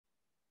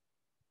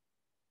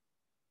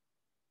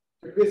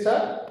Should we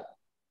start?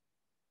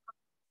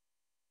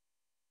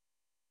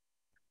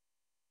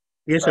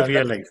 Yes, sir, we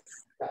are live.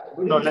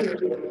 Good evening,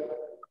 everyone.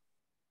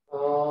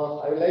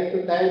 I would like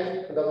to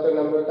thank Dr.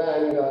 Namrata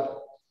and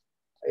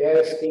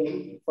AIS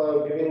team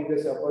for giving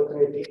this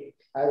opportunity,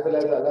 as well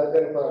as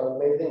Aladdin for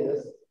organizing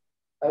this.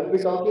 I will be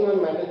talking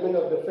on management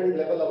of different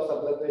level of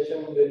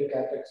sublethration during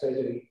cataract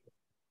surgery.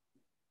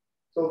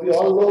 So we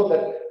all know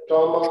that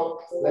trauma,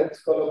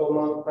 lens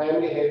coloboma,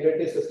 primary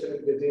hereditary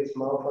systemic disease,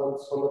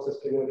 malformations,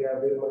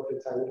 homocystinuria,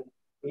 Wilmer-Fitz-Hugh,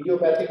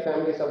 idiopathic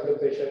family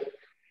sublethration,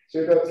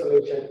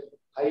 pseudoexhalation,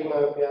 high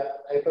myopia,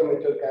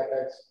 hypermature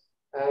cataracts,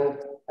 and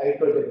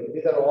hypertrophy.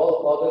 These are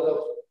all causes of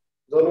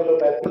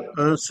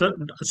zonulopathy.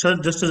 Sir,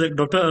 just as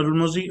Dr.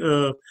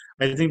 Arulmozi,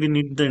 I think we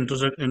need the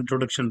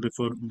introduction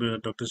before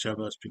Dr.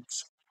 Shahbaz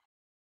speaks.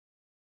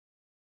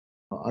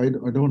 I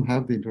don't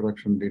have the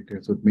introduction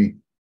details with me.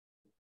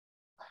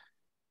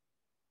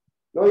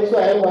 No issue.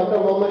 I am Dr.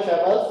 Mohammed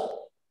Shahbaz.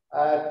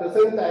 At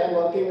present, I am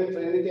working with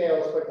Trinity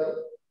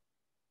Hospital.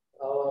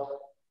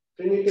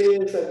 Trinity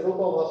is a group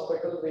of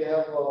hospitals. We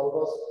have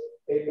almost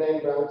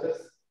 8-9 branches.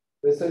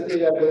 Recently,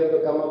 we are going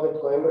to come up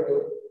with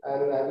Coimbatore,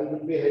 and I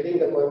will be heading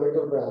the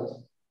Coimbatore branch.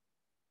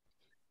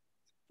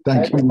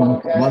 Thank you.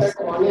 Cataract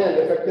cornea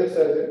and refractive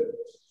surgery.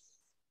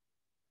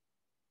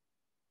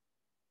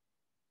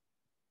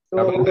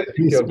 So,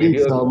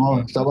 please,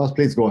 Shahbaz,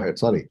 please go ahead.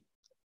 Sorry.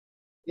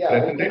 Yeah.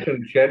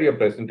 Presentation. Share your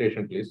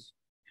presentation, please.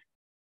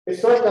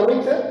 It's not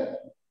coming, sir?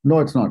 No,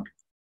 it's not.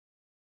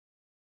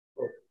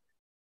 Oh.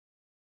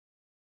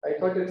 I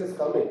thought it is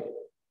coming.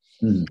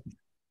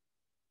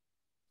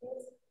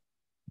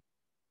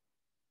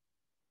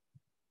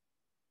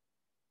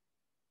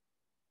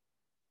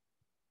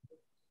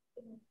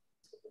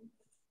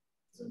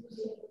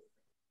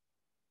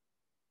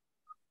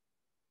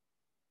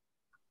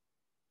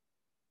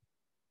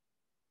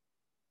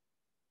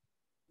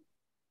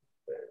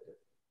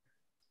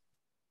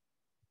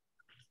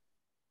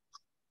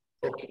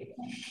 Okay.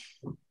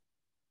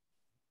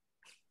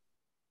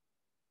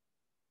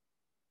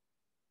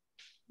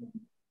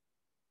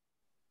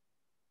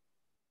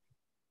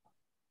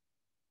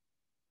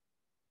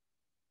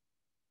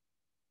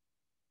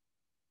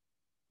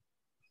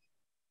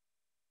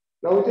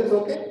 Now it is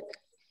okay?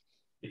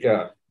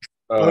 Yeah.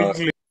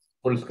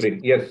 Full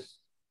screen. Yes.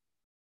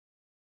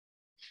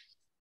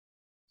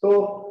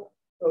 So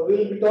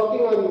we'll be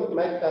talking on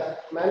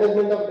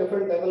management of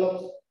different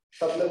levels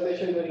of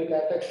sublethation during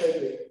cataract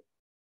surgery.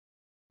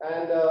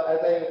 And as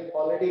I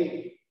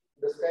already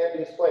described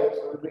these points,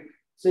 we'll be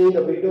seeing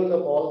the videos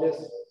of all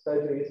these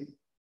surgeries.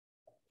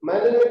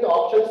 Management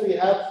options we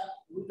have,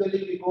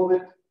 usually we go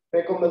with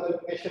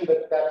phacoemulsification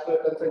with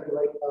capsular consent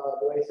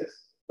devices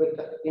with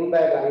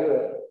in-bag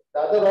IOL. The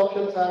other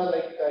options are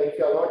like if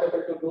you are not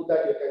able to do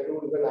that, you can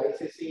do even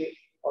ICC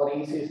or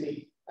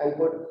ECC and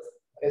put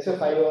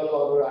SFIOL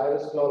or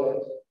iris claw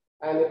lens.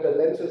 And if the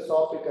lens is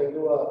soft, you can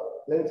do a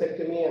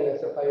lensectomy and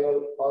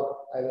SFIOL or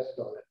iris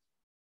claw lens.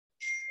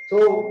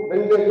 So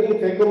when we are doing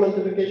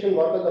phacoemulsification,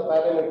 what are the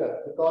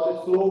parameters? We call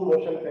it slow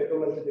motion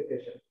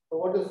phacoemulsification. So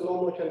what is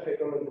slow motion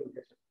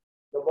phacoemulsification?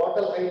 The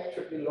bottle height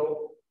should be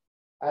low,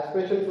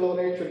 aspiration flow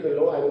rate should be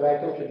low, and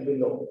vacuum should be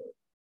low.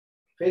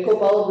 Phaco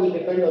power will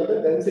depend on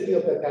the density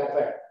of the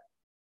cataract.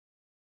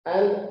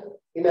 And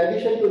in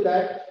addition to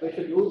that, we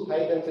should use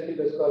high density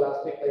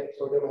viscoelastic like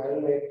sodium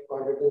hyaluronate,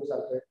 chondroitin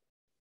sulfate.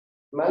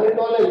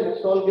 Mannitol and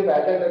Bristol give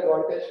added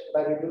advantage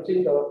by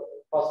reducing the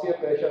posterior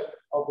pressure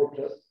of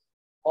vitreous.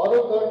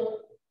 Orocurt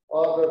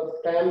or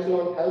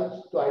triamcinolone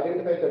helps to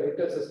identify the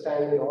vitreous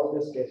stand in all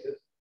these cases.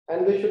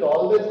 And we should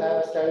always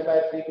have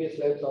standby 3-piece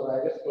lens or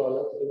iris claw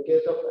lens in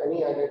case of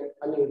any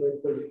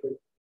uneventful liquid.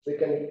 We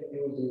can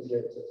use these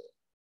lenses.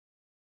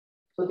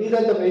 So these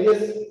are the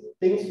various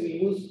things we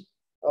use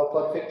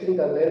for fixing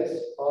the lens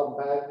or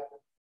bag.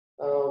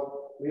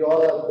 We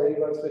all are very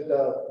much with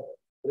the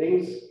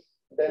rings.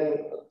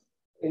 Then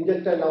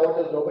injector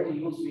nowadays nobody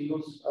use. We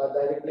use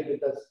directly with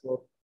the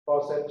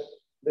forceps.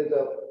 There's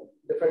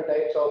different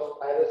types of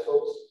iris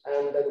hooks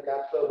and then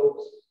capsular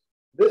hooks.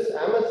 This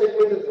AMA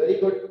segment is very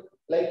good.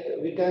 Like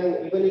we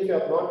can, even if you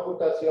have not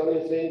put a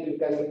Sionis ring, you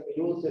can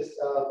use this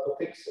to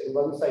fix in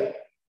one side.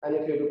 And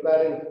if you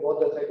repair in both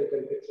the sides, you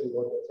can fix in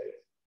both the sides.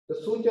 The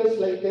sutures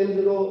like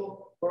 10-0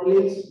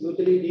 prolines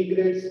usually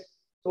degrades.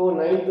 So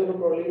 9-0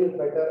 proline is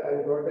better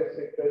and Vortex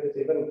Victor is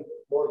even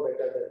more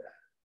better than that.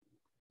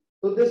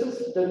 So this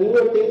is the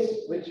newer things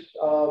which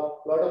a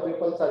lot of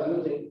people are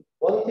using.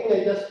 One thing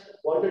I just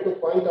wanted to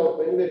point out,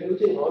 when we're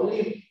using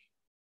only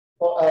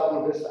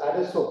for, this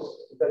iris hooks,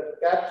 the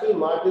capsule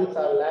margins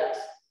are lax.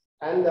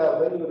 And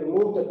when you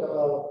remove the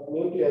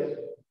nucleus,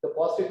 the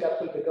posterior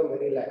capsule become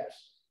very lax.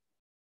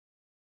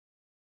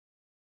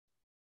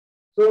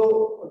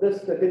 So this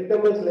the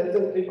dictum is less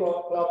than 3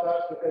 clock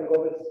hours. You can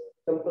go with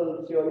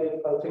simple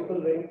Sionis, simple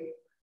ring.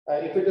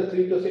 If it is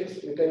 3 to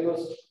 6, you can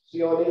use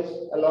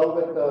Sionis along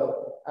with the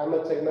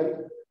AMAT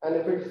segment. And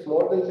if it is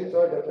more than 6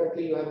 hours,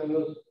 definitely you have to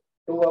use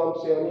 2-arm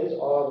Sionis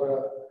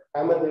or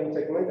AMAT ring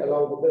segment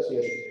along with the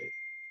Sionis.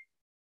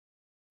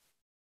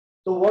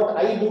 So what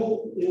I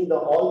do in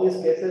all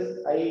these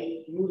cases, I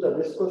use a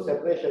viscose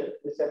separation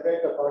to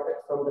separate the cortex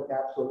from the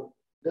capsule.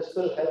 This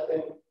will help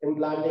in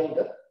implanting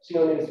the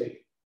Sionis ring.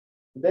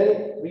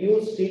 Then we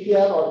use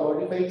CTR or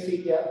modified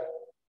CTR.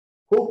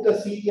 Hook the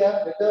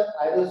CTR with the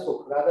iris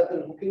hook. Rather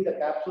than hooking the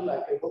capsule,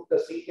 I can hook the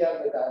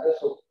CTR with the iris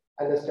hook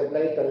and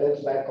stabilize the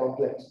lens back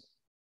complex.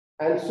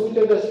 And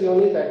suture the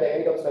Sionis at the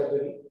end of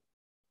surgery.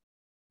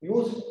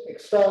 Use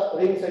extra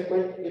ring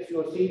segment if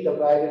you see the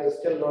bag is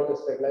still not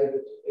stabilized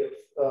if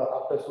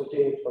after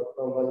switching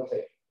from one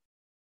side.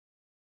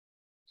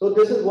 So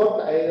this is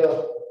what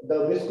the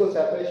viscose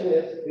separation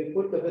is. We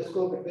put the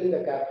visco between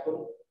the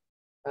capsule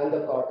and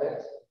the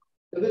cortex.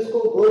 The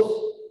visco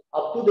goes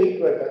up to the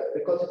equator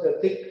because it's a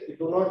thick, it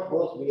do not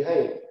goes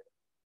behind.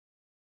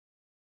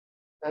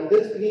 And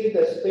this creates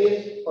a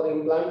space for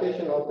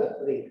implantation of the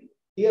ring.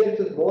 Here it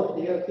is more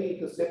clear, see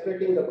it is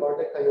separating the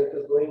cortex and it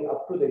is going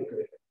up to the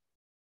equator.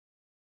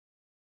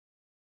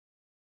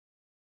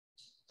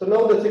 So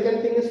now the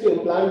second thing is to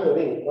implant the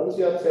ring. Once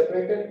you have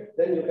separated,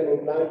 then you can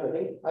implant the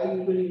ring. I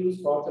usually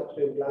use forceps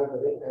to implant the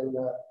ring, and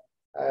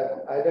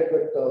either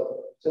with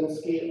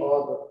Sinski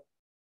or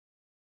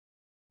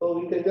so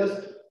we can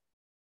just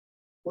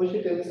push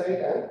it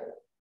inside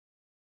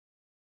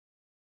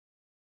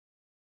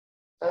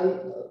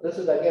and this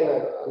is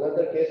again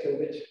another case in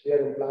which we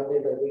are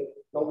implanting the ring.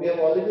 Now we have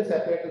already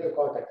separated the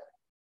cortex.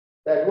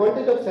 The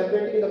advantage of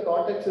separating the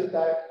cortex is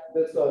that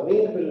this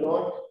ring will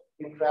not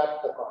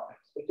entrap the cortex,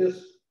 which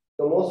is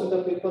the most of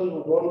the people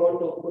who don't want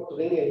to put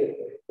ring in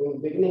it in the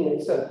beginning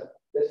itself,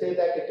 they say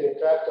that it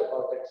entraps the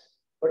cortex.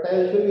 But I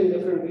will show you in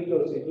different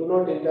videos, you do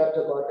not entrap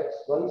the cortex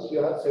once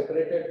you have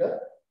separated the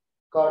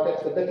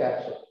cortex with the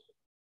capsule.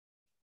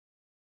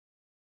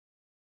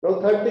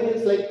 Now third thing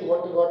is like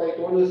what I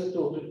told you is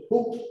to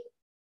hook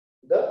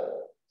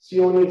the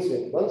Sionis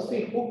ring. Once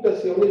we hook the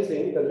Sionis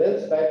ring, the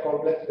lens back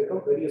complex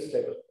becomes very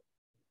stable.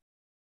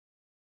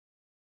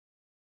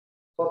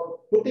 For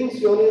putting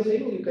Sionis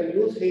ring, you can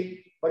use heat.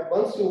 But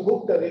once you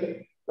hook the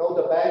ring, now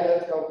the bag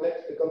lens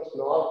complex becomes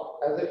normal,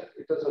 as if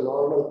it is a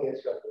normal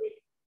case you are doing.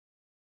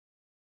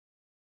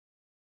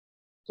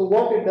 So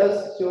what it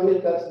does,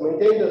 Sionis does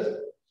maintain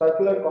the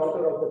circular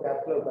contour of the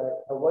capsular bag,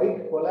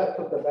 avoid collapse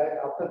of the bag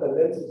after the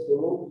lens is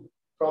removed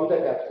from the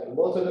capsule.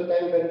 Most of the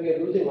time when we are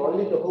using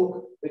only the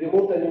hook, we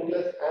remove the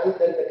nucleus and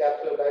then the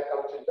capsular bag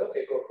comes into the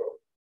phacochrome.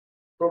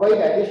 Provide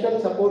additional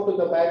support to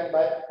the bag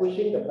by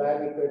pushing the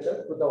bag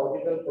equator to the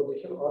orbital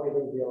position or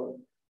even beyond,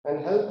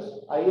 and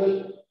helps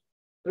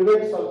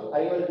prevents some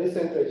IOL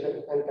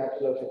decentration and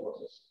capsular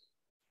fibrosis.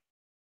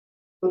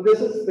 So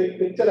this is the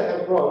picture I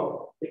have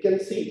drawn. You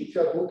can see if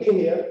you are hooking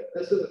here,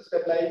 this is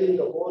stabilizing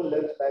the whole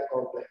lens back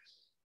complex.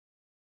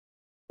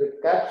 The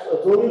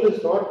zonule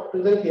is not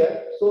present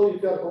here. So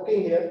if you are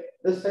hooking here,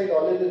 this side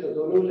already the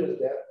zonule is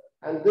there,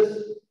 and this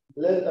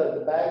lens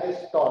the bag is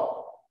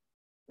taut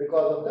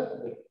because of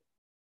the ring.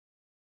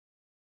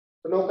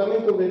 So now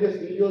coming to various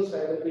videos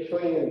I will be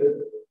showing in this.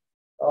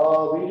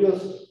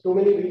 Videos, too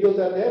many videos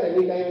are there.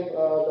 Anytime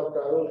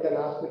Dr. Arul can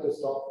ask me to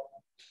stop.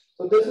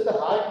 So this is the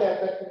hard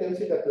cataract. You can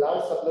see the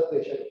large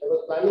subluxation. I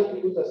was planning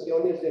to use a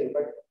Sionis ring,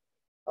 but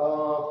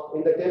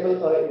in the table,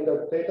 in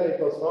the paper, it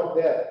was not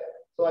there.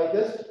 So I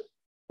just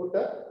put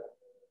a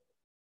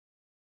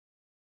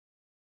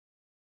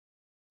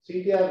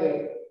CTR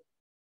ring.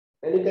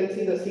 And you can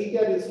see the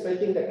CTR is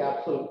stretching the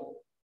capsule.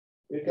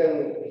 You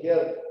can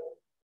hear.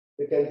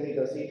 You can see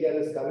the CTR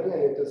is coming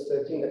and it is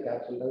stretching the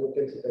capsule. Now you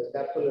can see the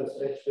capsule is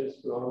stretched to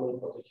its normal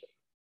position.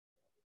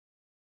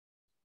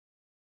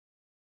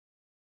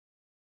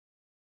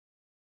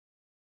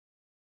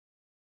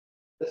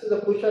 This is a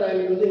pusher I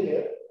am using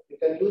here. You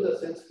can use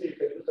a Sinski, you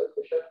can use a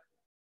pusher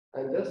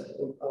and just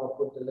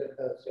put the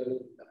Sionis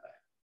in the bag.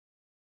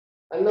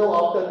 And now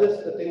after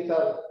this, the things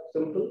are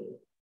simple.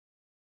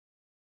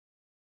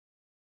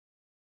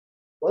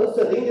 Once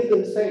the ring is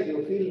inside,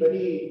 you feel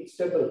very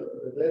stable.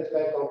 The lens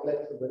back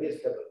complex is very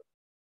stable.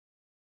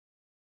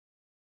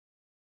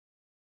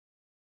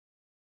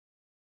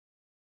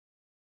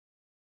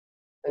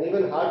 And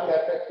even hard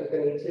cataracts you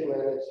can easily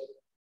manage.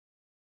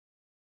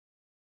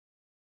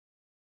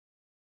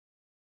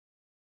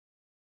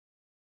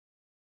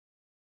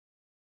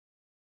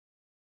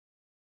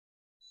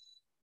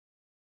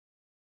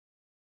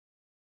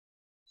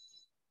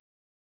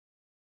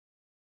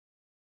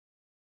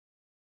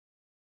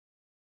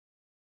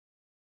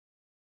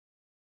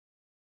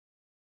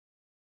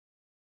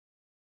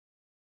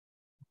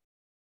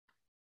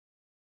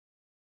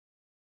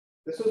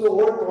 This was an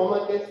old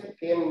trauma case. It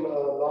came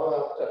long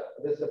after.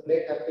 This is a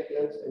plate haptic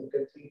lens, and you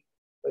can see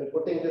when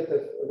putting this,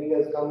 the ring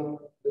has come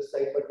this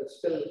side, but it's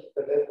still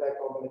the lens back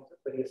complex is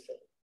very stable.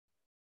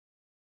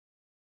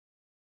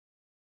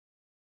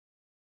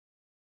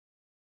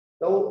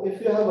 Now, if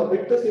you have a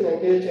vitreous in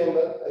anterior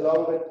chamber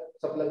along with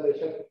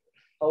subluxation,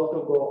 how to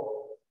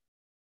go?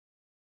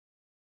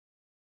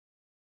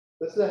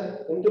 This is an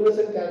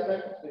intumescent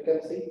cataract. You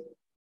can see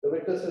the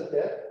vitreous is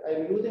there. I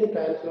am using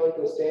triamcinolone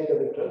to stain the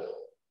vitreous.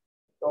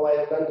 Now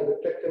I have done the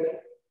vitrectomy.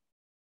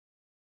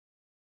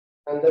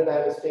 and then I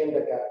have stained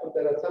the capsule.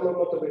 There are some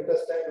amount of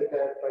vitreous time which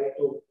I have tried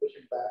to push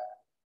it back.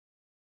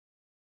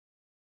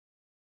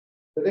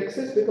 The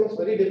rhexis becomes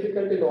very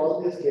difficult in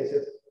all these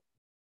cases.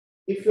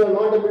 If you are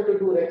not able to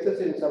do rhexis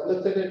in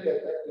subluxated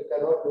cataract, you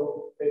cannot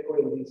do phaco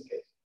in these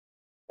cases.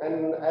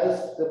 And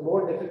as the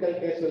more difficult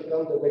case will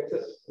come, the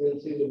rhexis will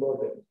see the more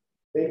difficult.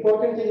 The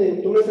important thing in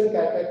intumescent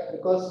cataracts,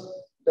 because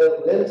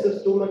the lens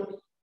is too much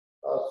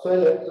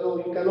swollen,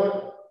 so you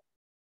cannot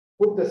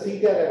put the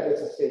CTR at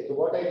this stage. So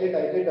what I did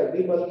a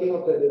debulking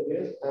of the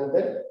nucleus and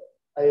then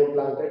I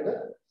implanted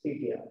the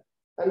CTR.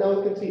 And now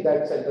you can see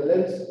that side. The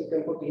lens you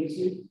can put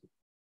easily.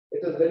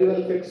 It is very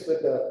well fixed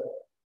with the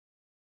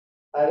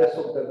iris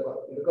hook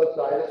because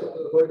the iris hook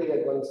is holding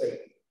at one side.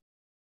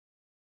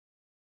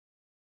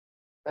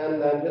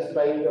 And I'm just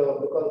trying to,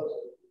 because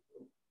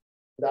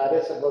the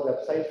iris was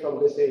abscised from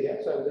this area,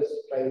 so I'm just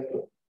trying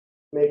to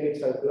make it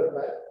circular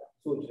by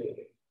suturing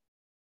it.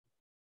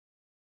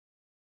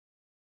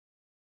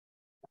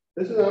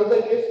 This is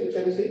another case. You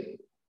can see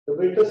the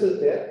vitreous is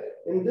there.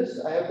 In this,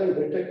 I have done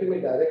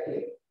vitrectomy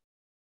directly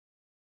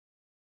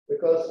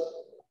because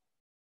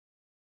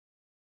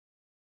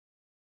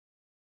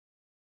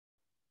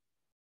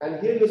and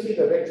here you see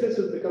the rhexis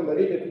has become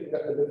very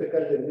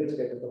difficult in this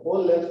case. The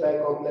whole lens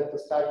bag complex will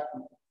start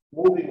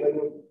moving when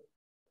you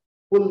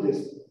pull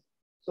this.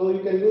 So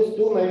you can use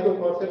two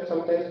microforceps,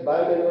 sometimes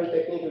biomanual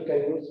technique you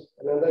can use.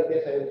 Another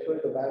case I will show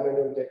you the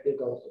biomanual technique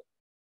also.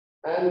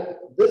 And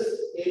this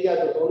area,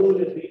 the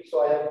zonule is weak,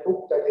 so I have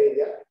hooked that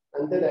area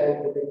and then I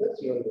am putting the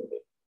sionule.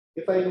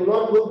 If I do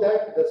not hook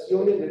that, the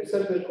sionule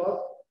itself will cause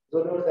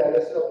zonule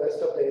dialysis of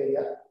rest of the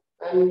area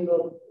and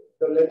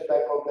the lens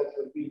bag complex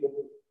will be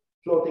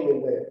floating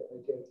in the air.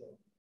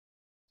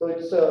 So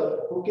it's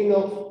a hooking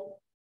of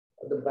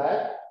the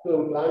bag to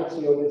implant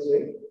sionule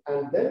ring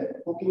and then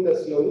hooking the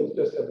sionule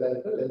to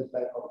stabilize the lens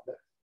bag complex.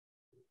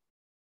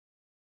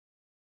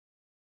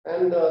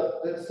 And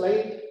the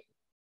slight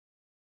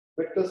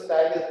vitreous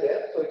tag is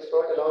there, so it's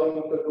not allowing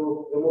you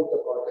to remove the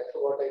cortex.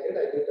 So what I did a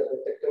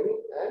vitrectomy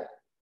and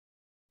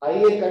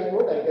IA cut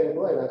mode, I can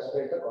go and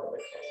aspirate the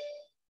cortex.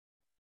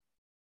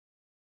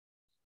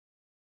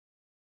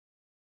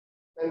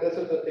 And this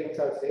is the things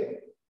are same.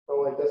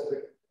 Now I just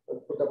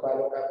put a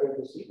pyrocarbon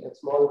to see. A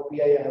small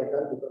PI I have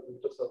done because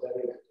vitreous are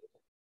there in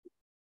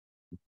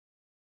active.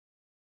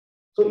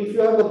 So if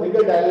you have a bigger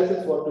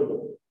dialysis, what to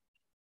do?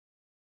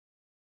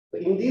 So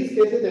in these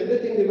cases,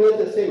 everything remains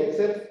the same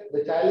except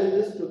the challenge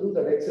is to do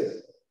the rhexis.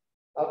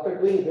 After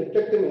doing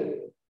vitrectomy,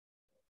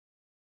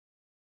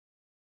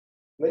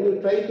 when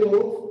you try to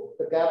move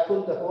the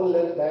capsule, the whole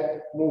lens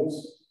bag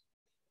moves.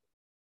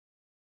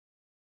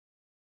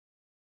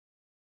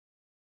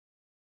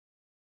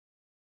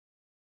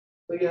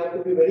 So you have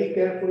to be very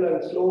careful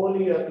and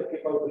slowly you have to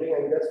keep on pulling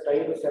and just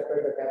trying to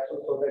separate the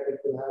capsule so that it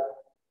will have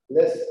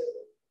less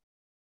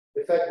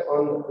effect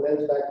on the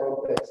lens bag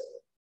complex.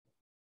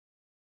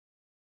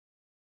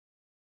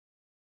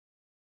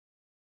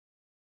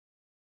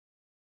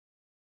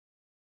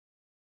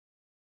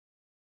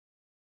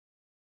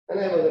 And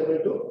I was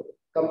able to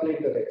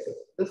complete the rhexis.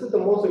 This is the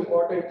most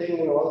important thing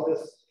in all this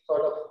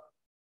sort of.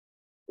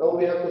 Now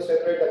we have to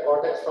separate the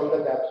cortex from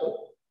the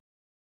capsule.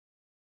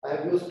 I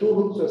have used two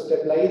hooks to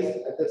stabilize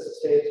at this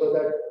stage so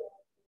that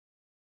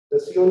the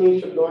sionule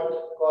should not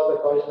cause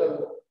a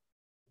torsional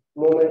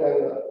movement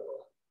and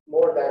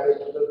more damage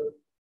to the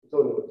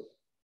zonules.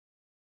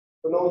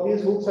 So now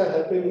these hooks are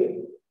helping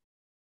me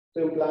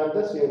to implant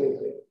the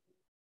sionule ring.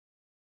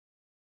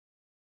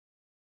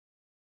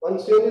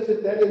 Once sionule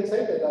is there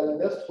inside, I will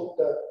just hook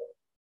the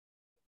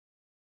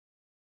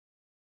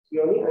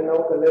sionule and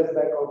now the lens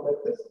bag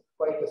complex is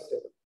quite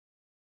stable.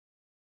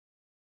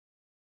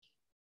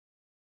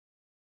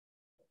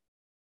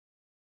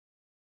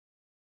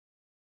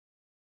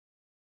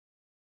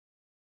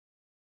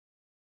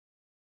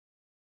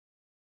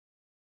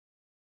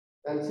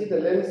 And see the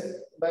lens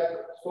back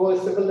so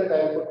stable that I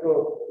am put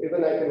to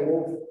even I can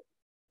move.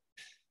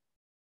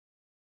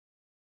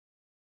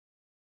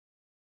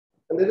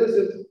 And there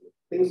is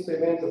things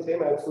remains the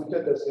same. I have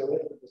sutured the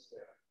sionule to this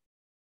layer.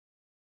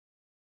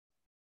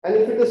 And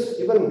if it is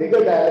even bigger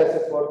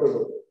dialysis, what to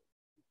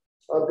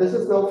do? This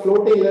is now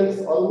floating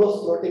lens,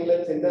 almost floating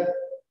lens in the.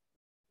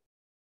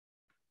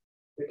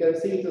 You can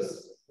see it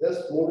is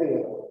just moving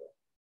around.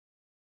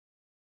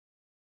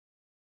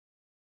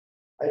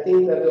 I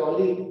think that the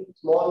only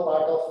small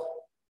part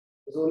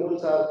of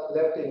zonules are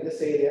left in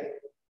this area.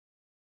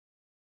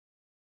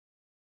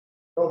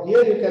 Now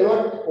here you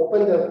cannot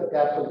open the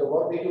capsule. So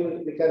what we do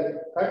is we can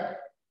cut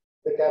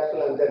the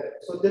capsule and then.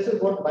 So this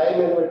is what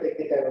biomanual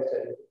technique I was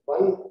telling you.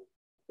 One,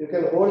 you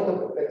can hold the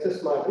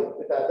rhexis margin,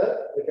 with the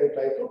other, you can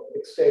try to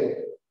extend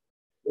it.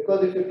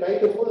 Because if you try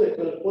to pull, it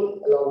will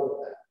pull along with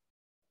that.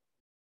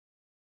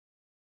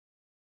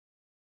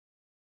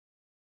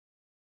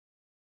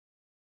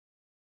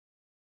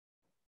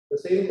 The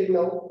same thing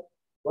now,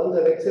 once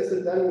the rhexis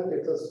is done, if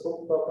it is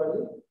hooked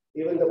properly,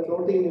 even the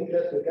floating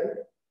nucleus we can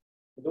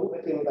do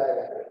within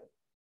the.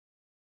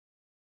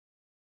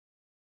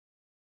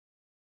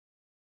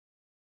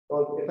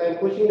 Now, if I am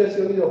pushing the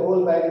COE, the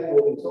whole bag is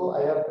moving. So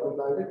I have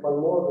implanted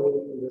one more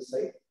ring in this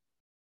side.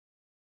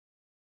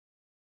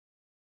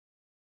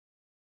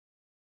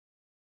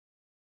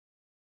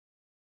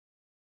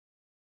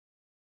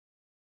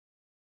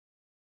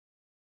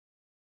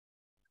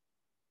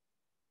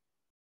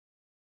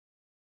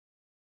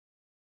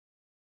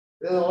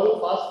 These are all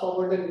fast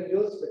forwarded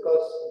videos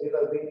because these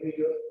are big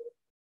videos.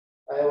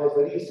 I was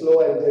very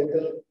slow and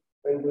gentle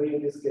when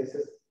doing these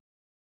cases.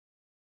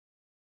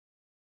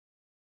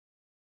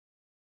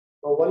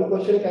 Now, one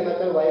question can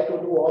occur, why to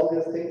do all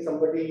these things?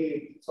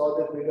 Somebody saw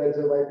this video and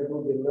said, why to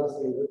do Diagnose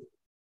in this?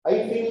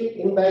 I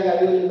feel in-bag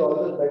IOL is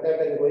always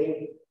better than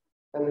going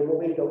and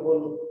removing the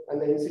hole,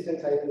 and the incision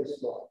size is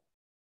small.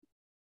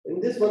 In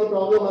this one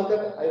problem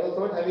occurred, I was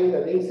not having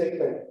the ring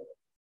segment.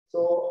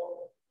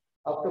 So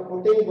after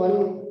putting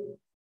one,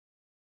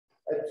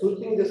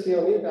 shooting this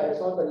unit, I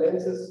saw the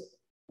lens is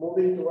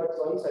moving towards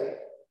one side.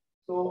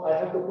 So I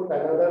have to put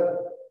another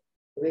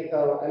ring,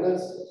 another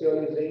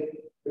Sionis ring,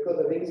 because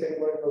the ring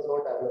segment was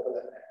not available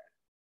at that.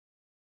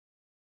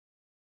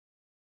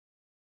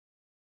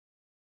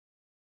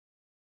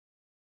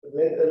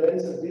 The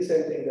lens is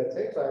descending that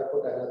side, so I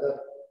put another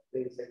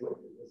ring segment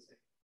in this side.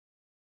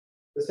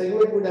 The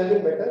segment would have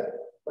been better,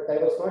 but I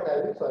was not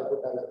having, so I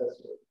put another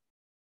stone.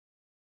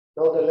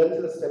 Now the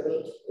lens is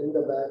stable in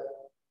the bag.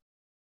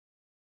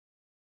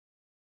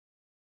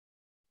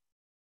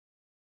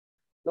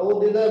 Now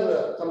these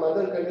are some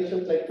other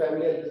conditions like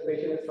family, and this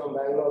patient is from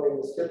Bangalore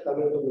and is still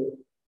coming to me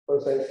for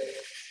sight.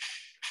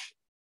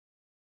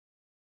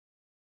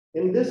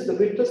 In this, the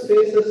vitreous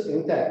space is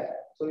intact.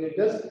 So you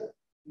just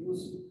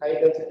use high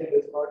density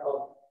discard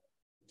of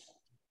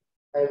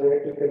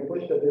you can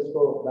push the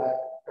disco back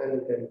and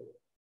you can.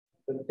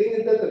 The thing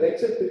is that the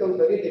rexus becomes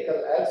very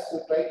difficult as you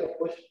try to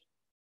push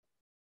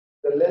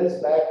the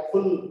lens back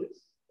full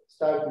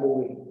start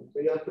moving.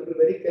 So you have to be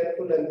very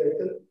careful and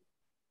gentle.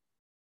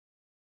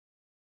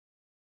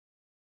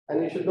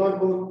 And you should not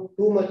go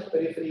too much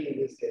periphery in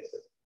these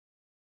cases.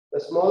 The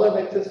smaller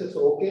rexus is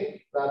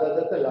okay rather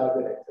than the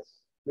larger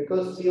rexus.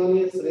 Because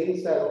Sionis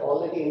rings are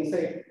already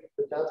inside,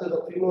 the chances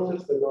of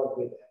phimosis will not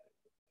be there.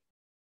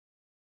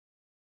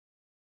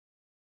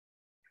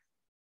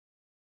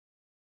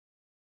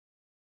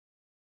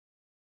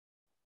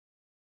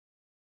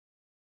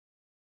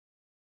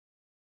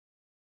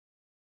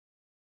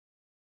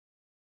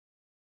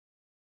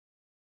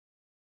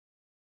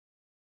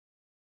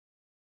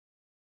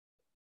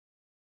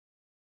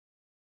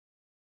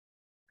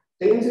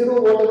 Same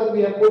zero, whatever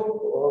we have put,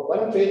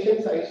 one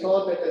patient I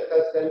saw that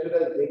the center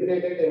has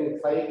degraded in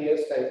 5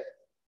 years' time.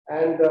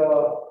 And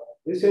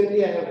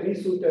recently I have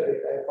resutured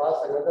it. I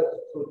passed another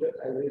suture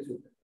and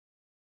resutured.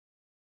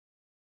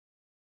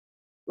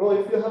 Now,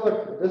 if you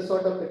have this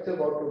sort of picture,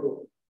 what to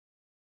do?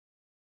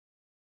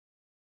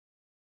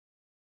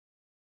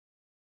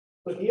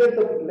 So here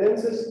the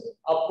lens is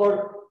upward.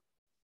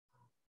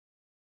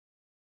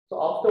 So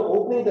after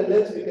opening the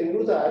lens, we can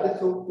use the added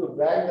hook to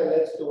drag the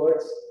lens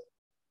towards.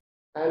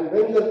 And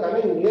when you are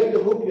coming near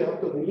the hook, you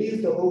have to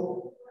release the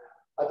hook.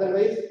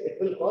 Otherwise, it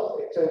will cause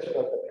extension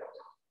of the lens.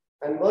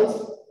 And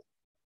once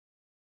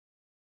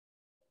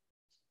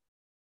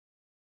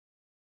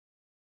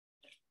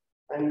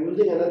I'm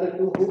using another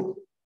two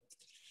hooks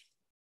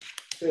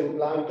to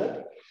implant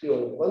the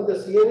COE. Once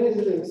the COE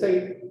is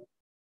inside,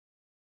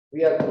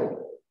 we are through.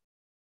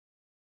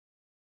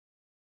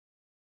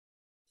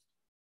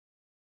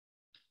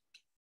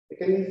 You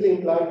can easily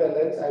implant the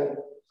lens and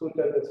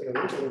suture the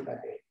COE in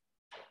package.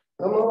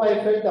 Somehow I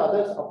felt the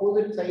other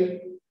opposite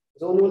side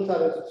zonules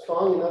are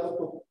strong enough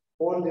to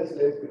hold this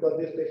lens because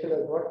this patient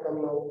has not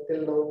come now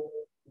till now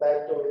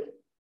back to it.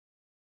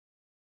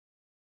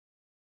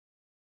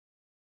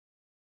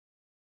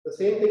 The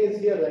same thing is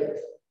here, like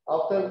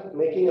after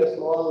making a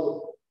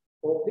small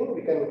opening,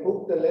 we can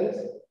hook the lens,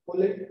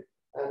 pull it,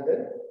 and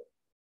then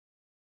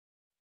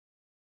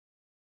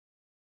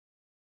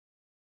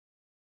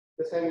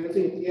this I am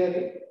using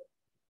theory.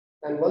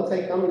 And once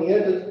I come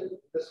near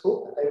this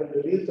hook, I will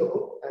release the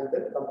hook and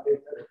then complete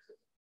the rexus.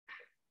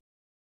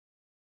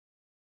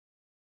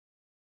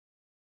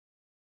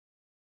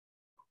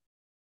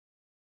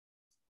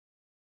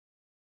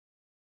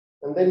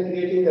 And then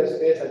creating the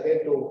space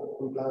again to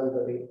implant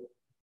the ring.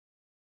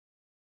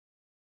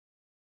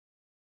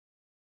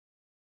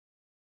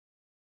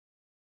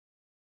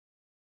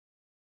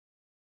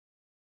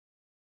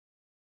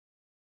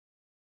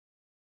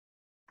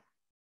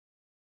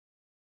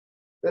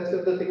 Rest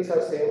of the things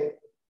are same.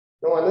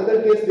 Now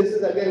another case, this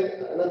is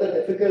again another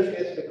difficult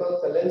case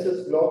because the lens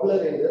is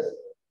globular in this.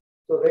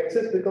 So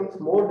rexus becomes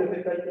more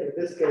difficult in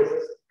these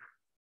cases.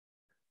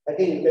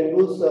 Again, you can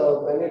use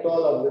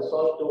mannitol or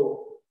Lysol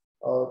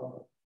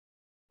to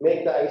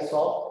make the eye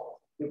soft.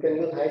 You can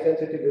use high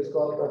density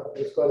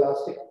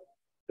viscoelastic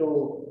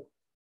to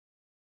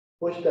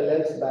push the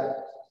lens back.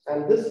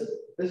 And this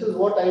is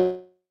what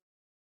I'm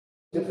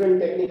different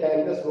technique.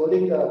 I'm just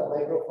rolling the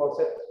micro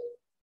forceps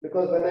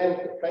because when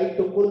I'm trying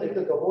to pull it,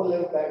 the whole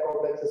lens back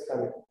complex is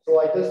coming. So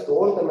I just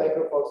roll the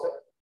micro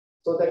forceps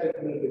so that it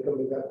will become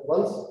bigger.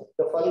 Once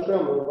the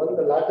fulcrum, once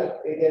the lateral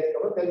area is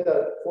covered, then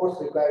the force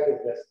required is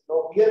less.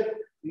 Now here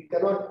we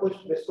cannot push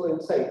visco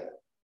inside,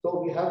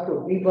 so we have to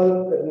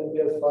debulk the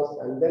nucleus first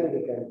and then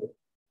we can do.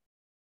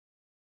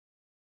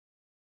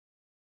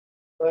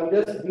 So I'm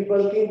just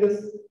debulking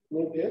this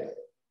nucleus.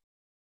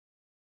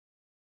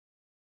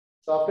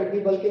 So after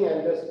debulking,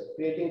 I'm just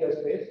creating the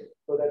space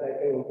so that I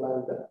can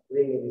implant the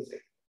ring inside.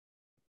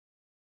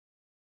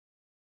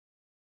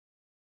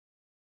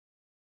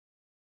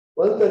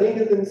 Once the ring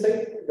is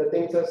inside, the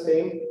things are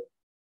same.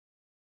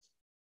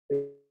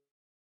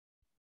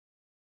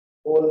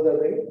 Hold the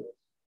ring.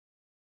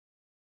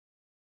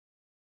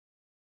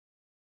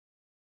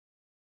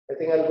 I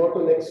think I'll go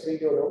to next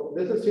video now.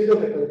 This is pseudo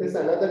difference. This is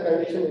another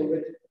condition in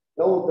which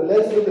now the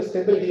lens will be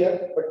stable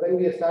here, but when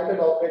we started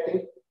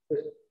operating,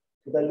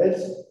 the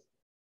lens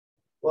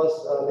was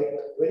like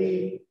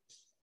very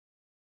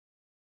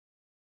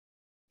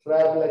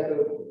flab, like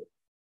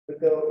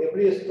with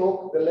every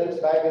stroke, the lens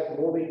bag is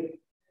moving.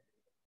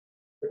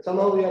 But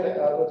somehow we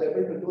was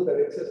able to do the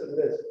rexus in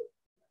this.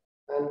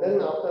 And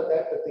then after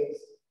that, the things.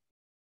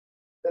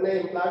 Then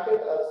I implanted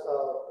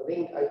a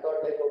ring. I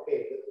thought like,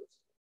 okay, this is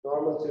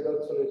normal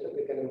pseudo solution,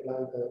 we can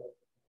implant the.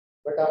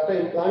 But after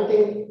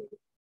implanting,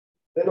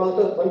 then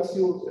also once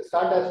you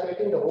start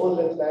aspirating, the whole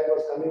lens bag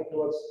was coming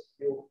towards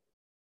you.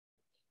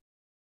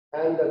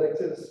 And the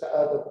rexus,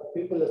 the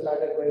people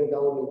started going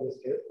down in this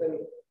case. Then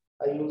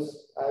I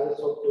use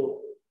soap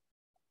to.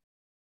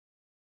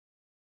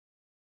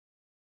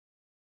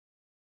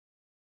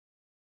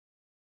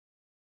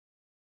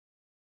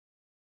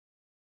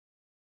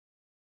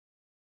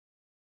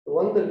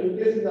 Once the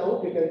nucleus is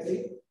out, you can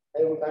see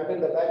I will contain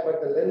the bag,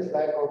 but the lens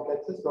bag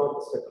complex is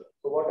not stable.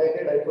 So what I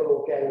did, I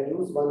thought, okay, I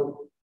will use one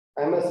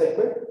MS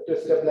segment to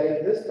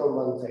stabilize this from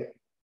one side.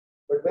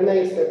 But when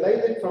I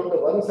stabilize it from the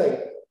one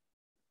side,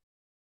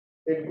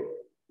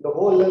 the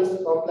whole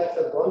lens complex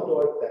has gone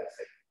towards that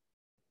side.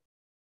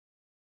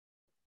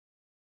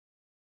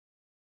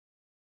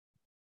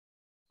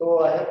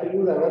 So I have to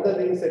use another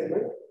ring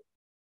segment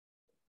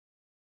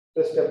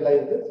to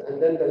stabilize this,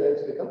 and then the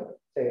lens becomes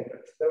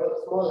centered. There was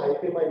a small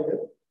hypema in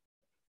this.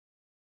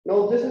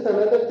 Now this is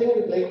another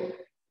thing, like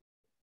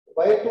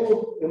why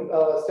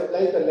to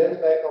stabilize the lens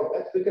bag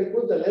complex. We can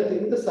put the lens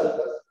in the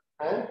sulcus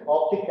and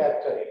optic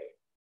capture it.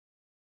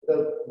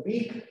 The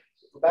weak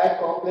bag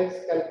complex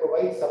can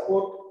provide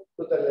support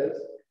to the lens,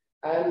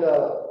 and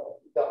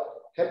the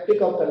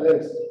haptic of the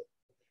lens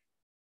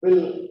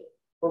will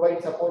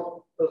provide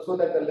support so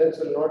that the lens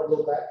will not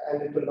go back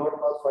and it will not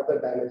cause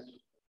further damage.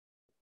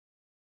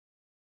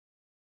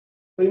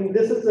 So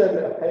this is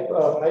a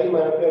high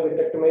myopia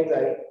vitrectomized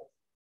eye.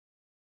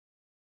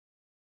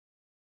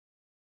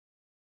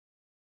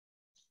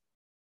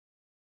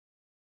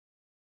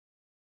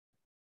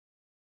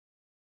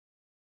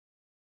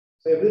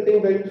 So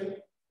everything went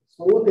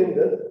smooth in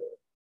this.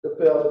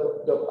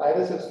 The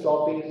iris is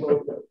floppy,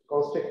 so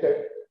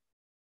constricted.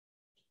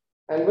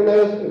 And when I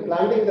was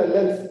implanting the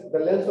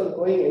lens was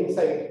going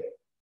inside.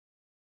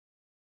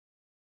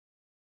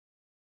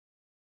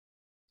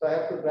 So I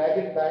have to drag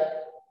it back,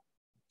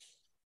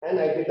 and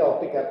I did the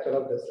optic capture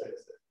of this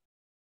lens.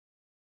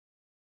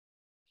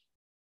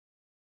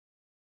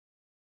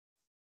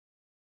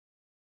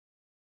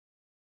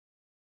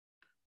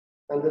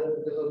 And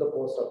this was the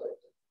post-op.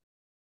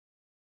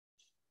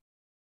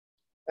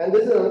 And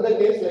this is another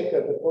case like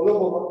the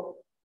coloboma.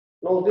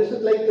 Now this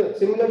is like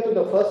similar to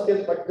the first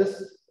case, but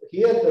this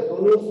here the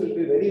tonus will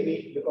be very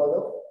weak because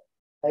of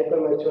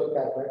hypermature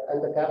cataract,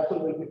 and the capsule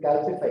will be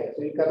calcified.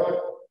 So you cannot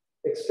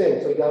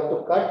extend. So you have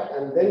to cut,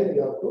 and then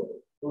you have to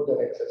do the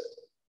rexus.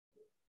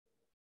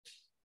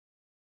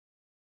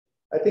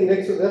 I think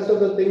the rest of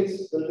the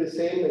things will be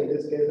same in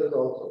these cases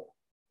also.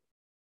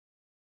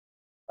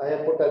 I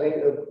have put a ring.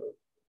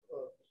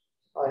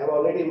 I have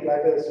already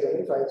implanted the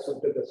COE, so I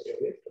suited the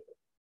COE.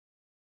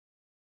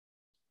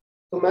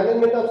 So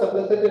management of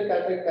subluxated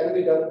cataract can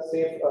be done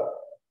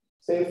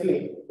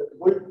safely with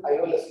good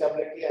IOL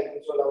stability and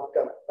visual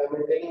outcome by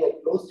maintaining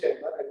a closed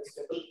chamber and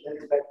stable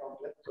lens bag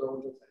complex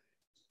around the side.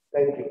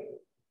 Thank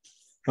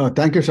you.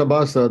 Thank you,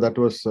 Shabas. That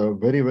was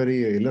very,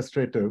 very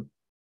illustrative.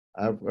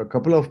 I have a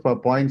couple of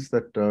points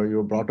that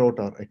you brought out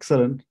are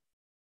excellent.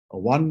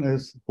 One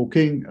is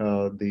hooking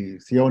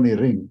the COE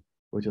ring,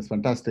 which is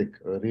fantastic,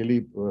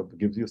 really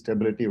gives you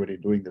stability when you're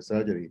doing the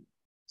surgery.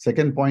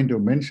 Second point you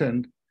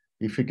mentioned,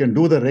 if you can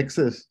do the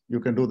rexus,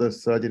 you can do the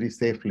surgery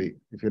safely.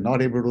 If you're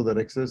not able to do the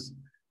rexus,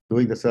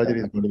 doing the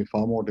surgery is going to be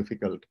far more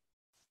difficult.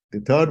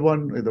 The third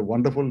one, the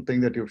wonderful thing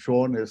that you've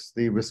shown is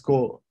the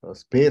visco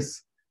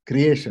space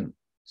creation,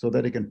 so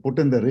that you can put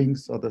in the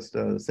rings or the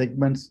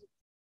segments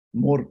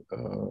more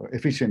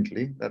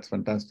efficiently. That's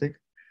fantastic.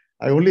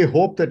 I only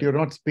hope that you're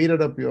not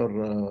speeded up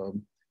your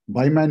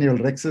bimanual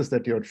rexus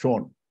that you had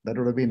shown. That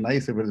would have been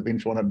nice if it had been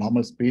shown at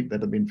normal speed. That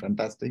would have been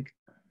fantastic.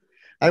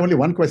 I have only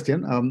one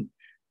question.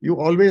 You've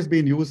always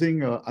been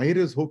using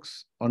iris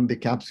hooks on the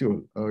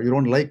capsule. You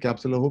don't like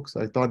capsular hooks?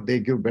 I thought they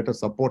give better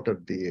support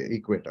at the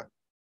equator.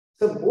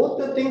 So both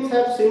the things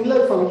have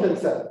similar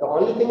functions, sir. The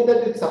only thing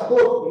that with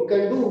support, you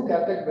can do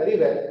cataract very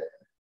well.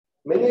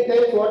 Many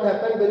times what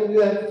happens when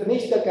you have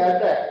finished the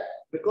cataract,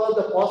 because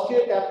the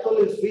posterior capsule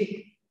is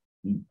weak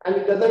and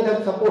it doesn't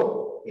have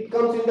support, it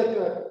comes in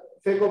the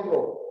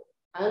phagoprobe.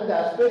 And the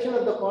aspiration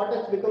of the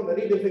cortex becomes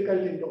very difficult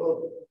in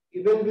the,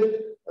 even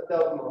with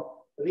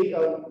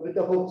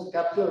the hooks,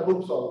 capsular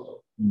hooks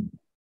also.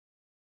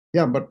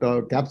 Yeah, but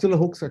capsular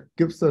hooks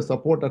gives the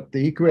support at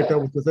the equator,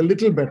 which is a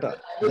little better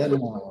than.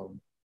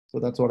 So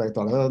that's what I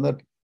thought. Other than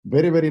that,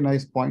 very, very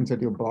nice points that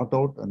you brought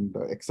out, and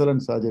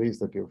excellent surgeries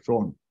that you've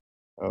shown,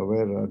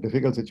 where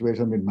difficult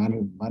situations been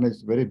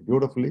managed very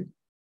beautifully.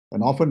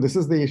 And often this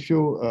is the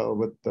issue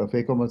with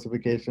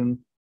phacoemulsification.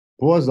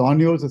 Poor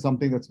zonules is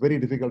something that's very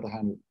difficult to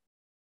handle.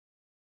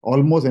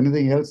 Almost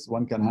anything else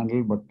one can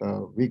handle, but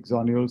weak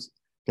zonules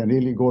can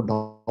really go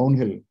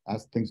downhill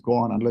as things go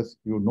on, unless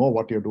you know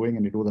what you're doing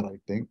and you do the right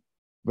thing.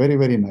 Very,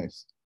 very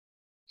nice.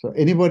 So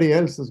anybody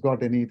else has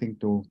got anything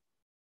to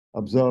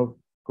observe,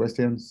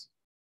 questions,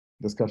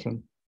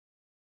 discussion?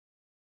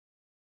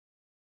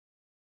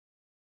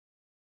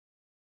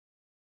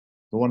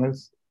 No one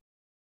else?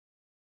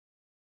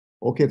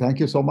 Okay, thank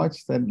you so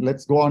much. Then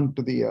let's go on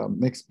to the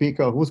next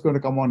speaker. Who's going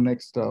to come on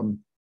next? Can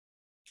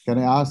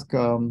I ask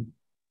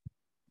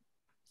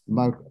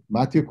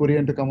Matthew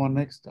Kurian to come on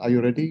next? Are you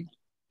ready?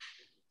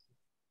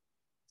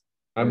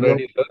 I'm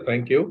ready, sir.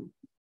 Thank you.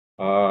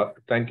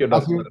 Thank you,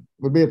 Doctor. It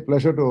would be a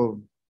pleasure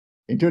to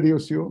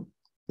introduce you,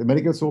 the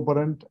medical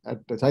superintendent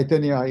at the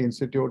Chaitanya Eye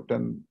Institute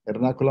in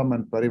Ernakulam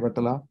and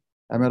Parivatala.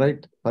 Am I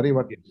right?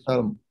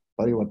 Parivattam.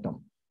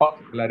 Palarivattam,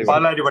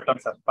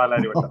 sir.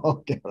 Palarivattam.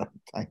 Okay, right.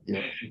 Thank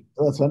you.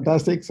 So that's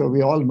fantastic. So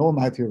we all know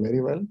Matthew very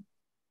well.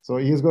 So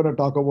he's going to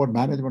talk about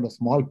management of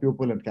small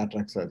pupil and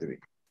cataract surgery.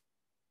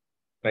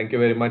 Thank you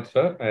very much,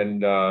 sir.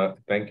 And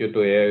thank you to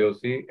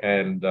AIOC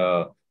and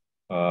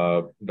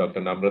Dr.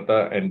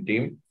 Namrata and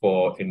team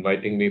for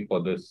inviting me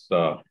for this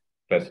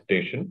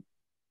presentation.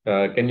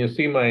 Can you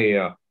see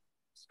my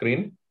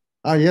screen?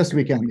 Yes,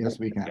 we can. Yes,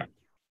 we can. Yeah.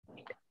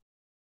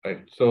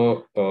 Right.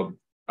 So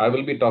I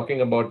will be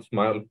talking about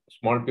small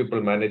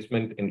pupil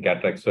management in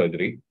cataract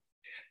surgery.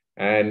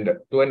 And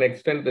to an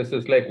extent, this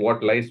is like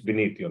what lies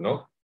beneath, you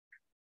know,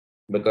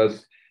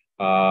 because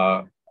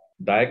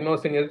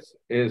diagnosing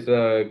is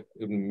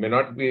may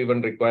not be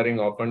even requiring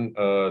often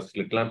a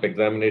slit lamp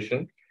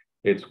examination.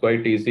 It's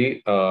quite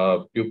easy.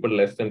 Pupil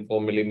less than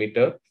 4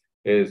 millimeter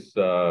is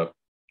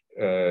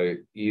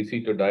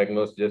easy to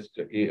diagnose just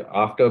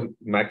after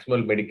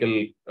maximal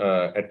medical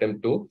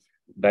attempt to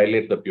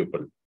dilate the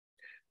pupil.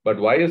 But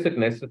why is it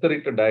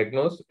necessary to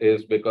diagnose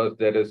is because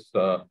there is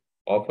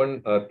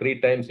often a 3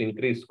 times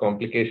increased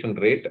complication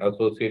rate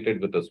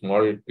associated with a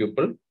small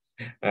pupil.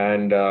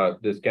 And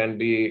this can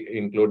be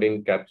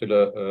including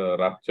capsular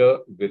rupture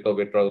with or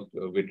without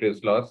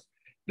vitreous loss.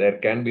 There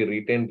can be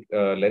retained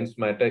lens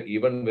matter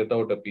even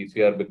without a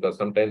PCR, because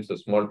sometimes a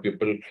small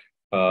pupil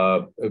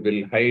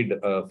will hide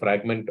a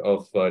fragment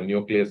of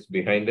nucleus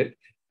behind it,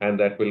 and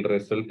that will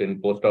result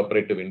in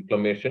postoperative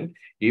inflammation.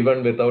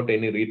 Even without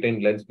any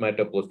retained lens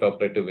matter,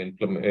 postoperative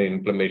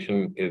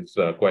inflammation is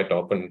quite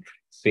often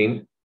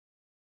seen.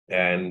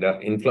 And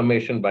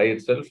inflammation by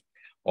itself,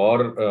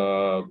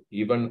 or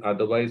even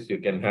otherwise, you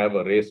can have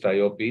a raised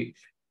IOP.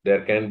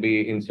 There can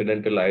be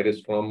incidental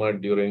iris trauma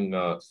during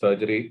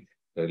surgery,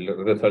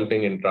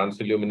 resulting in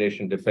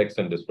transillumination defects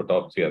and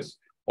dysphotopsias,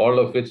 all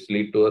of which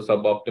lead to a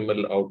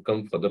suboptimal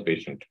outcome for the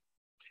patient.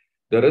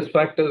 The risk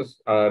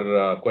factors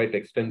are quite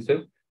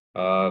extensive.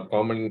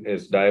 Common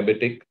is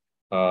diabetic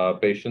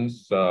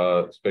patients,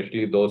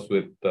 especially those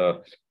with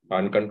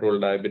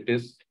uncontrolled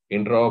diabetes.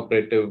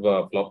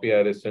 Intraoperative floppy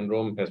iris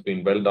syndrome has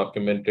been well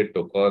documented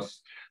to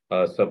cause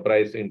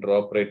surprise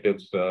intraoperative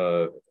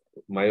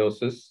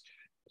meiosis.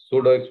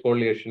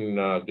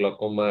 Pseudoexfoliation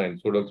glaucoma and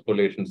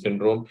pseudoexfoliation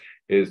syndrome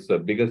is the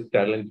biggest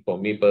challenge for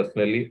me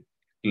personally.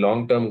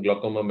 Long-term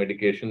glaucoma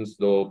medications,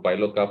 though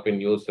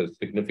pilocarpine use has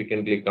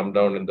significantly come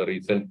down in the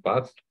recent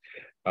past.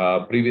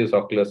 Previous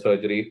ocular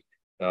surgery,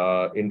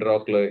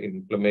 intraocular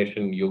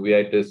inflammation,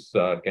 uveitis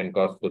can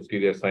cause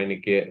posterior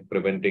synechiae,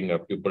 preventing a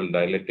pupil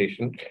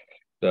dilatation.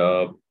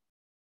 The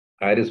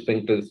iris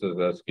sphincter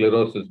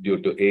sclerosis due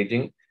to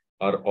aging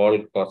are all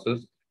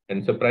causes.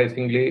 And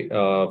surprisingly,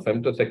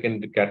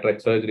 femtosecond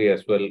cataract surgery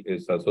as well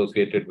is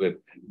associated with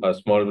a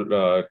small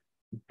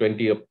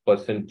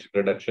 20%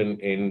 reduction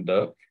in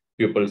the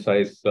pupil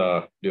size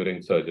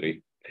during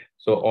surgery.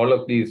 So all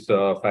of these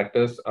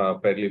factors are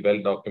fairly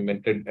well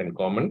documented and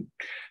common.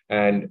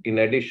 And in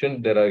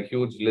addition, there are a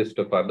huge list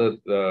of other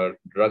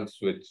drugs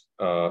which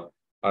are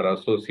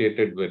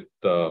associated with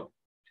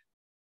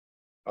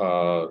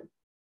small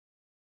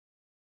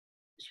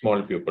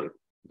pupil.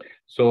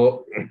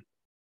 So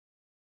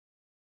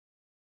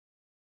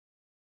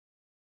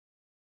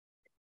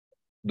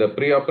the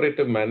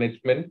preoperative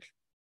management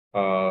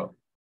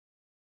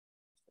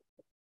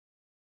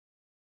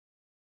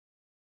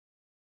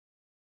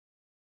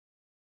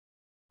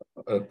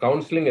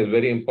counseling is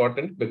very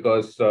important,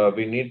 because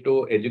we need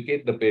to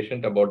educate the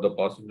patient about the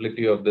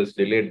possibility of this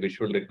delayed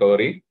visual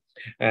recovery.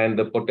 and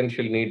the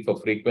potential need for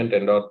frequent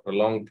and or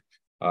prolonged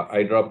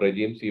eye drop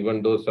regimes,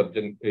 even though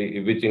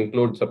which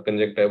include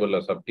subconjunctival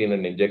or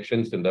subtenon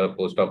injections in the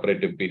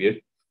postoperative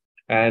period.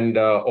 And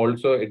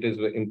also, it is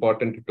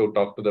important to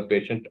talk to the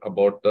patient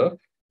about the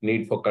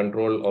need for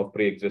control of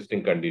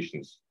pre-existing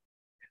conditions.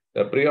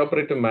 The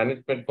preoperative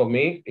management for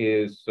me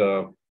is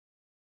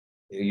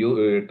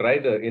you try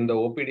in the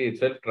OPD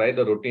itself, try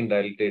the routine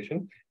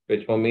dilatation,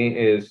 which for me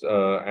is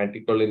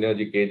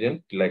anticholinergic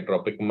agent like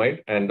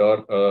tropicamide and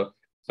or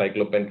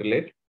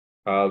cyclopentolate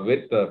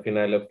with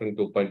phenylephrine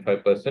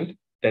 2.5%.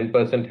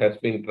 10% has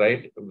been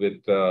tried with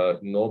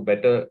no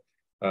better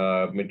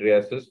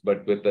mydriasis,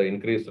 but with the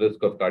increased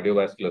risk of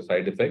cardiovascular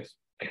side effects.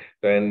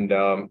 And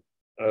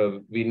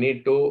we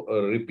need to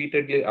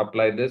repeatedly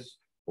apply this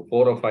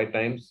 4 or 5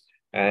 times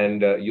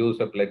and use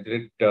a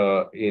platelet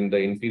in the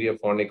inferior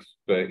fornix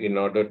in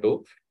order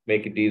to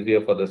make it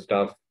easier for the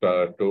staff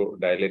to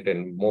dilate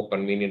and more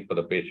convenient for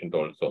the patient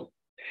also.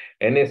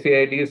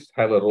 NSAIDs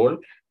have a role,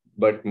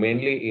 but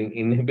mainly in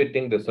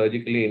inhibiting the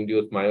surgically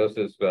induced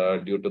meiosis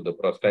due to the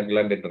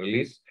prostaglandin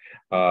release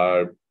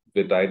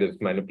with iris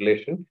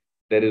manipulation.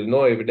 There is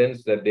no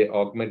evidence that they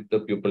augment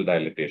the pupil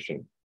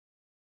dilatation.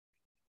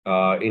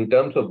 In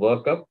terms of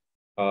workup,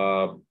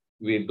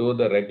 we do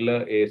the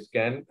regular A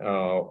scan,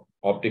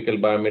 optical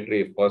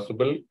biometry if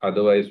possible.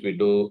 Otherwise, we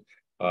do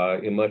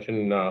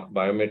immersion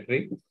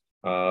biometry,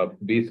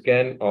 B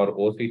scan or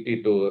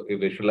OCT to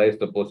visualize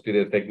the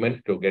posterior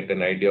segment to get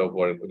an idea of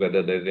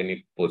whether there's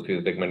any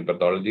posterior segment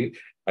pathology.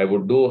 I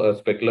would do a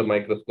specular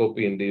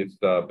microscopy in these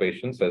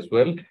patients as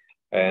well.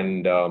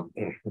 And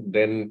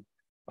then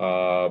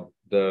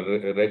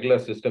the regular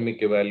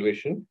systemic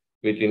evaluation,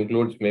 which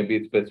includes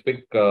maybe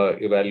specific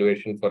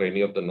evaluation for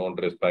any of the known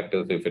risk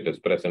factors if it is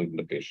present in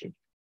the patient.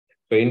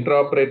 So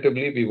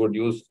intraoperatively, we would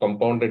use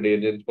compounded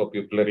agents for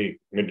pupillary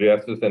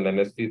mydriasis and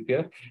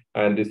anesthesia.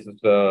 And this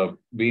has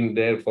been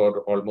there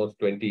for almost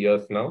 20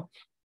 years now.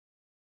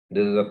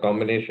 This is a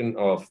combination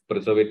of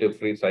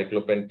preservative-free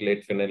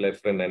cyclopentolate,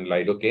 phenylephrine, and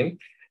lidocaine.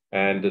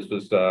 And this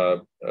was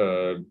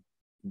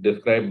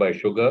described by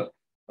Sugar,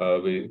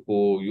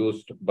 who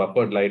used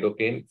buffered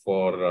lidocaine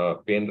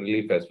for pain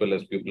relief as well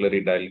as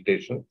pupillary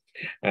dilatation.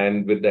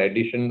 And with the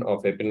addition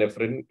of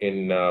epinephrine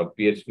in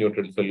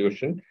pH-neutral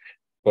solution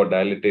for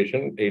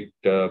dilatation, it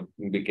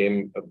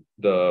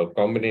the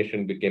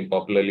combination became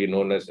popularly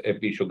known as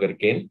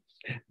epi-sugarcane.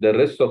 The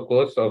risk, of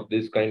course, of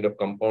this kind of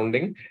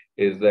compounding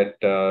is that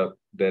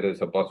there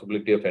is a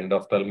possibility of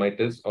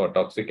endophthalmitis or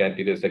toxic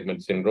anterior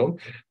segment syndrome.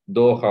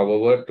 Though,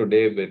 however,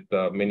 today with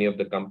many of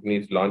the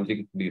companies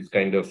launching these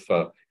kind of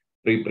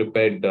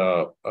pre-prepared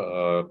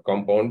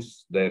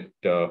compounds, that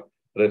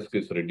risk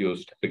is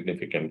reduced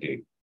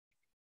significantly.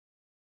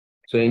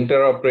 So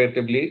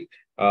interoperatively,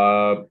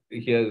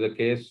 here's a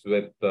case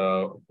with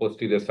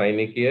posterior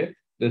synechiae.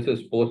 This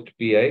is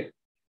post-PI.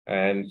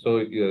 And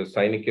so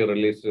synechial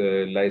release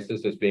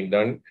lysis is being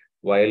done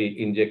while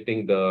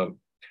injecting the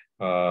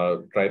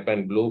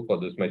trypan blue for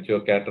this mature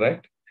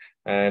cataract.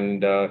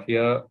 And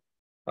here,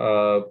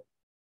 a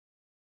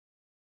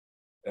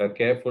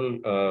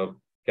careful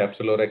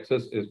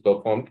capsulorhexis is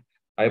performed.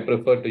 I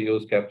prefer to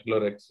use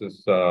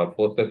capsulorhexis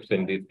forceps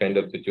in these kind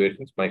of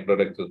situations,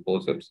 microrhexis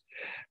forceps,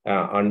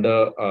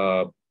 under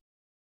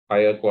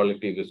higher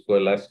quality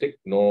viscoelastic,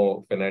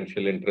 no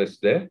financial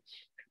interest there.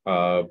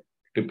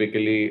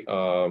 Typically,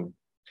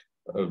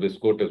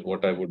 viscoat is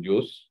what I would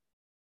use,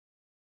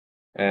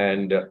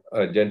 and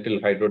a gentle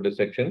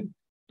hydrodissection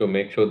to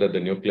make sure that the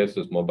nucleus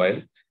is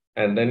mobile.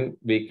 And then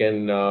we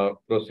can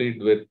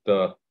proceed with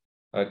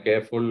a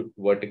careful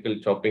vertical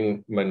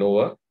chopping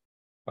maneuver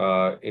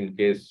in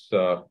case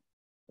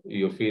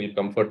you feel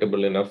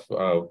comfortable enough.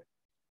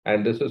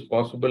 And this is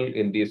possible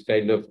in these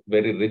kind of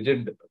very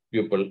rigid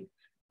pupil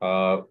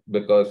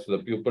because the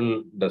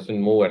pupil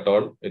doesn't move at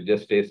all. It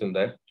just stays in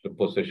that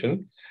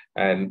position.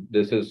 And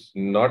this is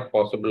not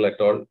possible at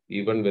all,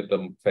 even with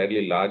a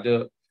fairly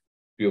larger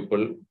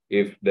pupil,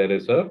 if there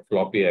is a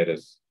floppy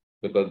iris,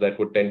 because that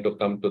would tend to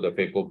come to the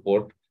phaco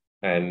port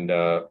and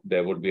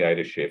there would be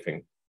iris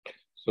chafing.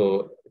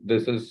 So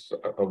this is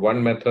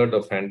one method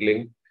of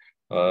handling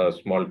a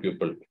small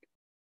pupil.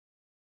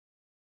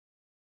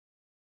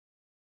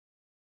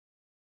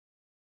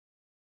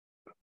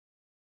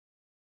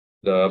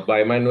 The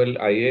bimanual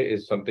IA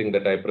is something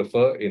that I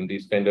prefer in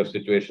these kind of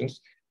situations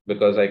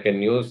because I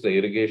can use the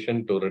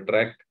irrigation to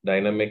retract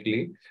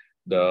dynamically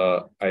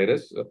the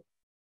iris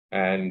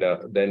and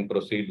then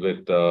proceed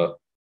with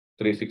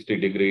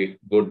 360-degree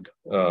good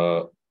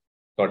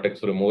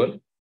cortex removal.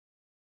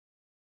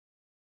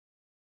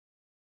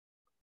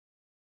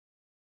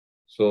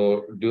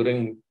 So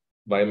during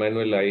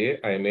bimanual IA,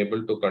 I am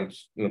able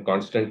to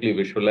constantly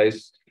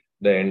visualize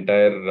the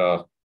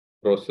entire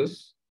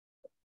process,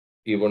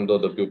 even though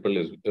the pupil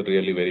is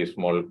really very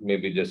small,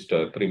 maybe just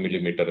 3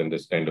 millimeter in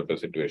this kind of a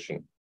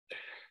situation.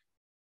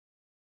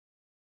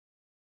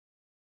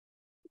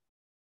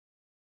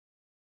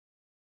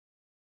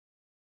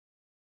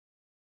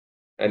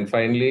 And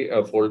finally,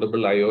 a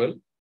foldable IOL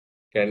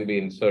can be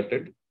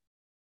inserted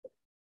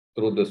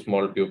through the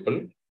small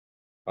pupil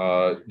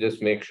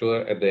just make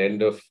sure at the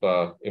end of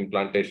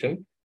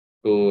implantation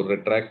to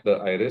retract the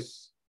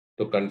iris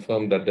to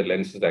confirm that the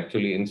lens is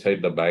actually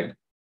inside the bag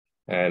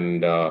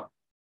and that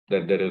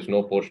there is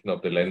no portion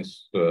of the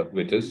lens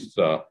which is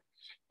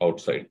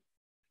outside.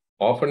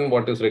 Often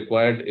what is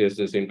required is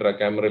this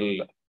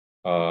intracameral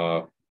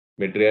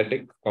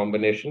midriatic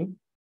combination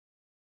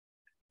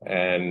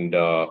and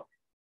a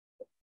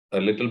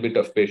little bit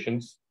of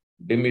patience.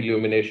 Dim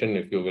illumination,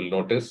 if you will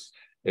notice,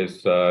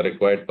 is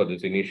required for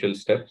this initial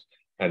steps.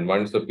 And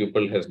once the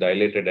pupil has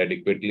dilated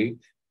adequately,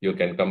 you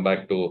can come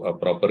back to a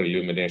proper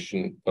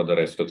illumination for the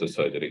rest of the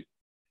surgery.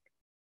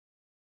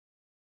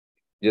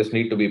 Just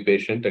need to be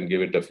patient and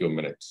give it a few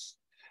minutes.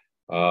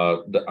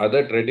 The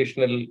other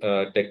traditional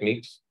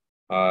techniques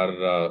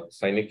are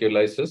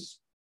syneculysis.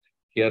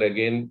 Here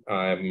again,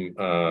 I'm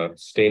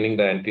staining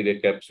the anterior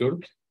capsule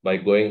by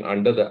going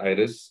under the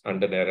iris,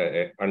 under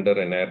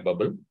an air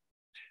bubble.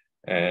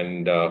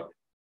 And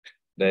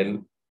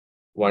then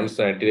once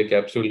the anterior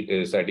capsule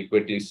is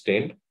adequately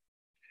stained,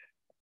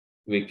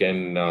 we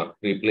can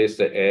replace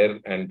the air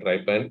and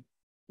trypan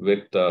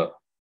with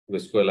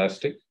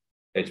viscoelastic.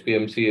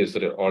 HPMC is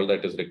all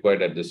that is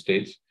required at this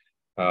stage.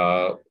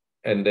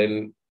 And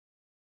then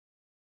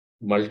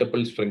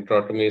multiple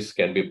sphincterotomies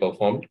can be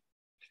performed,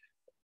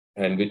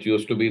 and which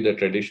used to be the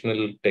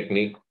traditional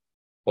technique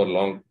for a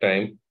long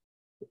time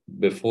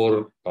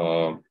before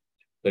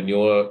the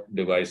newer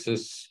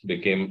devices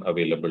became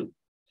available.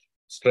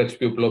 Stretch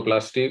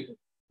pupilloplasty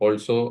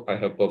also I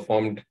have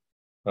performed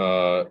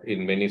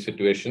in many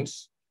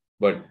situations,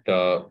 but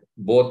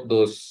both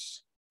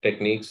those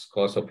techniques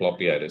cause a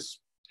floppy iris.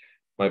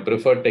 My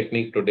preferred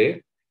technique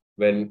today,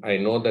 when I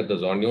know that the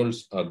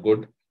zonules are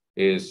good,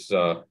 is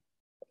a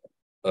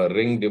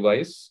ring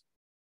device.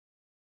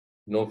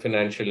 No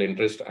financial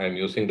interest. I'm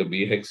using the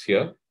BHEX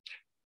here.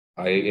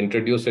 I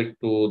introduce it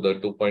to the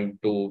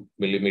 2.2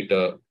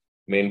 millimeter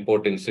main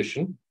port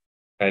incision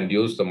and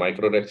use the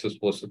microrhexis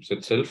forceps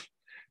itself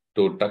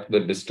to tuck the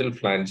distal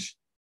flange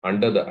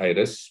under the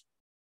iris.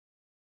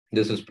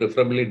 This is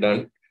preferably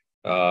done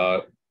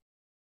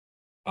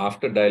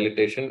after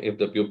dilatation if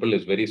the pupil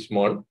is very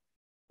small,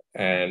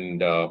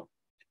 and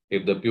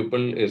if the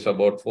pupil is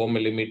about 4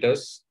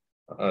 millimeters,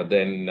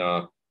 then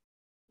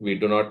we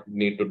do not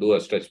need to do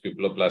a stretch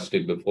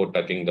pupilloplasty before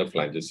tucking the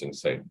flanges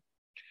inside.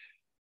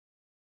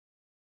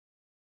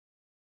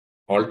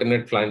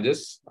 Alternate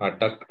flanges are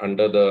tucked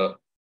under the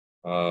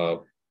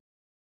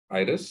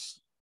iris.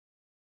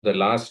 The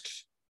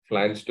last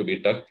flange to be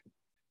tucked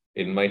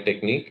in my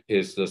technique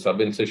is the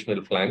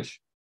subincisional flange.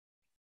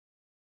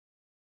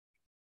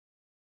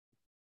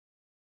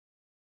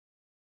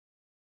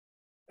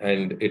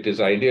 And it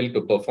is ideal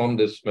to perform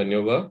this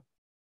maneuver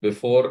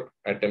before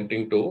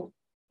attempting to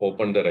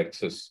open the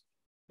rhexis,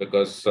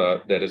 because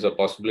there is a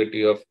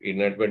possibility of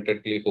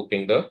inadvertently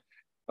hooking the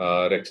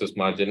rhexis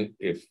margin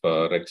if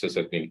rhexis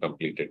has been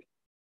completed.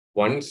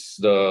 Once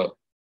the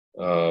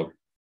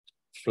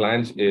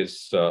flange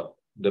is,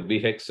 the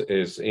BHEX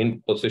is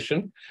in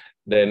position,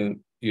 then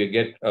you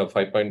get a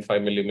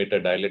 5.5 millimeter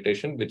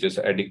dilatation, which is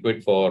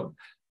adequate for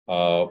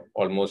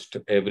almost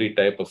every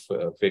type of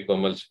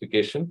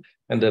phacoemulsification,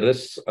 and the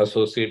risks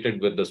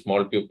associated with the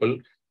small pupil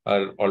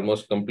are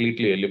almost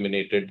completely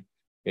eliminated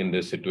in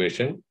this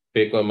situation.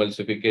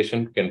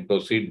 Phacoemulsification can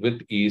proceed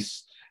with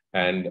ease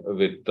and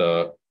with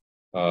a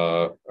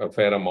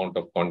fair amount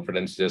of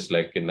confidence, just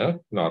like in a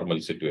normal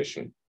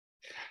situation.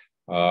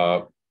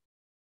 The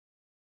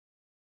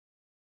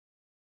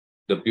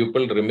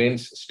pupil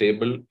remains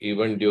stable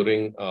even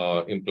during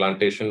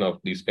implantation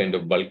of these kind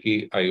of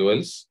bulky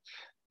IOLs.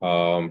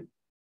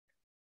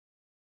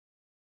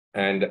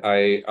 And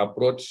I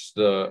approach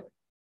the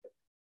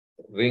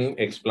ring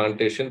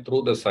explantation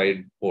through the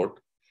side port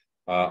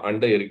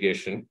under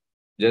irrigation.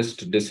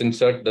 Just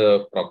disinsert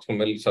the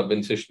proximal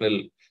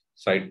subincisional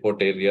side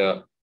port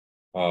area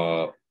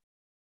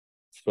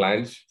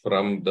flange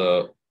from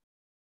the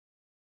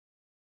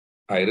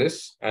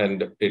iris,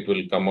 and it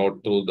will come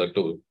out through the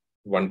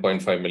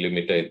 1.5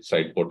 millimeter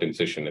side port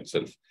incision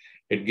itself.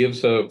 It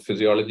gives a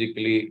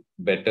physiologically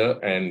better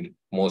and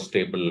more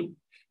stable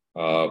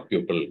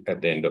pupil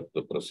at the end of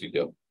the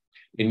procedure.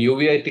 In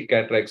uveitic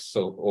cataracts,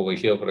 so over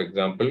here, for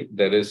example,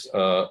 there is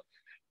a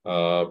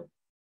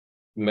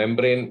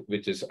membrane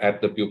which is at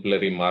the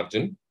pupillary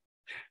margin,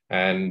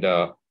 and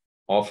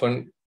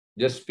often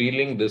just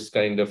peeling this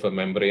kind of a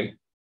membrane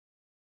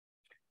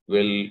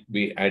will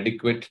be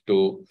adequate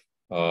to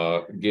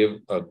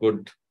give a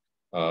good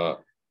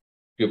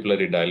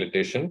pupillary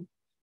dilatation,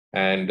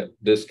 and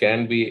this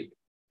can be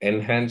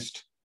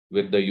enhanced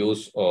with the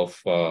use of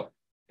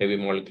heavy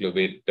molecular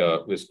weight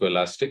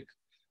viscoelastic,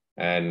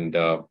 and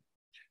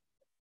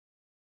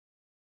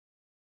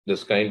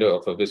this kind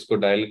of a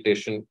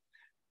viscodilatation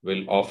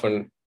will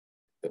often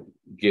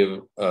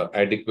give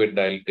adequate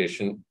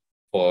dilatation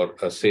for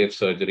a safe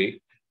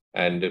surgery,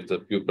 and if the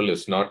pupil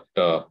is not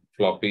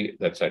floppy,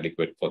 that's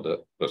adequate for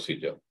the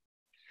procedure.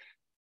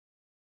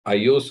 I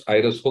use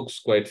iris hooks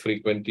quite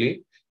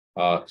frequently,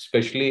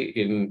 especially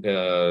in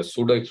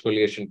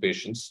pseudo-exfoliation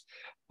patients.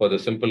 for the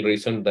simple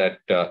reason that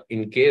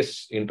in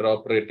case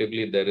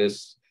intraoperatively there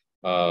is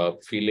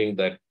feeling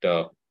that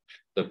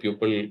the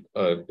pupil,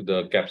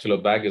 the capsular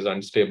bag is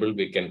unstable,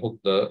 we can hook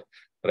the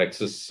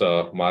rhexis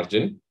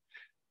margin.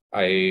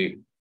 I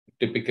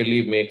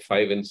typically make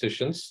 5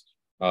 incisions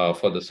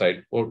for the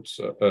side ports,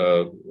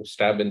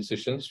 stab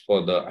incisions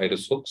for the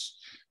iris hooks,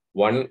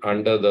 1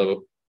 under the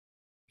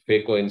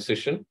phaco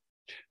incision,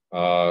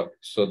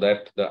 so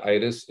that the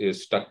iris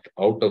is tucked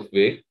out of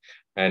way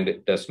and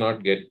it does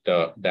not get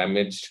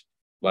damaged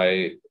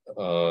by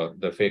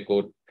the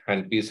phaco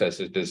handpiece as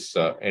it is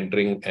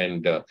entering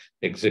and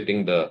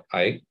exiting the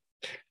eye.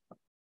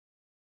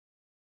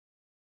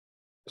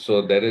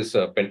 So there is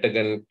a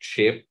pentagon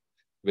shape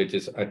which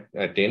is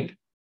attained.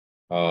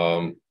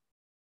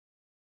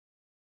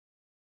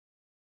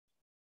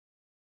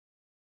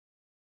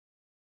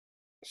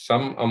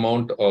 Some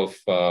amount of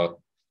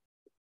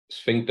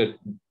sphincter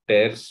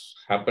tears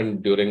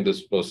happen during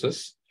this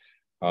process,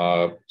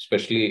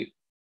 especially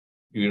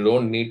you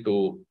don't need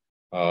to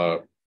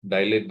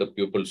dilate the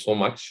pupil so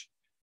much.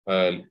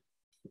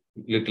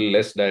 Little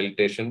less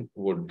dilatation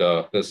would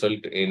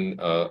result in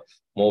a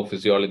more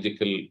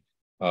physiological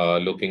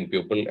looking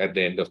pupil at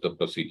the end of the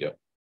procedure.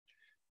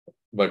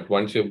 But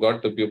once you've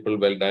got the pupil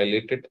well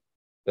dilated,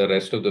 the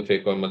rest of the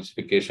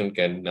phacoemulsification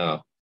can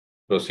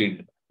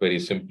proceed very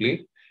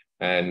simply.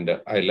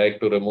 And I like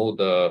to remove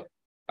the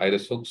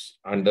iris hooks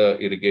under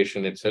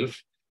irrigation itself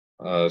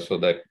so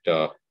that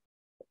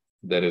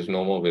there is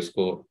no more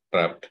visco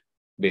trapped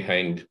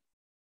behind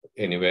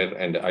anywhere,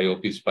 and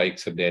IOP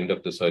spikes at the end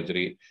of the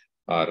surgery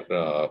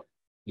are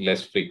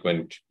less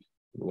frequent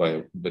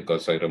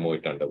because I remove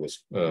it under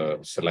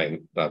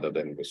saline rather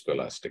than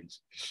viscoelastics.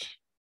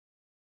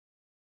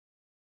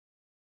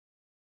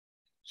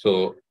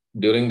 So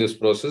during this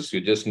process,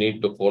 you just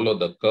need to follow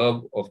the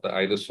curve of the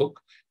iris hook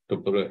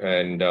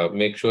and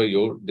make sure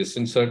you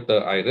disinsert the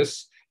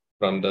iris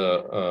from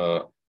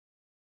the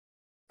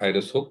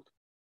iris hook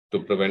to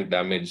prevent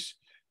damage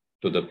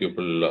to the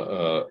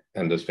pupil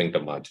and the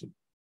sphincter margin.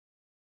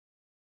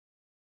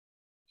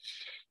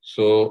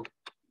 So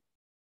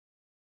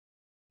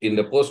in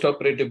the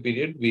postoperative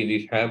period,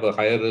 we have a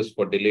higher risk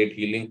for delayed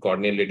healing,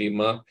 corneal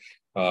edema,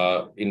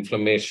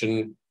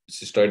 inflammation,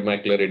 cystoid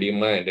macular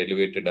edema, and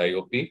elevated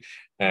IOP.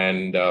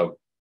 And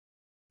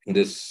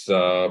this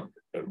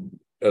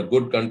a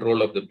good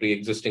control of the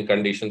pre-existing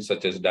conditions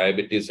such as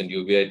diabetes and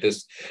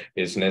uveitis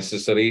is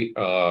necessary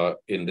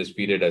in this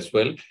period as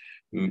well.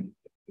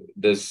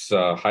 This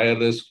higher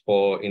risk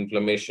for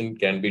inflammation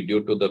can be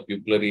due to the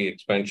pupillary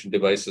expansion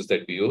devices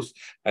that we use,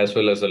 as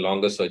well as a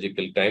longer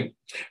surgical time.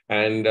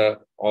 And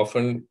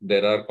often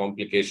there are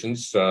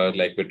complications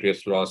like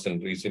vitreous loss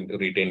and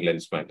retained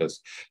lens matters.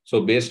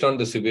 So based on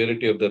the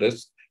severity of the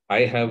risk,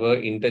 I have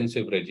an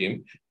intensive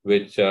regime,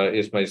 which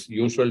is my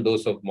usual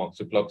dose of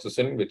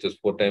moxifloxacin, which is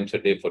 4 times a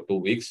day for 2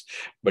 weeks.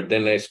 But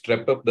then I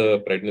step up the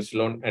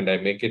prednisolone and I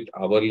make it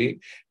hourly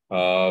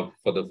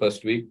for the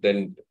first week,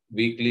 then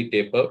weekly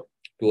taper,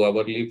 2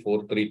 hourly,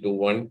 4, 3, 2,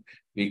 1,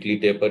 weekly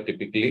taper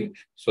typically,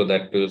 so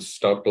that will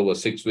stop over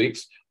 6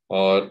 weeks.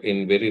 Or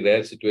in very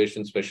rare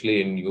situations,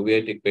 especially in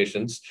uveitic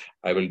patients,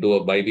 I will do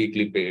a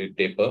bi-weekly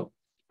taper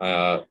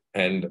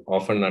and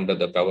often under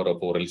the cover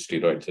of oral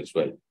steroids as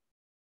well.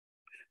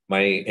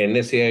 My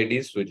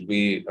NSAIDs, which will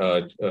be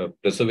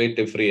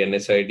preservative-free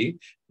NSAID,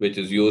 which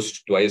is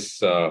used twice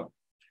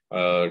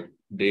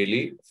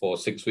daily for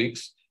 6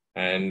 weeks.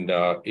 And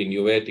in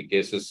uveitic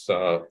cases,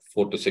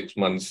 4 to 6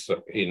 months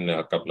in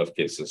a couple of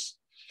cases.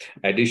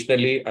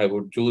 Additionally, I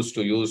would choose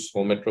to use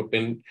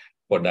hometropin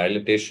for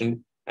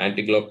dilatation,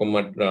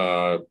 anti-glaucoma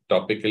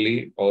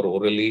topically or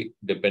orally,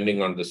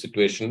 depending on the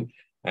situation,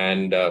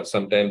 and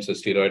sometimes a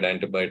steroid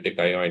antibiotic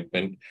eye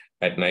ointment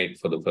at night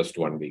for the first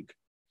 1 week.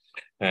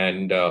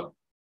 And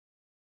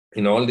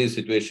in all these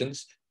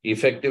situations,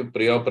 effective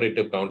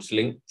preoperative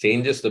counseling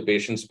changes the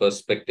patient's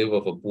perspective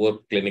of a poor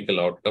clinical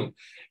outcome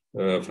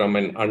from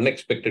an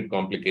unexpected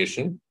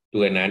complication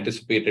to an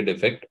anticipated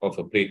effect of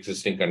a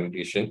pre-existing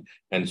condition.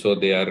 And so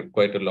they are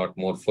quite a lot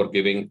more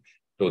forgiving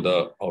to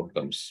the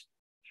outcomes.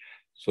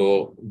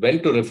 So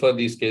when to refer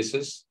these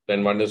cases,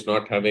 when one is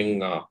not having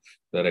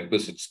the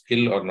requisite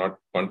skill or not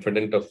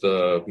confident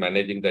of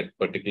managing that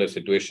particular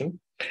situation.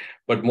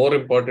 But more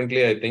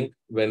importantly, I think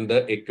when the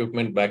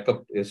equipment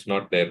backup is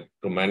not there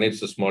to manage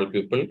the small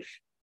pupil,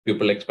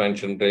 pupil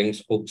expansion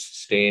rings, hooks,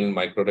 stain,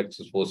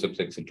 microrhexis, forceps,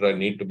 etc.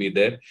 need to be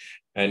there.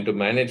 And to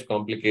manage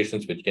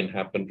complications which can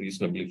happen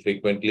reasonably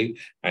frequently,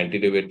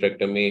 anterior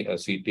vitrectomy, a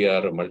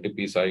CTR, a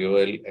multi-piece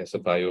IOL,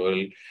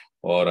 SF-IOL,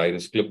 or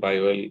iris clip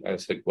IOL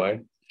as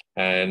required.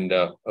 And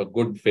a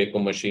good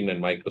phaco machine and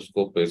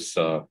microscope is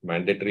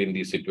mandatory in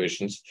these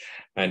situations.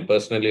 And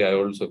personally, I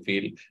also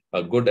feel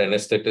a good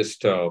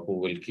anesthetist who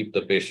will keep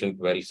the patient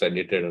well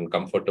sedated and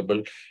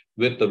comfortable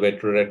with the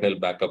vitreoretinal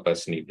backup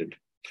as needed.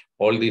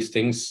 All these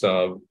things,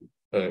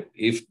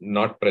 if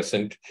not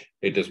present,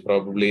 it is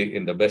probably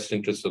in the best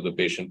interest of the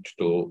patient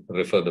to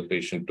refer the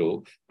patient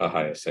to a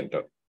higher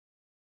center.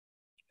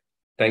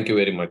 Thank you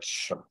very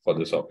much for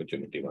this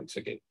opportunity once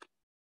again.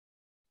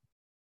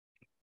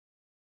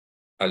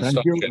 I'll Thank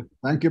stop you. here.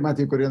 Thank you,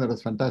 Matthew Kurian. That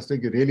was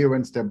fantastic. You really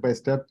went step by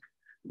step.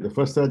 The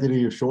first surgery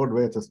you showed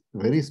where it's a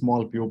very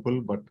small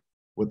pupil, but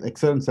with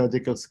excellent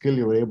surgical skill,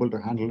 you were able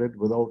to handle it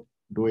without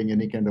doing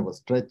any kind of a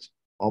stretch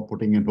or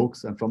putting in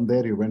hooks. And from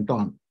there, you went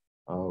on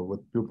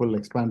with pupil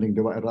expanding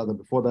device. Rather,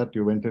 before that,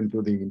 you went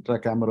into the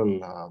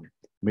intracameral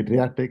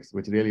mydriatics,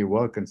 which really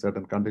work in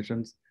certain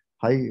conditions.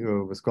 High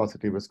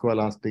viscosity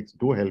viscoelastics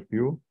do help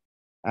you.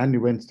 And you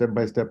went step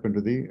by step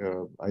into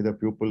the either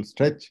pupil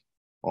stretch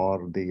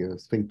or the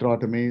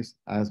sphincterotomies,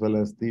 as well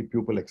as the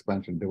pupil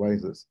expansion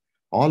devices.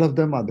 All of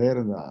them are there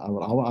in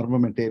our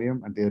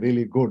armamentarium, and they're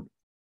really good.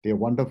 They're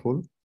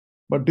wonderful.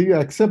 But do you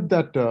accept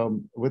that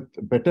with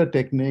better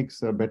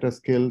techniques, better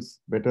skills,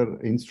 better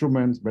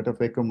instruments, better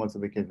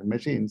phacoemulsification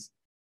machines,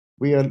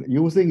 we are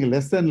using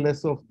less and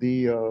less of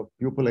the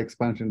pupil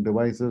expansion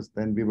devices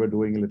than we were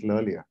doing a little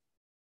earlier?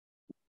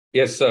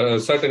 Yes,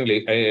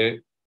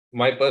 certainly.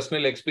 My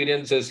personal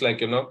experience is like,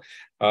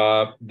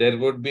 there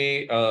would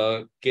be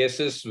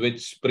cases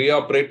which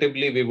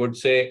preoperatively we would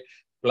say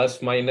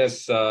plus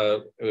minus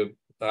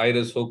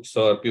iris hooks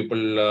or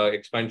pupil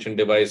expansion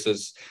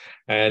devices.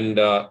 And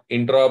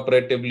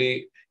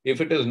intraoperatively,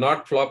 if it is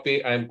not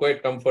floppy, I'm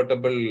quite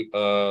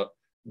comfortable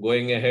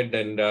going ahead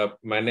and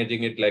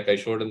managing it like I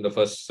showed in the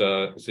first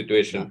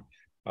situation.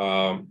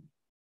 Yeah.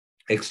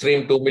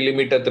 Extreme 2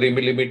 millimeter, 3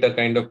 millimeter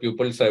kind of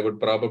pupils, I would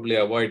probably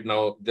avoid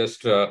now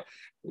just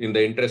in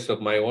the interest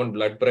of my own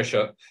blood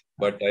pressure.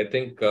 But I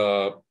think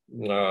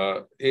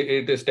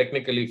it is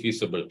technically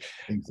feasible.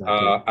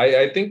 Exactly.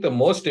 I think the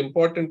most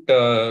important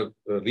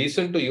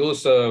reason to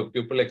use a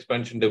pupil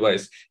expansion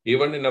device,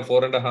 even in a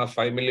 4.5,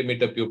 5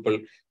 millimeter pupil,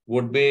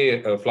 would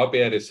be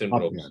floppy iris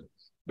syndrome.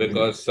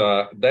 Because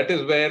that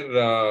is where,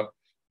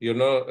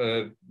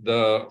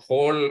 the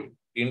whole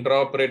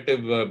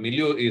intraoperative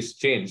milieu is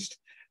changed.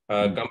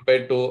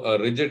 Compared to a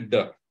rigid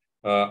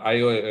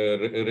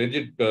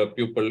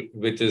pupil,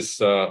 which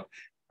is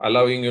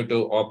allowing you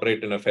to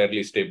operate in a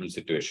fairly stable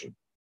situation.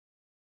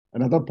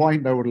 Another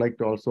point I would like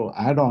to also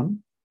add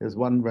on is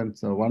when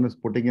one is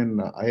putting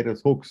in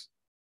iris hooks,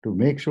 to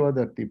make sure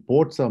that the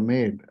ports are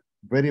made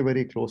very,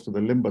 very close to the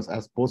limbus,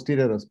 as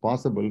posterior as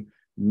possible,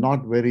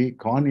 not very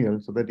corneal,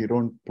 so that you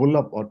don't pull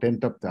up or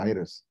tent up the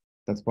iris.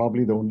 That's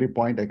probably the only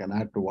point I can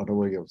add to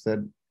whatever you have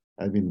said.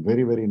 I've been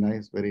very, very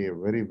nice, very,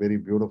 very, very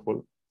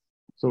beautiful.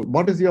 So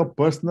what is your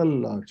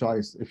personal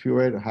choice? If you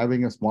were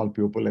having a small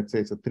pupil, let's say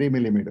it's a 3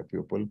 millimeter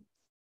pupil,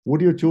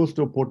 would you choose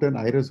to put in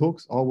iris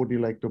hooks, or would you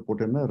like to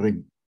put in a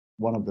ring?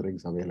 One of the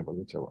rings available,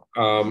 whichever.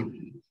 A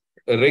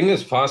ring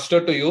is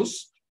faster to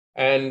use,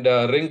 and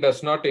ring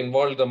does not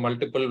involve the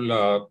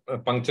multiple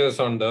punctures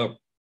on the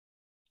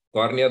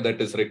cornea that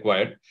is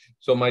required.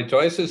 So my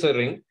choice is a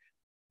ring.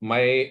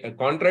 My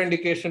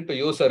contraindication to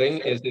use a ring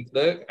is if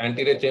the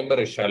anterior chamber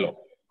is shallow.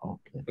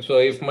 Okay. So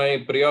if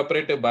my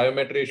preoperative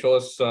biometry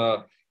shows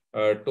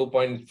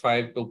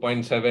 2.5,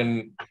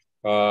 2.7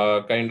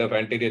 kind of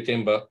anterior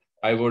chamber,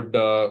 I would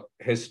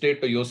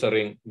hesitate to use a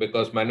ring,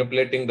 because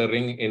manipulating the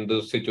ring in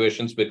those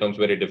situations becomes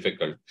very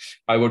difficult.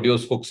 I would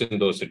use hooks in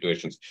those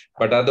situations.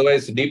 But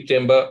otherwise, deep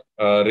chamber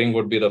ring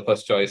would be the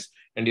first choice.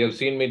 And you have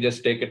seen me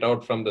just take it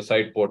out from the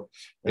side port.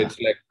 Yeah. It's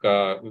like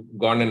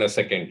gone in a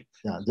second.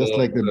 Yeah, just so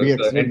like the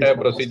BH. The entire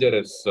procedure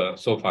is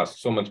so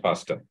fast, so much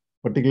faster.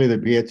 Particularly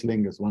the BH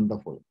link is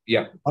wonderful.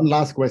 Yeah. One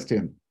last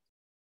question.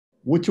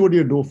 Which would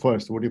you do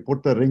first? Would you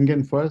put the ring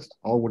in first,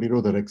 or would you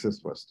do the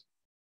rexis first?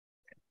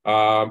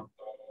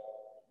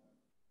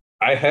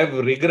 I have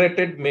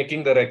regretted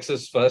making the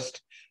rexis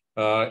first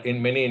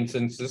in many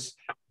instances,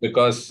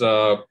 because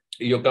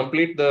you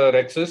complete the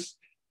rexis,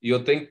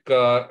 you think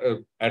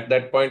at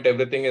that point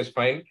everything is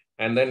fine.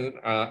 And then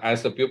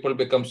as the pupil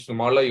becomes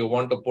smaller, you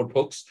want to put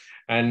hooks.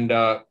 And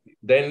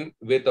then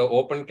with the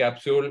open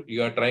capsule,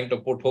 you are trying to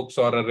put hooks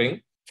or a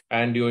ring,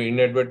 and you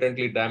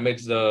inadvertently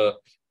damage the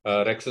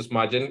rexis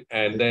margin.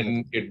 And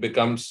then it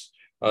becomes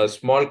a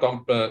small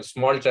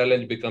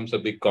challenge becomes a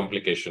big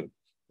complication.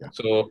 Yeah.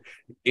 So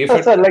if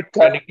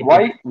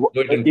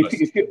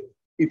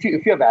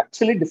if you have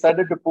actually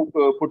decided to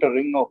put a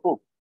ring or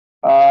hook,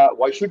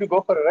 why should you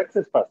go for a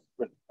rexis first?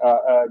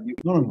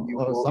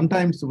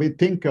 Sometimes we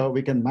think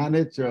we can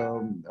manage,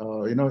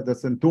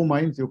 that's in two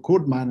minds, you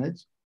could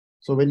manage.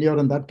 So when you're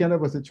in that kind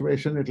of a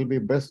situation, it will be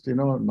best,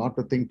 not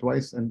to think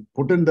twice and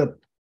put in that.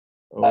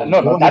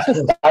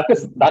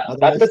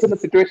 That is in a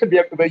situation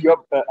where you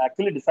have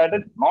actually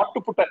decided not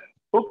to put a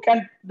hook,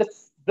 and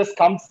this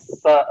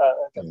comes.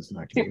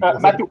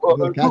 Matthew,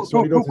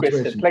 two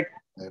questions.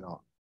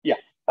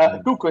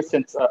 Two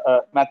questions,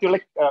 Matthew.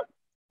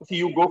 See,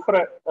 you go for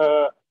a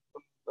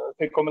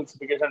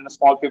phacoemulsification in a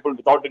small pupil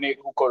without any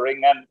hook or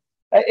ring, and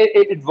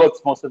it works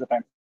most of the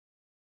time.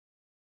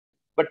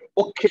 But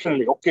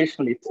occasionally,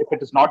 if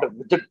it is not a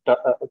rigid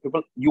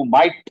pupil, you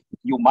might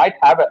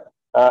have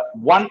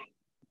one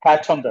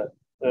patch on the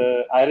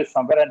iris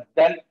somewhere, and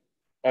then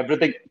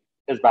everything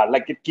is bad.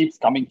 Like it keeps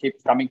coming.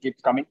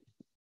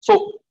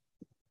 So,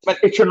 but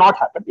it should not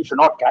happen. You should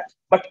not catch.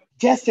 But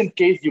just in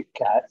case you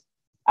catch,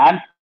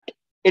 and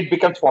it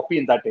becomes floppy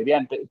in that area,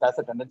 and it has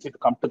a tendency to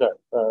come to the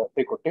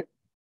phaco tip,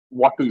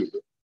 what do you do?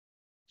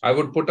 I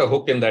would put a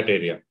hook in that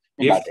area.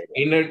 If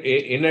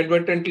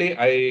inadvertently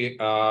I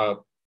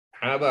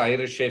have an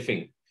iris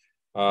chafing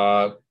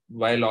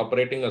while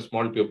operating a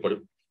small pupil,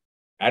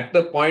 at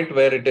the point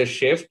where it is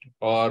chafed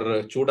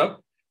or chewed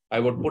up, I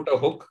would put a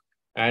hook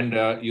and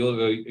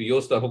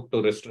use the hook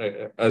to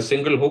restrict. A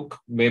single hook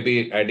may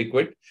be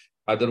adequate.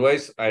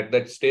 Otherwise, at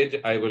that stage,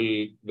 I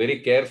will very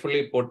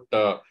carefully put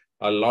a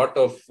lot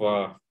of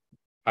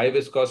high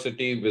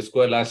viscosity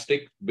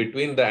viscoelastic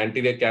between the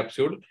anterior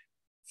capsule,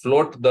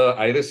 float the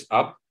iris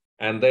up,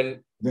 and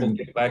then hook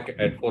it back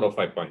at 4 or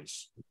 5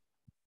 points.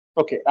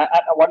 Okay,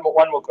 one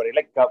more query.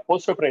 Like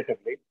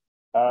post-operatively,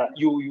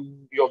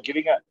 you're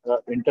giving an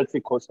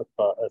intensive course of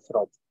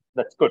steroids.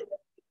 That's good.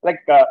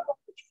 Like,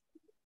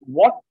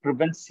 what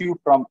prevents you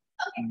from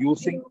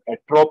using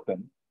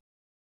atropine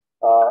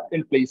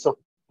in place of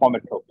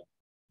fometropine?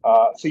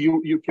 So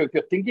if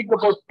you're thinking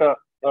about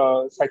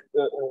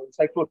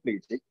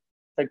cycloplegia,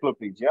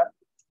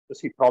 you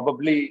see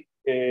probably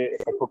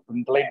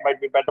light might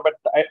be better, but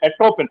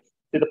atropine.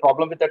 See, the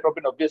problem with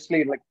atropine,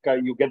 obviously, like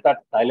you get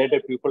that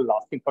dilated pupil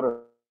lasting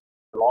for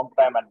a long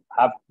time and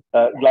have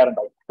glare and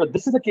all. So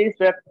this is a case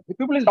where the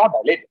pupil is not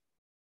dilated.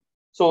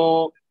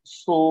 So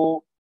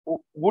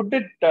would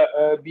it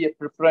be a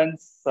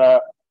preference?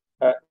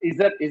 Is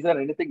there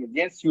anything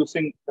against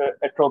using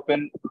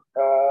atropine,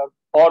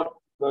 or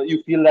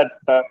you feel that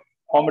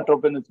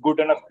fometropine is good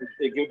enough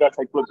to give that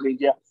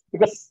cycloplegia?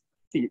 Because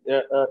see,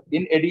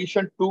 in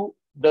addition to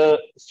the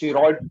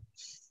steroid,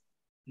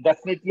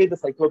 definitely the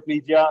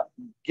cycloplegia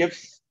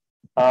gives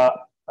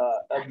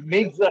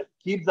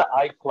keeps the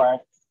eye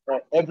quiet.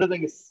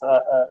 Everything is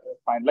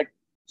fine. Like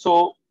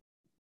so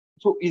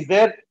is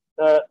there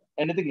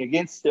anything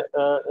against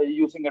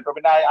using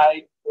atropine?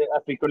 I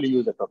frequently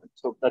use atropine,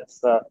 so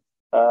that's the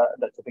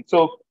thing.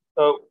 So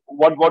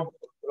what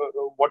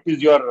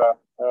is your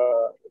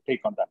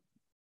take on that?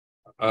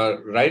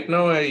 Right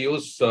now, I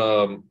use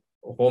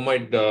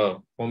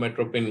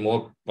hometropine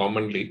more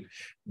commonly,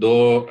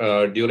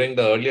 though during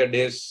the earlier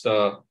days,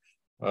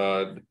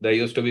 there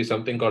used to be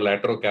something called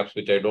atrocaps,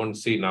 which I don't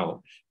see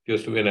now. It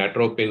used to be an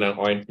atropine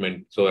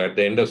ointment. So at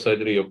the end of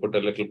surgery, you put a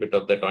little bit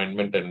of that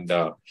ointment and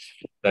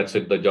that's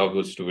it. The job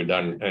was to be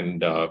done,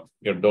 and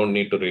you don't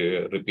need to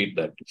repeat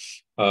that.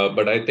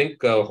 But I think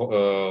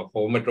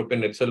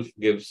hometropine itself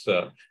gives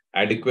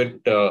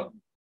adequate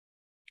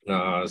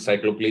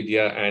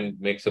cycloplegia and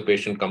makes the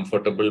patient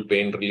comfortable.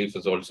 Pain relief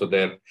is also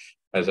there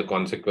as a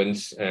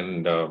consequence,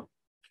 and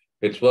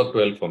it's worked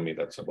well for me.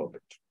 That's about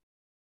it.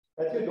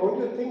 Actually, don't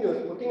you think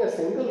putting a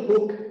single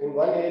hook in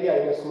one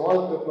area in a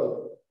small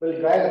pupil will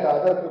drag the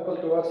other pupil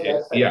towards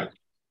that side? Yeah.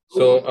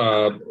 So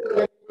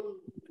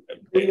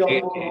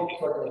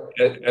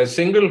a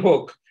single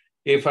hook,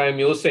 if I'm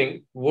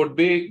using, would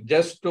be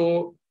just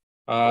to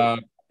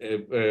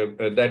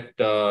that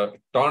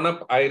torn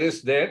up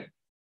iris there.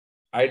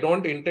 I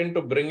don't intend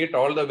to bring it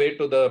all the way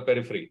to the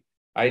periphery.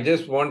 I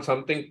just want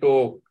something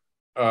to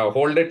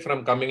hold it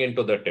from coming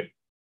into the tip.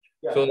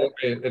 Yeah, so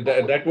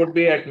that would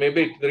be at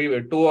maybe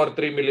 2 or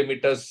 3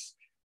 millimeters,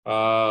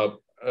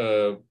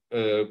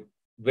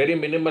 very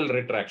minimal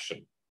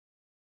retraction.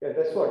 Yeah,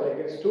 that's what. Like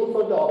it's true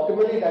for the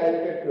optimally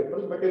dilated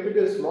pupil, but if it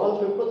is small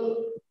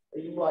pupil,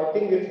 I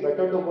think it's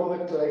better to go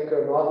with like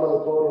a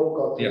normal 4 hook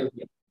or 3.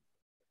 Yeah.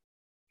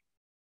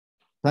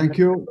 Thank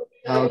you.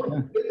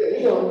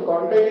 Any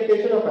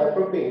contraindication of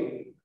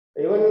atropine,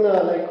 even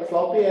like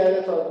floppy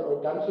iris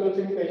or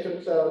tamsulosin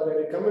patients, they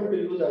recommend to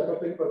use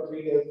atropine for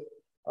 3 days.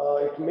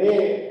 It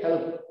may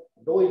help,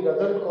 though it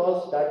doesn't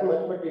cause that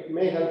much, but it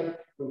may help.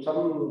 In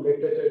some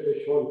literature, it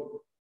is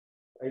shown.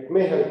 It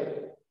may help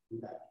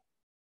in that.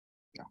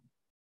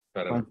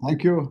 Yeah.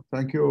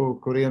 Thank you,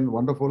 Korean.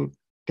 Wonderful.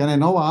 Can I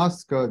now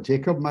ask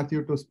Jacob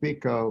Matthew to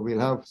speak? We'll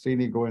have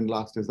Srini go in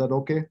last. Is that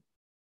okay?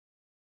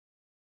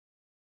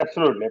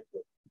 Absolutely.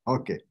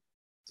 Okay.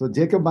 So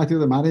Jacob Matthew,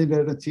 the Managing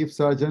Director and Chief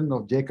Surgeon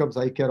of Jacobs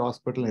Eye Care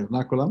Hospital in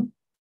Ernakulam,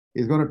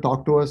 is going to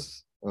talk to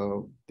us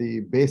the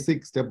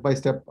basic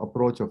step-by-step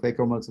approach of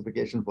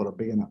phacoemulsification for a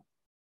beginner.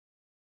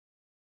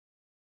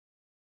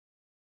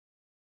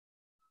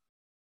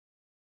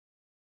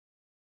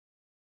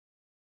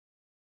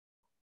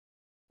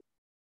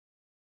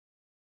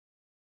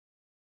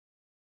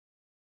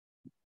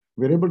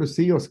 We're able to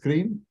see your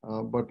screen,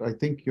 but I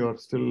think you're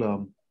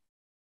still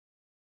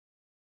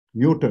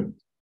muted.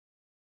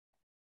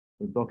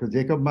 Dr.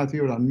 Jacob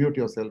Matthew, unmute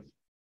yourself.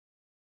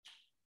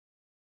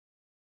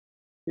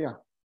 Yeah.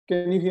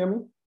 Can you hear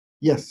me?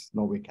 Yes,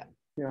 now we can.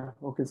 Yeah,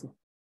 okay, sir.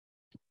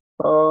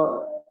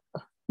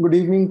 Good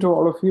evening to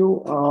all of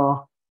you,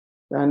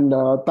 and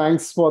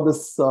thanks for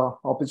this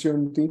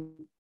opportunity.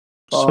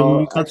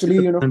 Actually,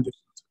 you know,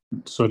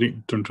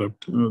 sorry to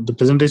interrupt. The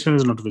presentation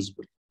is not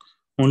visible.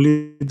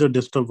 Only the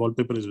desktop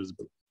wallpaper is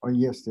visible. Oh,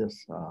 yes,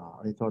 yes.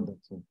 I thought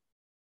that's so.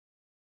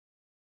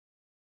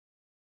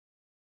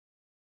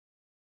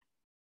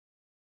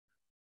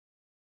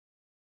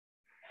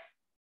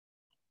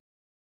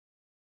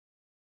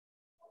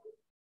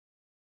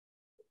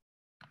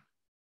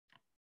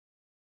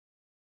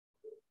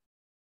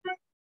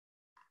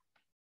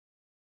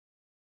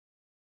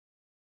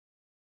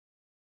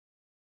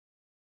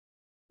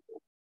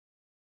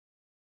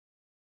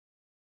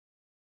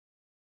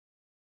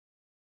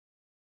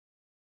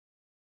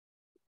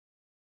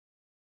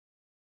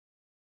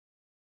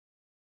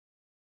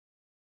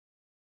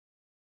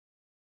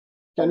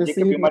 Can you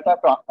Jacob, see? You might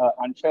have to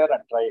unshare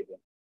and try again.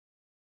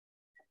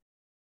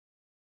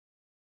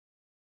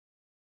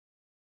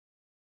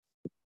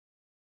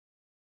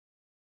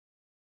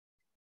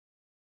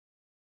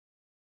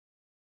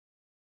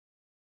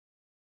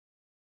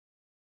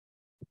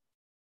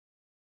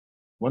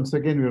 Once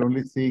again, we're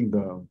only seeing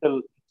the...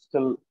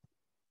 Still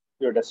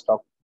your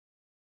desktop.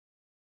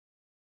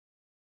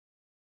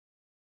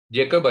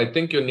 Jacob, I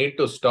think you need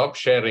to stop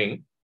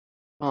sharing.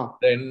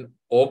 Then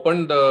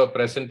open the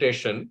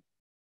presentation.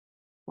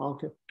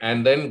 Okay.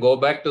 And then go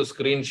back to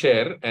screen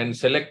share and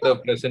select the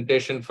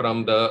presentation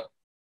from the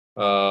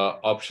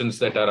options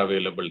that are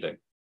available then.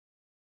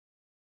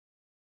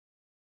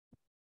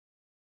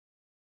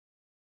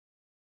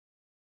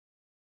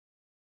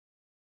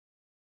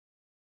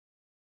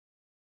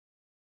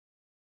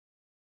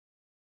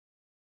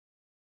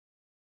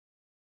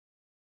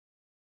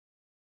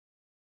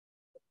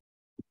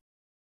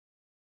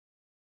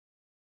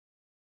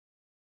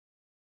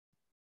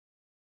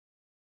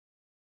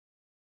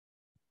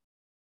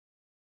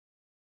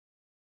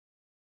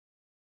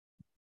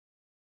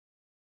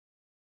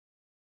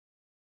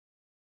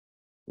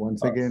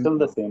 Once again, still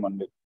the same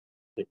only.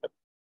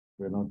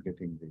 We're not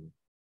getting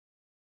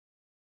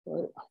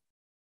the...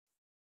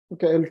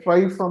 Okay, I'll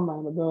try from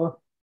another.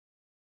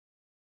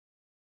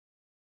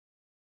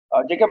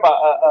 Jacob,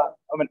 I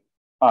mean,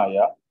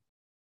 yeah.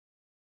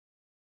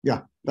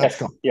 Yeah, that's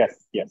come.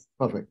 Yes.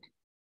 Perfect.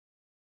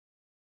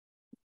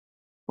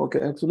 Okay,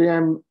 actually,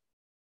 I'm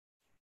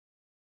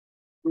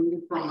doing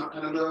it from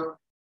another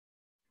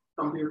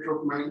computer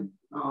of mine.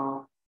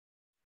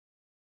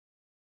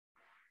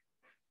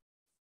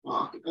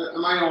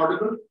 Am I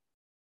audible?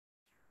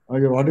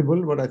 You're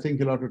audible, but I think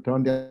you'll have to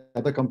turn the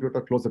other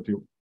computer closer to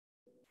you.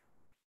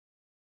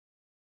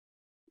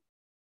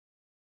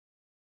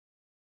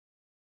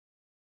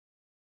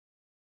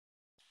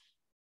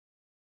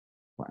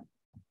 Fine.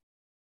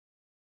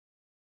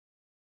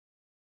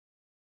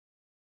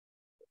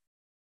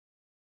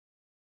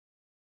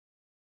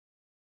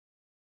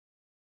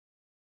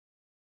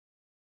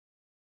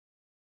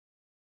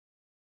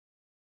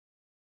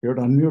 You have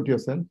to unmute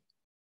yourself.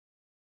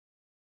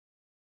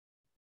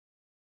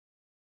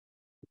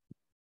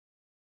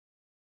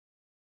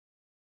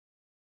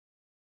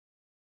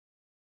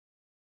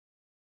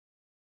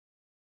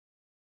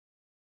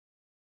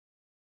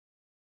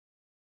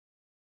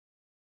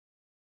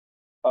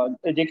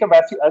 Jacob,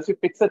 as you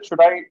fix it, should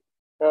I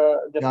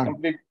just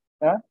complete?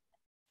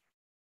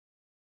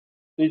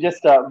 You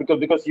just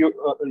because your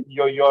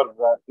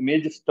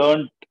image is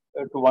turned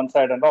to one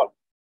side and all.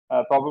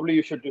 Probably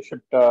you should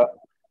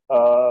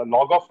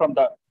log off from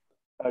the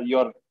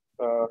your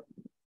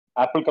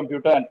Apple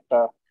computer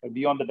and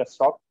be on the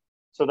desktop,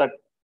 so that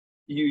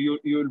you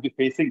will be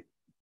facing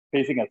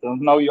us.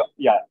 Now you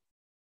You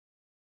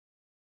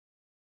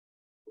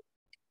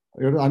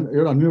have to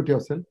unmute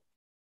yourself.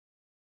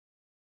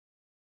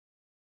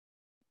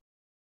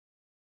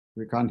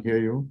 We can't hear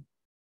you.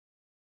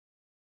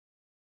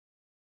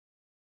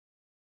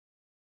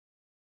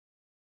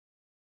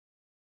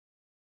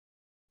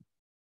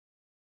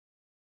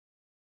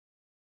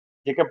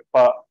 Jacob,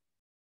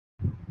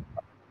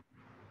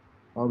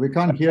 we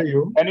can't hear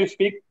you. Can you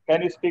speak?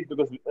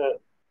 Because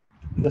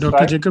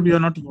Dr. Jacob, you are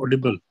not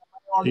audible.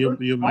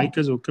 Your mic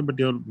is okay, but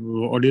your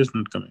audio is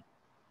not coming.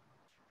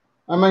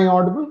 Am I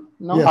audible?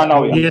 No. Yes.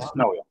 Now, yes.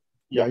 Now,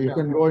 yeah. You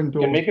can go into.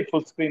 You can make it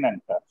full screen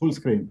and full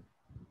screen.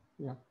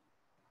 Yeah.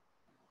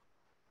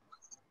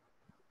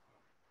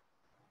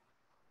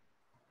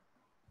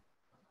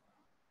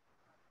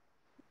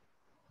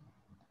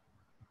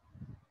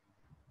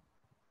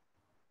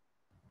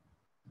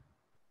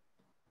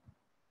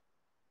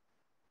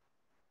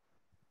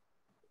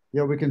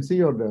 Yeah, we can see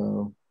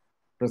your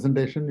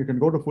presentation. You can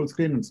go to full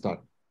screen and start.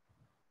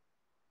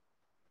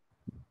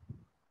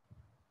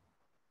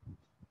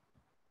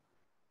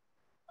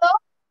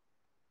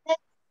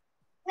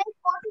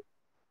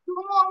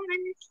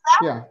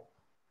 Yeah.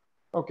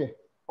 Okay.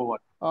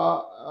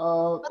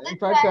 In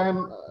fact,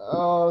 I'm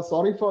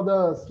sorry for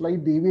the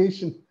slight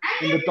deviation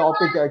in the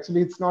topic.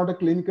 Actually, it's not a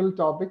clinical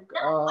topic.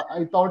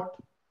 I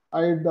thought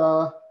I'd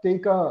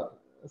take a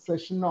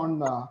session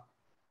on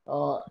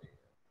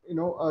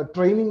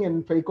training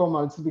in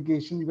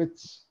phacoemulsification,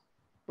 which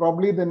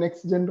probably the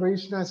next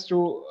generation has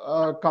to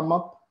come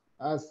up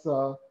as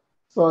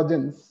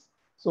surgeons.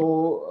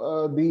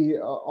 So the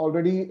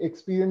already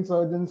experienced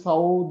surgeons,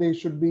 how they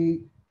should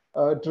be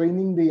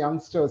training the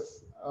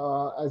youngsters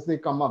as they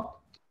come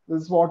up.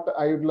 This is what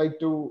I would like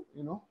to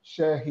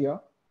share here.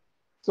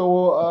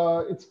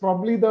 So it's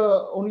probably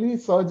the only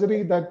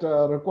surgery that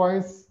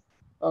requires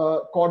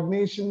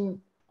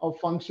coordination of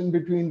function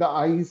between the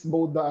eyes,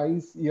 both the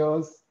eyes,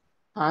 ears,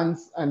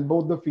 hands, and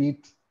both the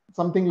feet,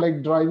 something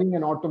like driving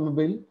an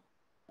automobile.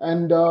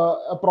 And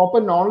a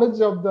proper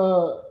knowledge of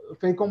the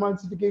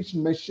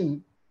phacoemulsification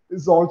machine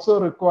is also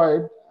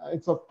required.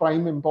 It's of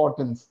prime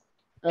importance.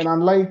 And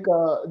unlike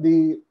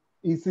the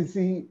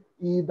ECCE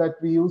that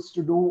we used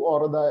to do,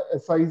 or the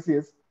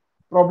SICS,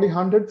 probably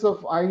hundreds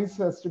of eyes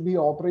has to be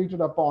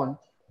operated upon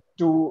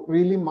to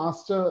really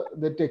master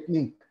the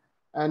technique.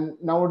 And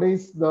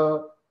nowadays,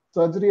 the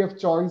surgery of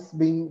choice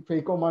being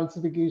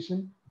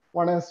phacoemulsification,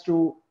 one has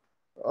to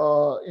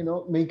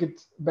make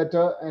it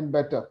better and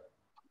better.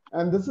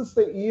 And this is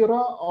the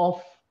era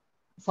of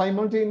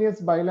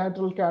simultaneous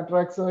bilateral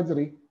cataract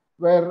surgery,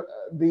 where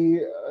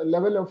the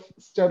level of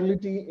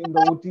sterility in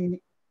the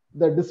OT,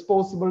 the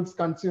disposables,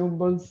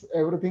 consumables,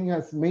 everything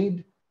has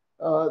made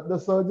the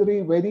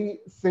surgery very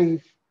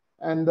safe,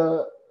 and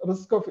the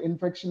risk of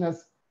infection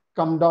has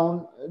come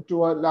down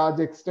to a large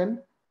extent,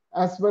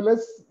 as well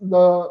as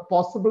the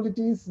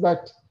possibilities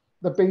that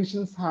the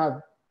patients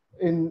have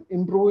in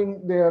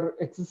improving their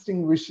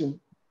existing vision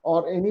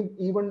or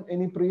even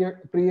any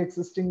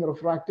pre-existing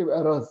refractive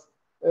errors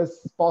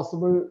is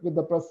possible with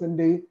the present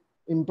day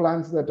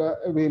implants that are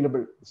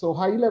available. So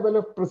high level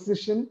of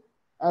precision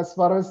as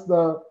far as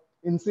the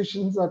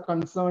incisions are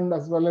concerned,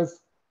 as well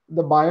as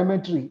the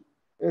biometry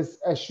is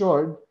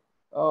assured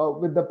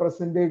with the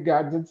present day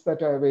gadgets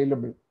that are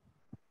available.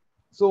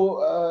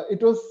 So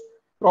it was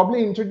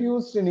probably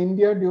introduced in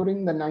India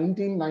during the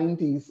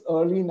 1990s,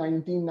 early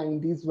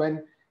 1990s,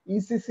 when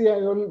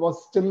ECCIOL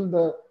was still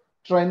the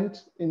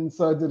trend in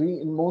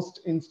surgery in most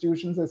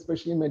institutions,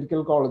 especially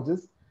medical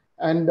colleges.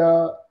 And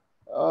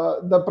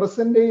the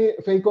present day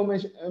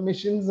phaco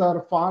machines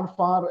are far,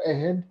 far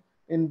ahead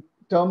in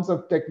terms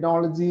of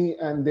technology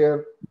and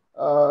their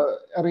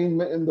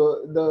arrangement and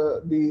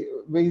the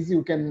ways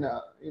you can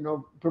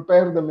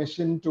prepare the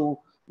machine to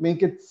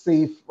make it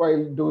safe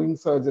while doing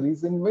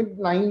surgeries. In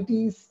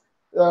mid-90s,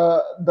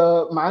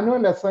 the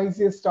manual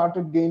SICS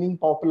started gaining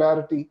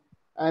popularity,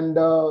 and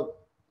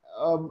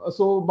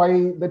so by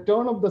the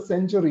turn of the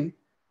century,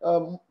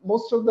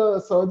 most of the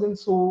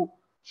surgeons who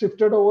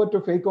shifted over to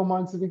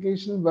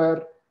phacoemulsification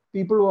were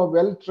people who are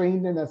well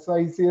trained in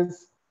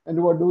SICS and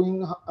who are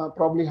doing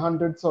probably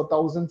hundreds or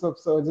thousands of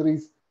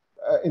surgeries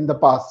in the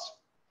past.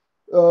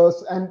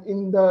 And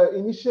in the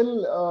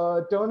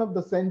initial turn of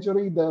the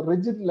century, the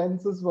rigid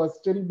lenses were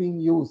still being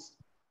used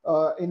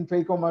in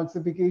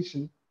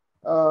phacoemulsification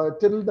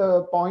till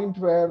the point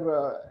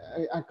where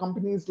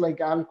companies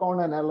like Alcon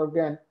and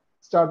Allergan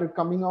started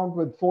coming out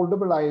with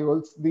foldable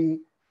IOLs.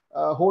 The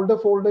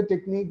holder-folder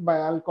technique by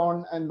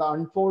Alcon and the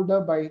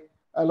unfolder by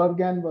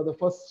Allergan were the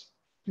first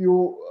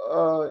few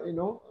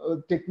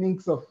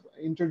techniques of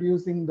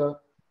introducing the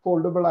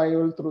foldable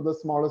IOL through the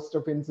smallest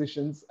of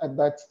incisions at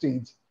that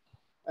stage.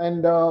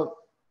 And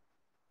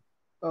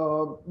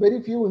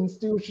very few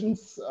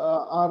institutions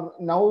are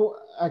now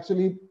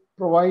actually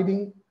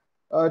providing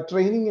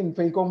training in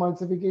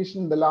phacoemulsification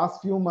in the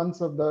last few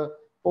months of the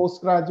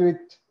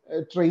postgraduate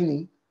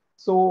training.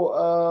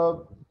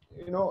 So,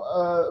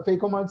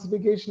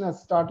 phacoemulsification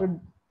has started,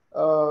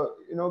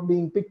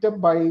 being picked up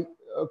by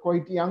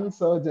quite young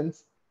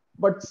surgeons.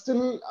 But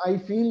still, I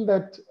feel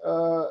that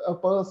a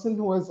person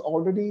who has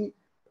already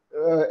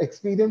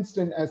experienced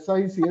in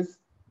SICS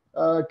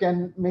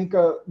can make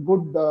a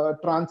good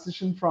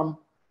transition from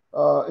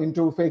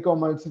into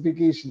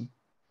phacoemulsification,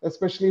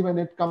 especially when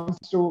it comes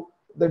to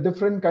the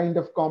different kind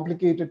of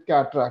complicated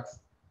cataracts.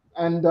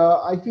 And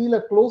I feel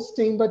a closed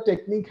chamber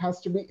technique has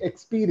to be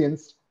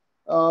experienced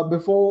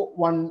before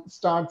one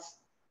starts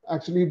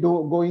actually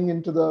going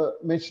into the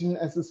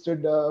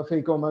machine-assisted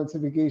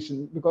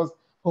phacoemulsification, because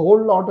a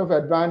whole lot of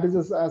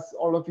advantages, as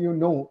all of you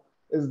know,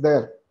 is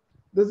there.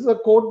 This is a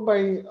quote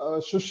by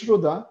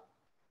Shushruta,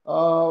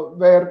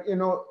 where,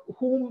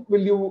 whom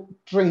will you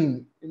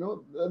train?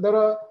 There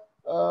are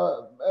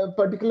a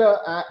particular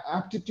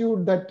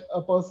aptitude that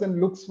a person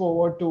looks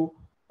forward to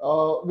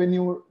when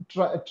you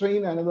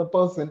train another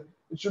person.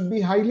 It should be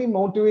highly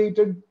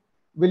motivated,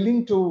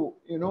 willing to,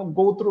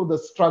 go through the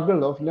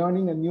struggle of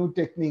learning a new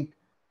technique.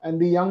 And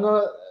the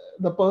younger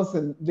the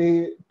person,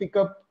 they pick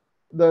up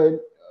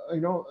the,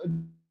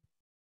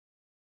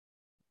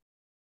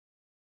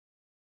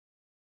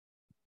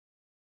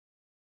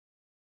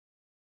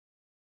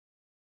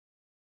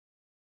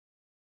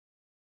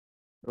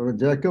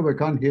 Jacob, I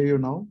can't hear you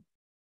now.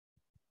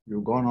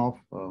 You've gone off.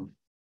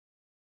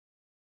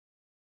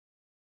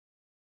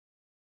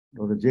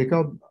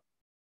 Jacob,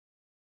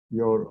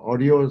 your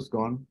audio is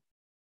gone.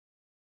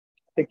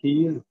 I think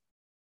he is.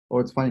 Oh,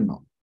 it's fine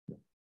now.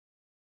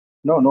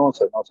 No,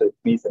 sir. It's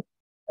me, sir.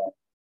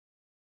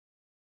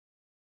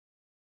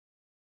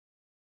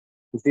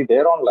 Is he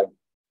there online?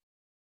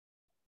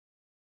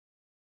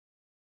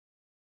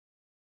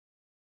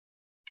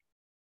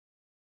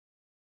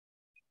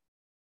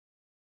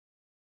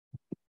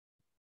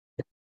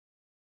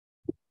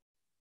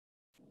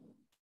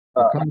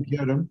 I can't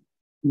hear him.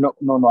 No,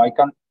 I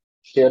can't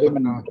hear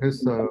him.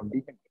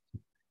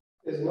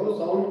 There's no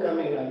sound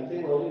coming. I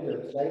think only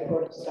the slide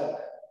got stuck.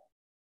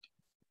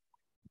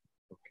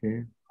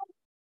 Okay.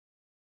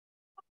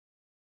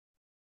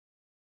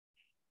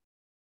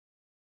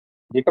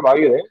 Jacob, are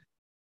you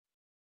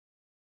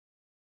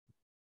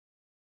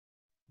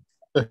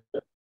there?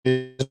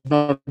 He's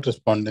not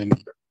responding.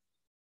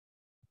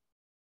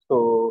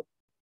 So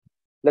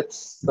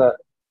let's. So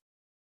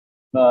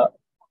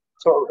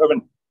I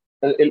mean,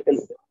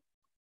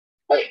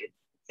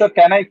 so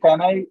can I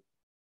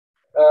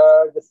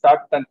just start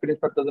and finish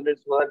my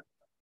presentation so that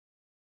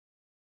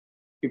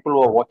people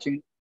who are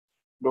watching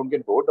don't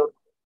get bored. Or...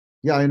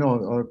 Yeah, I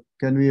know.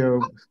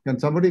 Can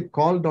somebody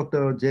call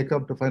Dr.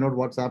 Jacob to find out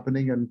what's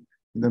happening? And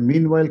in the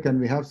meanwhile, can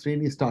we have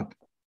Srini start?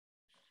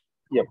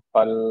 Yep,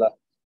 I'll.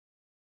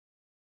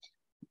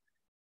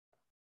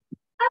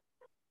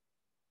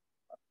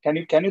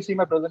 Can you see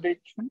my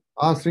presentation?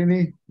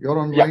 Srini, you're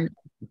online.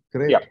 Yeah.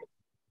 Great. Yeah.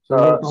 So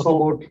we'll talk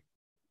about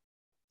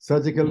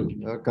surgical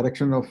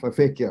correction of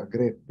aphakia.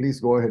 Great. Please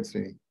go ahead,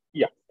 Srini.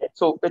 Yeah.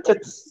 So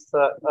it's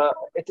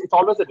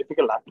always a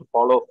difficult act to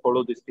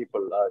follow these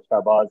people.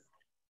 Shahbaz,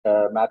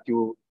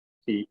 Matthew.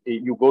 See,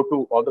 you go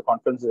to all the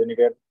conferences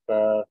anywhere.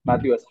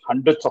 Matthew has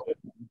hundreds of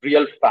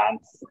real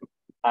fans,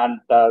 and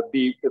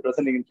be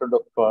presenting in front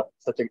of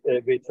such a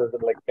great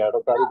surgeon like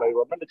Dr. Arul Bhai.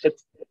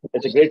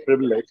 It's a great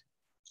privilege.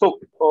 So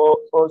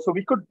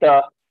we could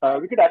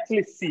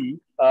actually see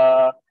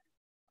Dr.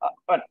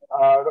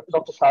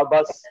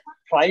 Shahbaz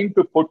trying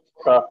to put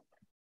the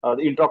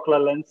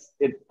intraocular lens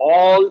in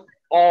all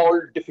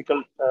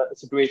difficult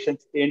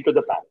situations into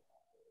the bag.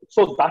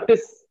 So that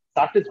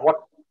is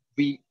what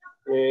we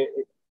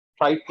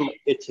try to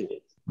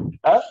achieve.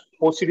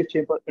 Posterior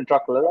chamber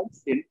intraocular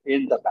lens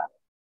in the bag.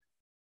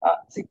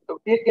 See,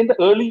 in the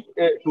early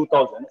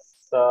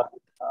 2000s,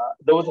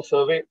 there was a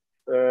survey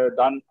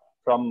done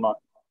from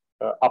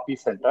API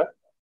Center.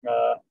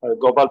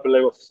 Gopal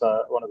Pillai was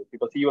one of the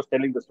people. He was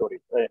telling the story,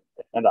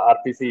 and the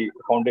RPC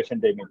Foundation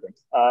Day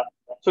meetings.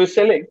 So he's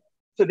telling.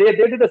 So they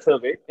did a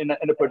survey in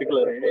a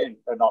particular area in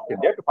North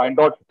India to find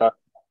out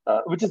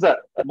which is the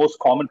most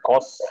common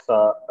cause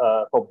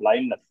for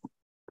blindness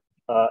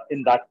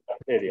in that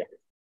area.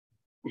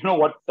 You know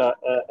what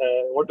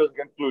was the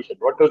conclusion?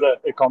 What was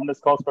the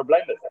commonest cause for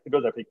blindness? It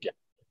was aphakia.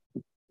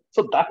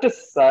 So that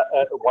is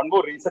one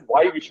more reason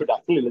why we should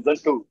actually listen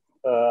to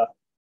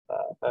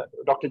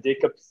Dr.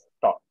 Jacob's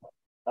talk.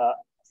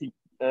 See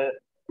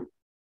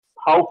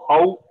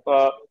how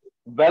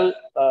well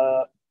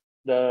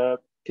the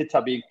kids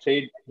are being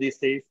trained these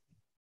days,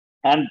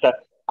 and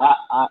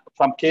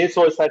from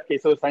KSO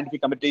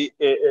Scientific Committee,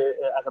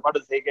 as a part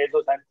of the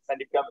KSO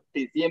Scientific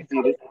Committee CM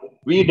series,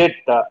 we did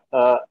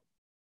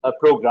a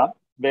program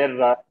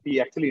where we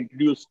actually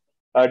introduced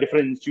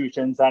different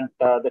institutions and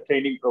the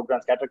training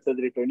programs, cataract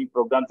surgery training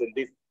programs in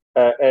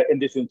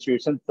these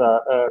institutions.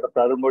 Dr.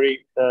 Arul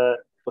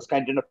was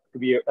kind enough to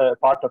be a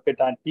part of it,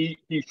 and he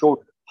showed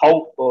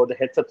how the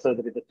heads-up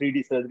surgery, the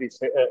 3D surgery is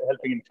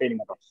helping in training.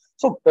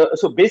 So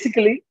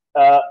basically,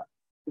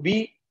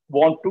 we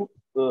want to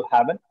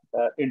have an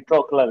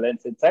intraocular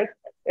lens inside.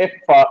 If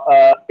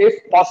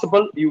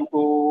possible,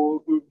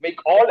 you make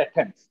all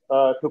attempts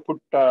to put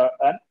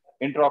an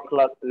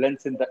intraocular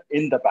lens in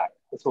the bag.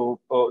 So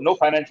no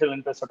financial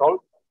interest at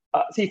all.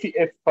 See,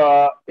 if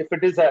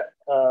it is a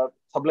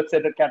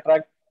subluxated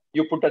cataract,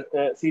 you put a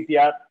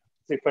CTR.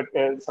 If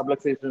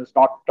subluxation is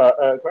not,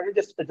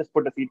 just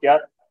put a CTR,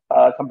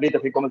 complete the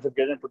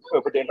phacoemulsification, put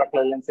the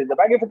intraocular lens in the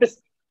bag. If it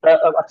is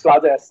as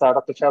large as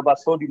Dr.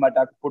 Shahbaz showed, you might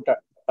have to put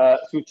a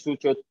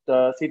suture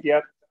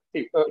CTR.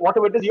 See,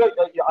 whatever it is, your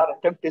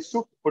attempt is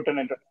to put an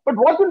intraocular. But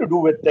what will you do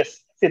with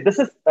this? See, this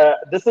is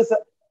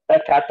a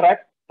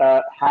cataract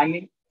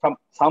hanging from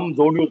some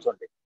zonules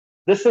only.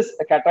 This is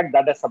a cataract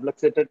that is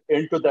subluxated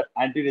into the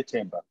anterior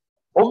chamber.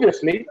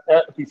 Obviously,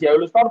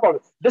 PCIOL is not a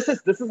problem. This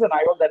is an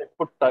IOL that is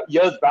put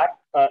years back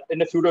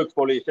in a pseudo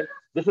exfoliation.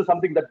 This is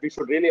something that we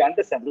should really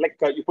understand. Like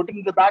you put it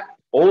in the back,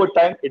 over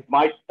time it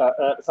might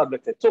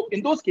subluxate. So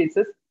in those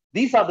cases,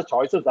 these are the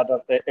choices that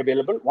are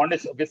available. One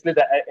is obviously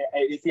the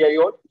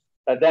ACIOL.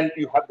 Then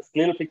you have the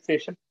scleral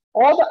fixation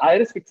or the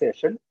iris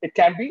fixation. It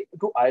can be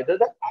to either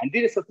the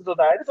anterior surface of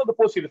the iris or the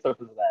posterior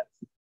surface of the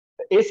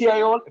iris.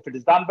 ACIOL, if it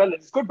is done well,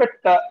 it's good, but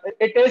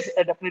it is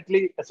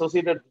definitely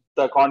associated with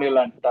the corneal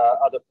and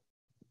other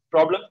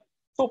problems.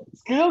 So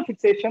scleral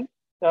fixation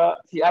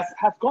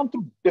has gone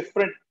through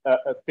different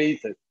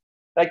phases.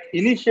 Like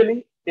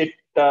initially, it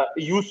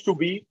used to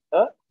be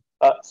a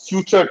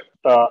sutured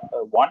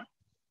one.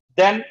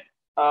 Then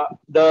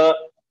the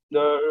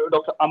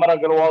Dr. Amar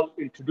Agarwal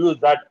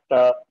introduced that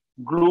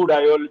glued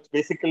IOL. It's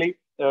basically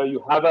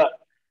you have a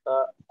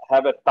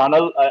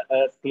tunnel,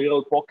 a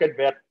scleral pocket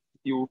where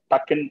you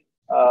tuck in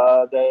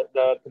the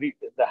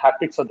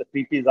haptics of the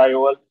 3-piece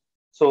IOL.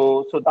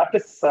 So that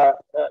is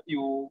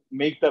you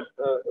make the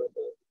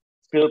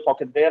scleral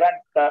pocket there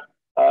and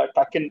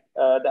tuck in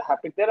the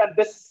haptic there, and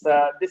this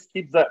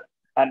keeps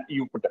and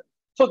you put it.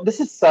 So this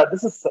is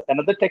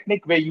another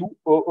technique where you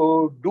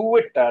do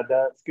it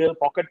the scleral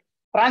pocket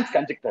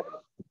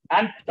transconjunctivally,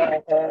 and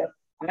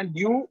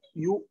you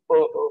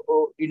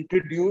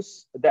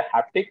introduce the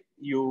haptic,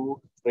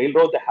 you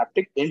railroad the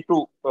haptic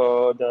into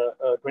the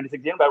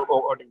 26G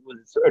or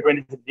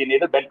 26G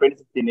needle, bend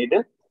 26G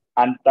needle,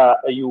 and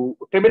you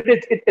trim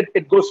it.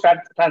 It goes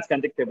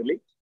transconjunctively.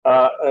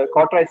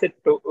 Cauterize it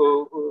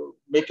to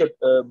make a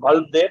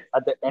bulb there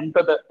at the end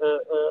of the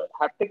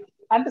haptic,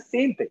 and the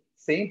same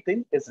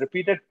thing is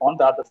repeated on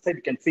the other side.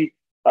 You can see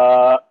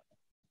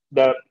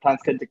the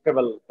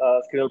transconjunctival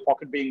scleral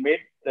pocket being made,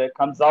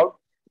 comes out,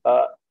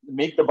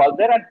 make the bulb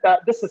there, and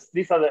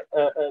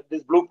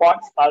these blue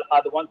points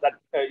are the ones that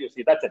you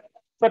see. That's it.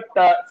 But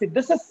see,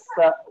 this is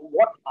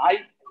what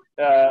I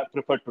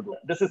prefer to do.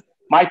 This is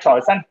my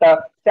choice. And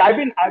see,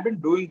 I've been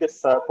doing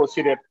this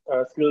posterior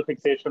skill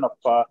fixation of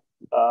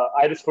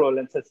iris flow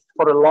lenses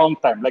for a long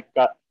time. Like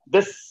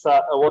this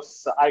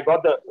was, I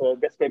got the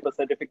guest paper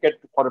certificate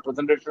for a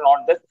presentation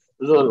on this.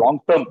 This is a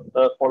long-term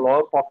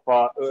follow-up of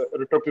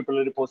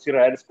retropupillary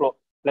posterior iris flow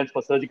lens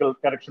for surgical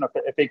correction of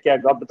FAK. I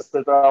got the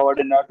Presbyter Award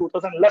in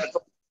 2011.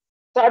 So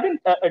I've been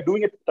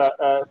doing it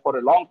for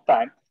a long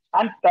time.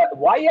 And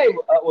why I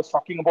was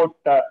talking about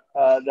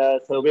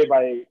the survey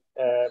by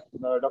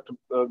Dr.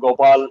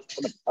 Gopal,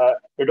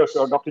 it was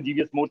Dr.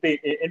 GVS Murthy,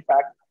 in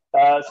fact.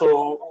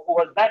 So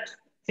was that,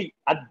 see,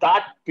 at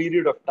that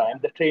period of time,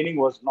 the training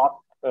was not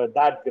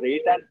that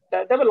great. And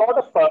there were a lot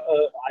of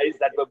eyes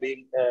that were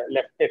being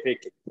left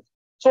FAK.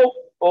 So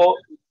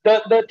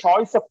the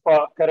choice of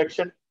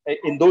correction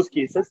in those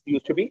cases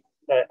used to be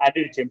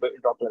anterior chamber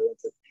intraocular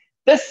lenses.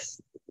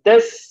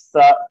 This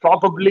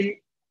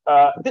probably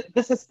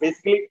this is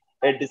basically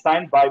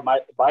designed by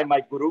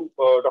my guru,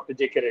 Dr.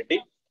 J.K.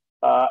 Reddy.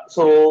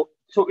 So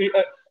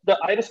the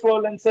iris flow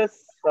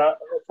lenses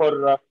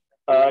for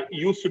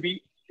used to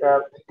be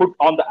put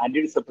on the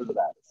anterior surface of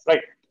the iris,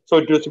 right? So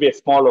it used to be a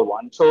smaller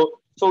one. So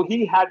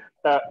he had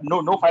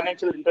no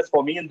financial interest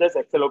for me in this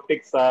Excel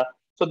Optics.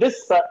 So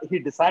this he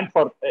designed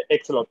for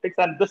Excel Optics,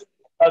 and this.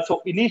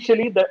 So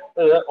initially the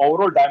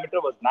overall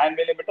diameter was 9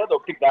 millimeter. The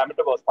optic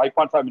diameter was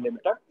 5.5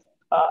 millimeter.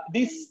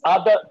 These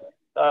are the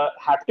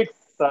haptics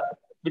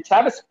which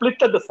have a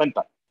split at the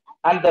center,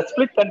 and the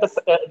split at the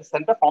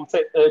center forms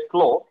a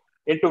claw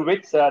into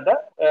which the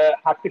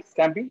haptics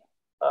can be,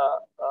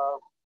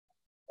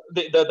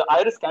 the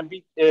iris can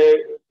be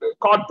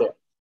caught there.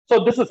 So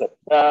this is it.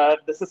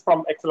 This is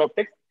from Excel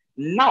Optics.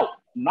 Now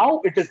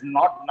it is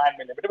not 9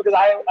 millimeter, because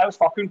I was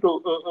talking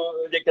to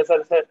JK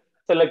sir, said,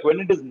 so like when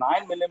it is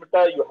 9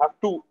 millimeter, you have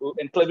to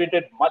inclinate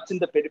it much in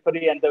the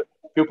periphery, and the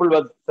pupil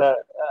was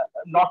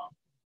not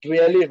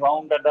really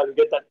round, and you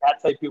get that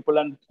cat's eye pupil.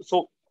 And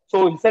so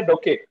he said,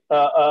 okay,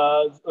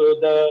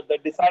 the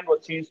design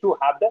was changed to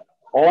have the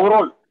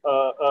overall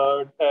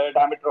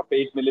diameter of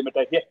 8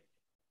 millimeter here.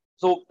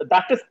 So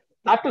that is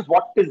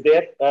what is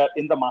there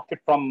in the market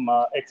from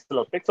Excel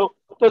Optics. So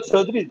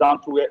surgery is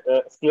done through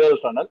a scleral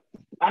tunnel,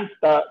 and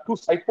two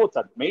side ports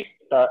are made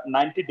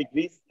 90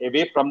 degrees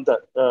away from the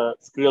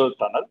scleral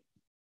tunnel,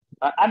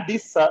 and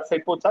these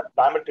side ports are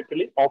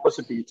diametrically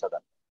opposite to each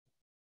other.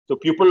 So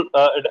pupil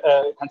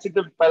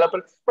constricted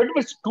piloper, but if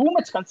it's too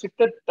much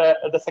constricted,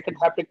 the second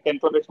haptic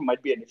inflammation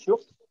might be an issue.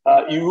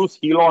 You use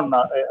Helon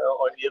to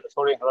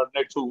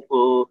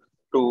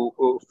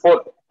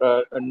fold,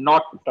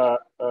 not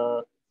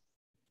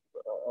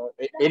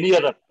any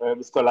other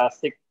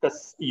viscoelastic,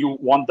 because you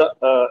want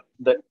the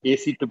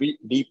AC to be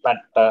deep and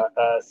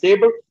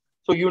stable.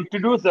 So you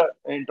introduce the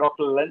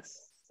intraocular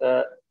lens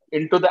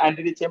into the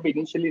anterior chamber.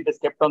 Initially, it is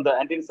kept on the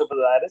anterior surface of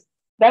the iris.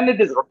 Then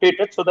it is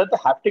rotated so that the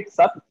haptics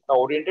are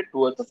oriented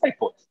towards the side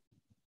ports.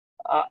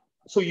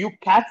 So you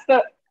catch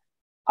the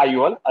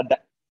IOL at the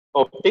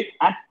optic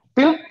and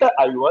tilt the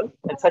IOL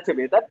in such a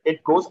way that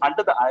it goes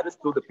under the iris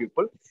through the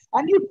pupil,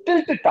 and you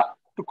tilt it up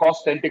to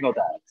cause stenting of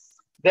the iris.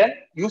 Then,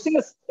 using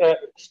a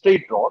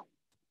straight rod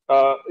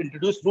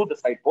introduced through the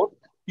side port,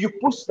 you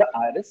push the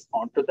iris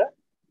onto the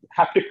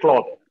haptic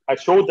claw there. I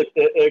showed the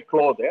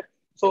claw there.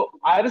 So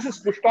iris is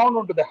pushed down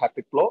onto the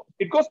haptic claw.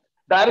 It goes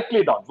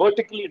directly down,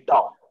 vertically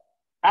down,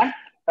 and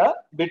a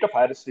bit of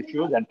iris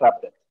tissue is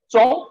entrapped there.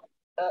 So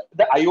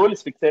the IOL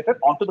is fixated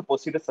onto the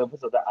posterior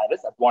surface of the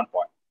iris at one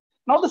point.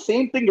 Now the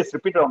same thing is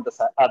repeated on the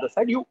other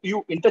side.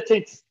 You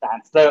interchange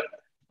stance. The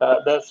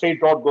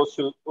straight rod goes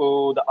to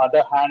the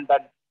other hand,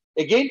 and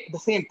again the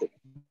same thing.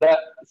 The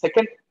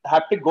second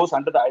haptic goes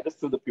under the iris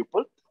through the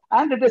pupil,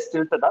 and it is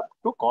tilted up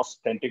to cause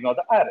stenting of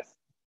the iris.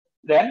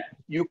 Then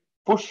you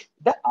push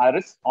the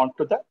iris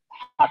onto the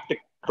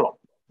haptic claw.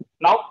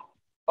 Now,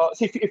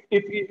 see,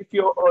 if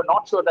you're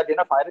not sure that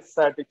enough iris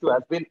tissue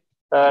has been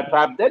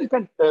trapped there, you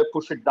can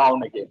push it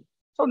down again.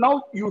 So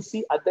now you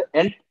see at the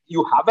end,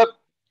 you have a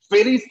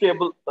very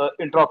stable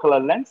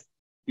intraocular lens.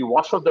 You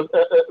wash out the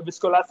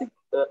viscoelastic,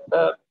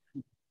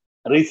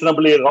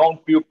 reasonably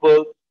round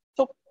pupil.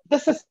 So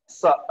this is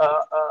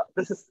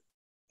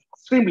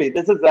extremely.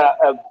 This is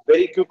a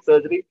very quick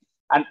surgery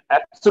and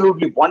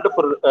absolutely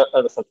wonderful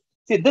result.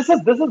 See, this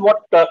is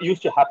what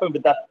used to happen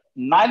with that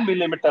 9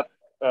 millimeter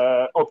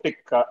optic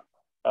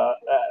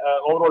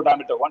overall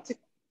diameter one. See,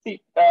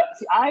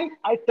 I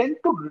tend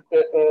to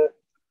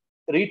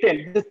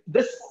retain this.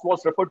 This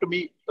was referred to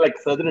me like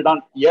surgery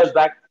done years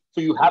back. So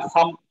you have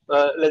some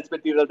lens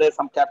material there,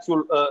 some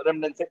capsule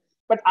remnants,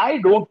 but I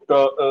don't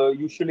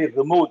usually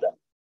remove them,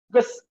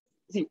 because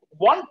see,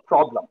 one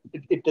problem,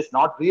 it is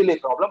not really a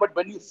problem, but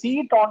when you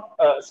see it on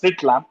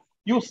slit lamp,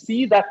 you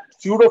see that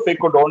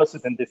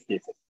pseudophacodonosis in this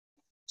case.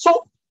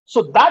 So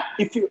that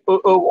if you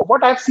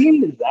what I've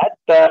seen is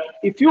that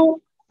if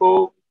you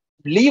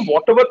leave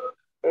whatever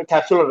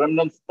capsular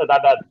remnants that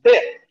are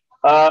there,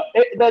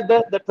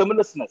 the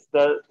tremulousness,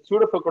 the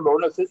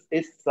pseudophacodonosis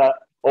is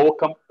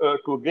overcome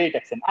to a great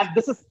extent. And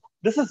this is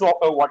this is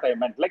what I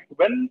meant. Like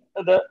when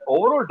the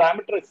overall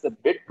diameter is a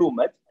bit too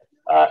much,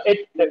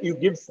 you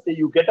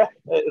get a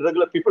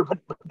regular people,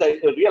 but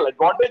the real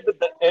advantage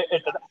with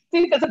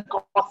see, it doesn't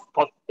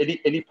cause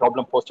any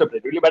problem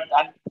postoperatively. But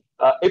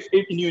if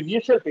in your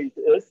initial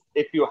phases,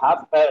 if you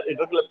have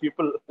irregular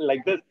people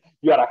like this,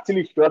 you are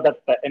actually sure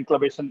that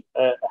inflammation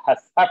has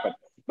happened.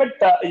 But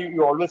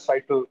you always try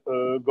to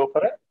go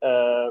for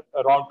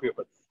a round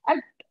pupil.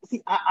 And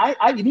see,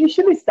 I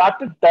initially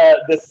started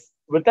this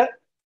with that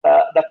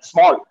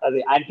small,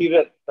 the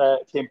anterior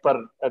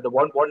chamber, the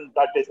one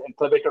that is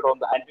enclavated on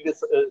the anterior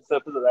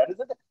surface of the iris,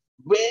 is a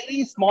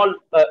very small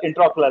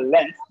intraocular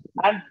lens,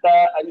 and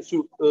I used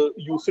to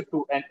use it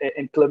to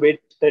enclavate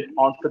it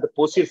onto the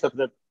posterior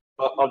surface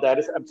of the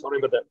iris. I'm sorry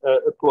about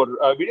the poor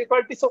video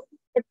quality. So,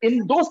 but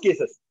in those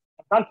cases,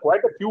 I've done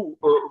quite a few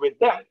with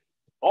them.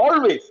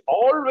 Always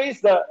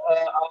the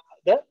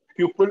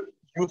pupil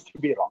used to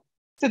be wrong.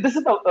 So this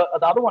is the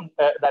other one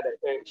that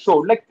I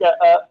showed. Like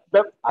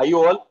the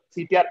IOL,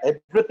 CTR,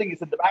 everything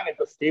is in the bag. It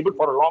was stable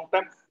for a long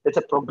time. It's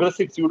a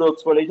progressive pseudo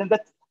exfoliation.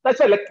 That's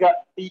why, like,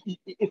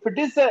 if it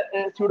is a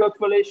pseudo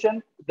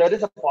exfoliation, there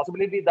is a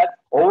possibility that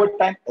over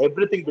time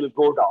everything will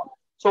go down.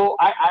 So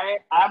I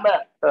am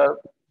a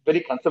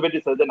very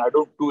conservative surgeon. I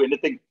don't do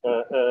anything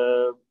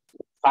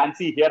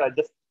fancy here. I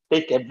just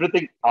take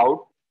everything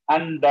out,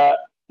 and the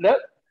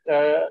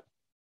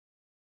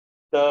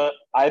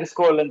iris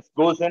core lens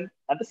goes in,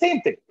 and the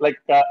same thing, like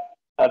the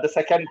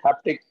second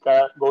haptic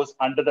goes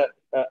under the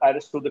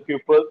iris to the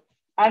pupil,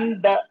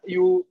 and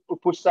you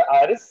push the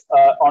iris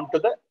onto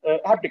the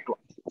haptic core.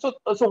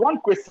 So one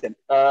question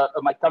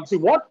might come: see,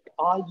 what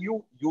are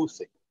you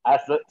using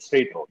as a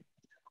straight rod?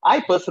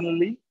 I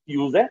personally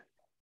use a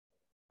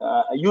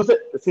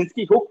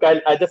Sinski hook.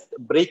 I just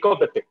break off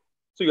the tip,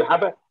 so you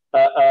have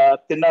a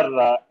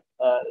thinner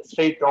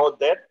straight rod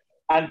there.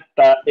 And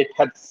it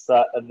helps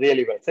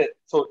really well.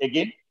 So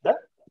again,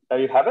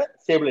 you have a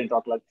stable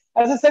intraocular.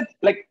 As I said,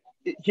 like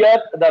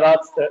here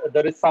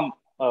there is some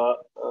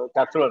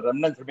capsular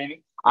remnants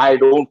remaining. I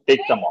don't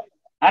take them off.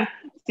 And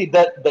see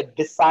the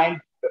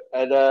design,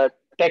 the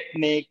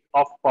technique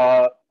of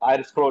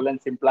iris core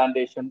lens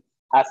implantation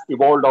has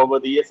evolved over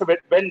the years. So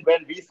when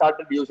we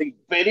started using,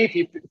 very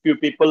few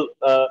people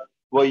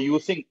were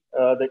using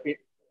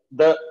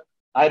the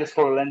iris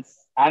core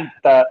lens and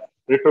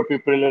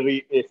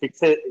retropupillary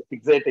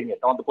fixating it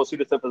on the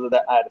posterior surface of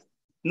the iris.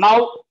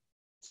 Now,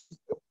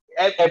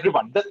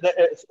 everyone,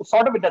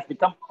 sort of it has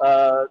become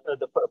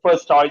the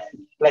first choice.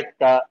 Like,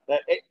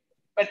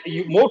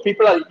 more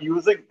people are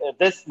using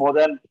this more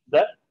than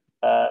the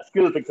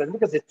skill fixation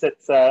because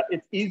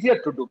it's easier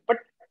to do. But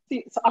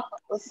see,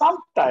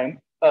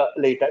 sometime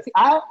later, see,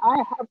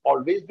 I have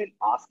always been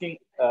asking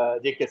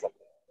JK sir.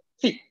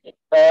 See,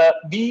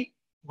 we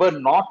were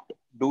not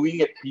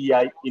doing a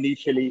PI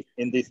initially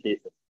in these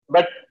cases.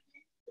 But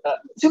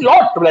it's a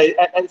lot, like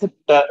I said,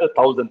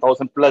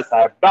 1,000 plus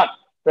I have done.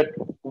 But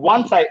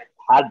once I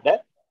had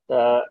that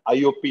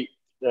IOP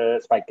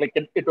spike, like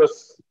it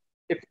was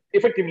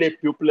effectively a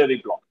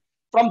pupillary block.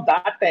 From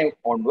that time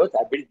onwards,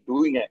 I've been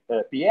doing a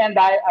PA, and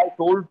I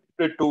told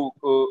it to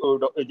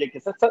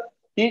JK sir,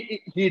 he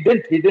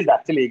didn't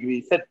actually agree.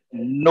 He said,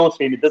 no,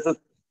 Srini, this is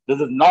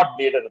not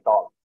needed at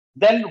all.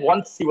 Then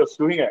once he was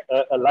doing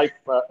a live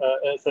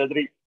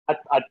surgery at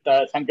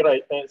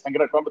Shankara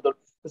Coimbatore,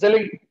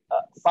 telling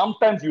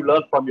sometimes you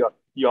learn from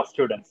your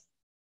students.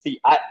 See,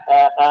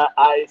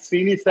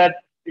 Srini said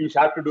you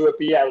have to do a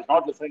PA. I was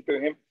not listening to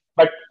him,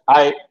 but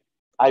I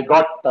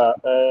got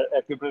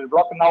a pupillary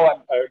block, and now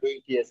I'm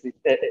doing TSC.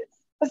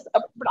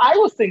 But I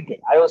was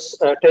thinking, I was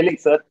telling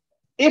sir,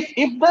 if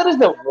there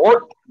is a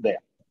vault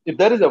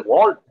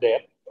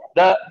there,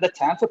 the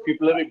chance of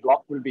pupillary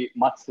block will be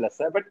much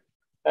lesser. But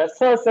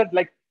sir said,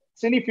 like,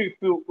 Srini,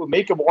 if you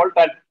make a vault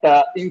and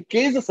in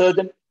case the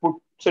surgeon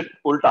puts it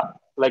ulta,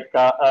 like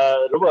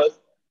reverse,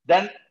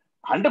 then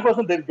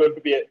 100% there's going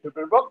to be a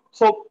pupillary block.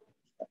 So,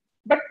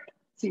 but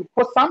see,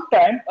 for some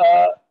time,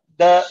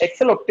 the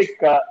XL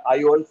optic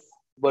IOLs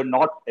were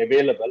not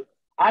available,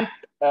 and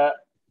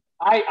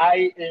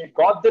I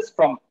got this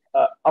from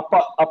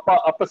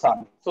Upper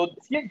Sami. So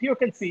here you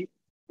can see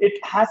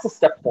it has a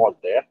step wall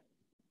there,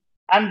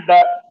 and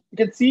you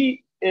can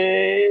see,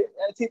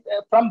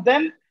 from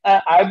then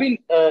I've been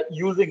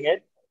using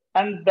it,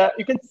 and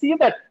you can see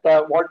that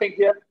vaulting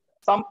here,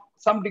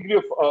 some degree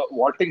of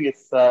vaulting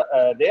is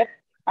there,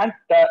 and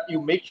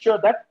you make sure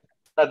that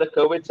the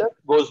curvature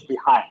goes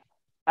behind,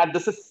 and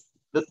this.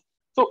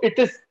 So it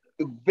is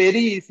very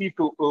easy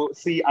to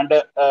see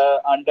under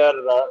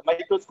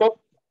microscope.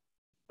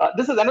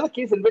 This is another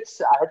case in which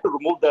I had to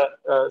remove the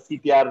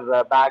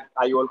CTR bag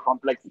IOL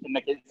complex in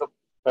the case of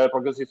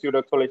progressive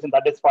pseudoexfoliation.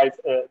 That is why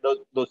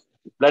those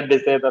blood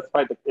is there. That's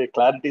why the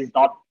clarity is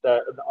not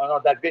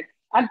that great.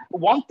 And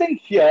one thing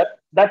here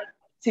that,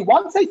 see,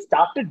 once I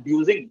started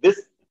using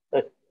this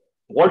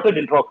vaulted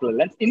intraocular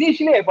lens,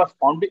 initially I was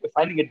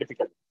finding it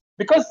difficult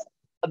because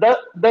the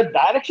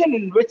direction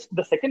in which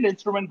the second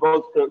instrument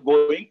was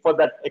going for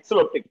that XL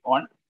optic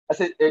on, as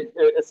I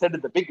said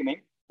in the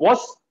beginning,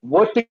 was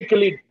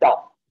vertically down.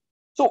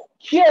 So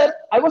here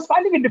I was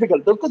finding it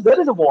difficult because there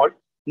is a wall.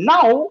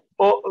 Now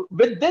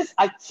with this,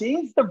 I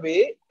changed the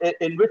way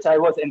in which I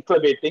was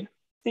enclavating.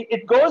 See,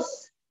 it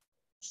goes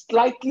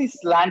slightly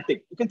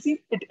slanting. You can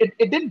see it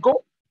didn't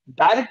go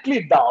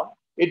directly down.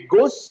 It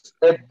goes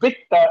a bit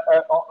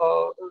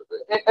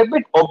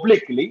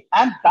obliquely,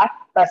 and that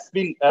has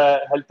been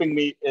helping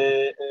me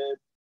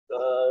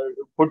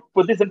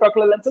put these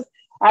intraocular lenses.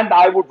 And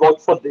I would work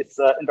for this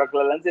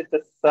intraocular lens. It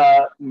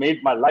has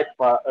made my life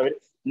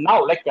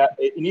now. Like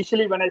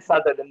initially when I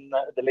started in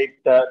the late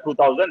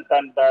 2000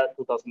 and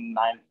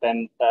 2009,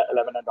 10,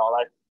 11, and all,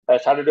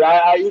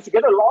 I used to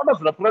get a lot of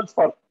referrals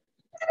for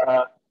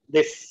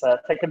this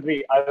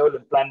secondary IOL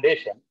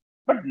implantation.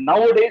 But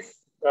nowadays,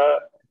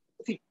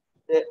 see,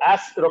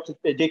 as Dr.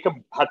 Jacob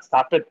had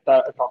started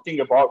talking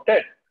about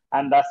it,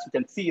 and as you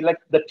can see, like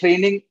the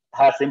training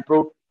has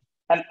improved,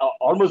 and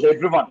almost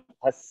everyone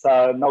has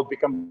now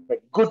become a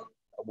good,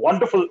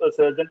 wonderful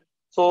surgeon.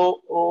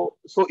 So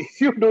if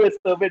you do a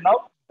survey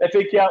now,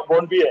 aphakia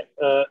won't be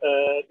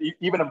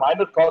even a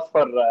minor cause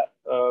for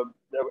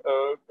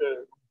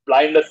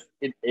blindness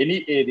in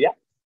any area.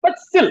 But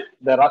still,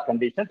 there are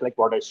conditions like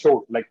what I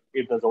showed, like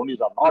if the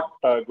zonies are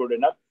not good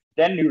enough,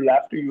 then you'll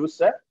have to use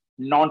a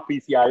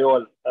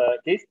non-PCIOL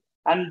case.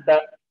 And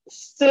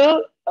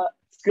still,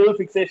 skill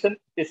fixation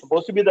is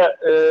supposed to be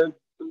the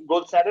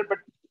gold standard. But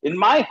in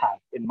my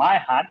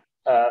hand,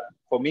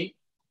 for me,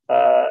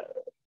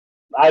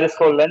 iris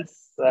core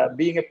lens,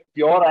 being a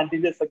pure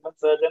anterior segment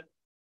surgeon,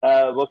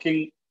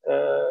 working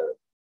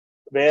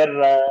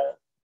where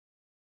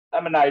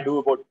I do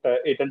about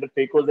 800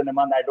 phaco's in a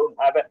month. I don't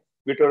have a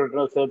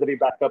vitreoretinal surgery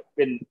backup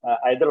in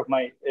either of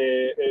my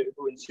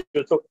two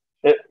institutes. So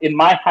in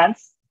my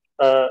hands,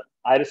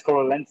 iris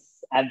core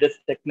lens and this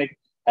technique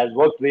has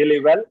worked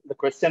really well.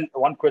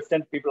 One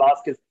question people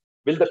ask is,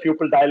 will the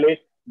pupil dilate?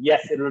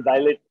 Yes, it will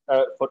dilate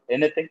for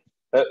anything.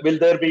 Will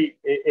there be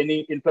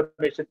any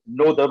inflammation?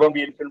 No, there won't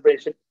be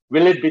inflammation.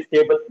 Will it be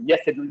stable? Yes,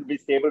 it will be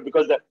stable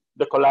because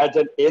the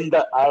collagen in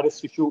the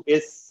iris tissue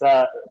is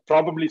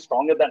probably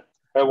stronger than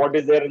what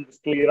is there in the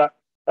sclera.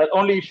 The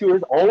only issue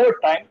is over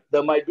time,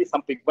 there might be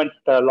some pigment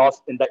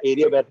loss in the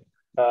area where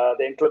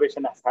the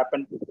inflammation has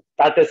happened.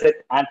 That is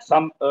it. And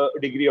some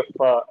degree of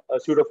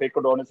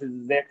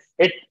pseudophacodonosis is there.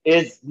 It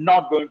is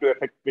not going to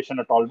affect vision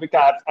at all.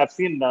 Because I've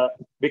seen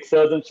big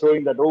surgeons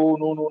showing that, oh,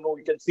 no,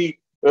 you can see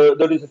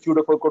there is a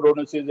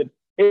pseudophacodonosis.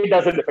 It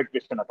doesn't affect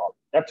vision at all.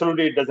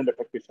 Absolutely, it doesn't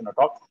affect vision at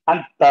all.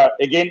 And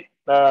again,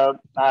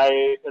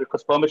 I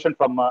request permission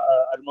from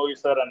Armoy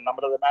sir and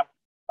Namrata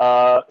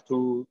ma'am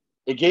to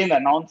again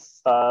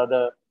announce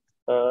the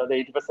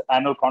 81st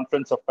annual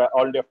conference of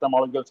all the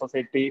ophthalmological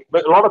society.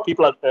 But a lot of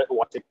people are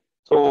watching.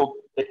 So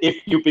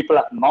if you people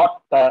are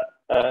not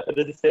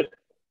registered,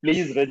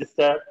 please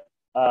register.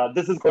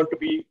 This is going to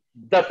be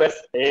the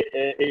best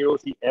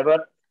AOC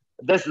ever.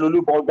 This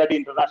Lulu Bolgadi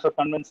International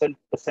Convention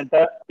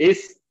Center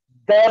is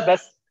the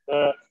best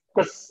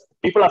because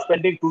people are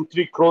spending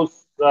 2-3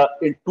 crores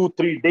in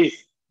 2-3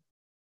 days.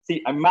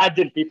 See,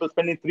 imagine people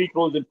spending 3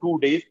 crores in 2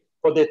 days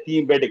for their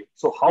theme wedding.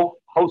 So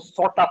how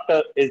sought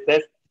after is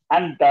this?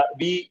 And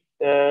we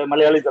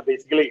Malayalis are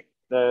basically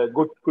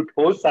good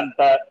hosts, and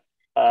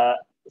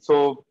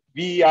so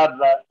we are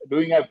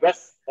doing our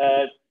best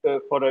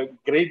for a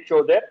great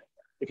show there.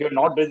 If you're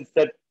not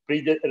registered,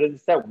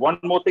 pre-register. One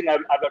more thing I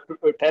have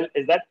to tell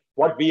is that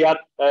what we are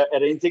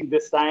arranging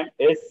this time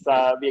is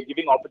we are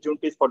giving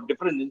opportunities for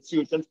different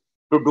institutions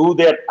to do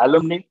their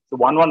alumni. So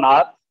 1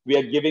 hour, we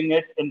are giving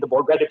it in the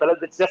Bolgadi Palace.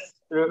 It's just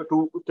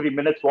 2-3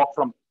 minutes walk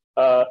from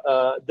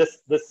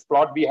this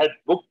plot. We had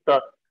booked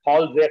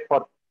halls there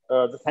for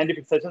the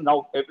scientific session.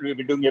 Now we'll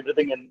be doing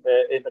everything in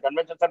the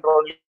convention center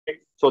only.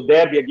 So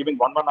there we are giving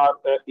 1 hour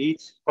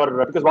each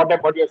for because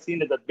what you have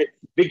seen is that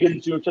big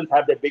institutions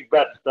have their big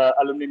best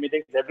alumni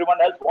meetings.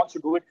 Everyone else wants to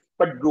do it,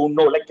 but don't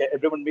know. Like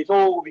everyone meets,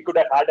 oh, we could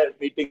have had a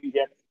meeting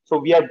here. So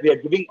we are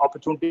giving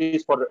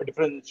opportunities for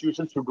different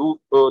institutions to do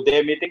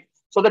their meeting,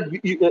 so that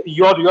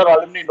your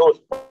alumni knows.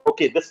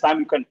 Okay, this time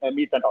you can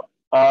meet and all.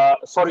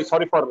 Sorry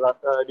for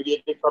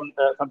deviating from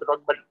the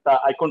talk, but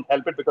I couldn't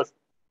help it because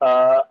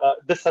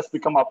this has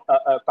become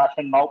a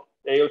passion now.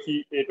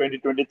 AOC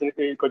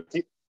 2023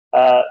 Kochi.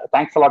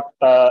 Thanks a lot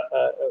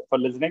for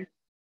listening.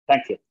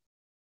 Thank you.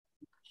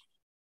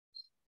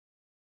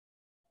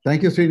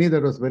 Thank you, Srini.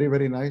 That was very,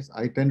 very nice.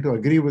 I tend to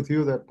agree with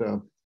you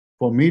that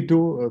for me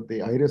too,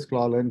 the iris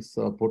claw lens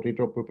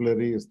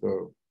portretopupillary is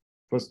the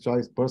first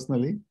choice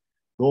personally.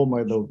 Though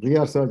the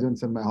VR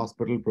surgeons in my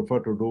hospital prefer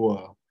to do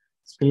a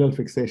scleral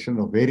fixation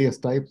of various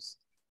types,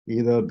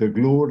 either the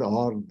glued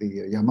or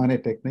the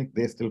Yamane technique,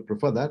 they still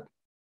prefer that.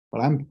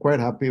 But I'm quite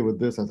happy with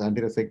this as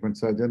anterior segment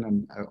surgeon,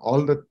 and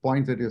all the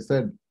points that you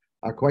said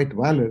are quite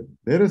valid.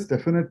 There is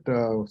definite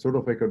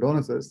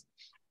pseudophacodonosis.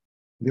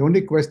 The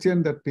only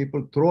question that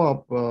people throw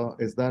up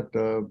is that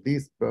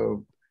these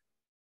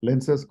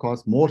lenses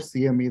cause more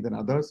CME than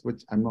others,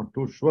 which I'm not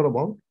too sure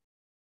about.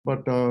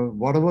 But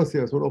whatever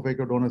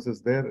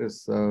pseudophacodonosis there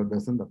is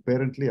doesn't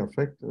apparently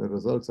affect. The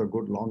results are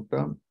good long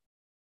term.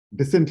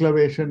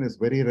 Disenclavation is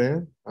very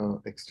rare,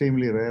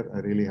 extremely rare. I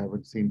really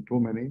haven't seen too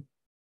many.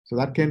 So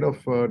that kind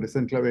of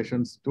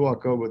disenclavations do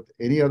occur with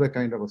any other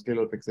kind of a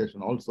scleral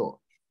fixation also.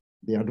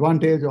 The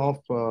advantage of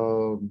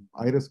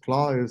iris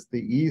claw is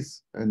the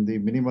ease and the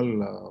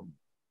minimal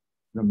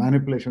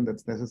manipulation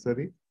that's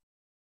necessary.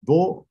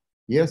 Though,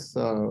 yes,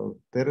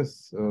 there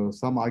is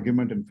some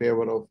argument in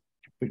favor of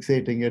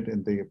fixating it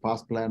in the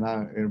pars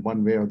plana in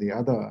one way or the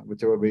other,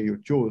 whichever way you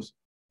choose,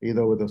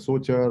 either with a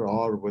suture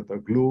or with a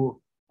glue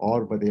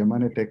or by the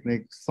Yamane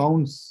technique,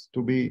 sounds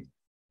to be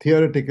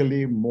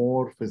theoretically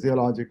more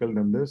physiological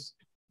than this.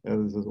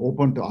 This is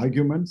open to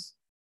arguments.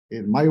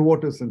 My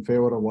vote is in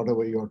favor of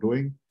whatever you're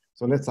doing.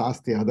 So let's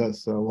ask the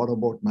others. What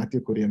about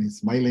Matthew Kurian? He's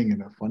smiling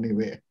in a funny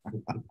way.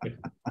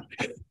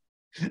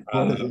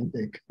 What does he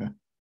think?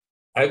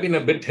 I've been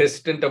a bit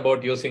hesitant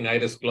about using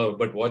iris claw,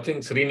 but watching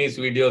Srini's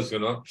videos,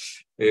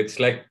 it's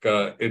like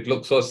it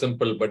looks so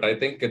simple, but I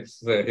think it's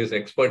his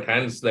expert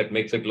hands that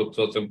makes it look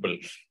so simple.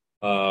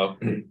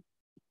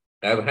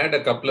 I've had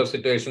a couple of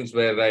situations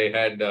where I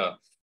had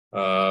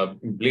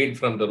bleed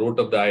from the root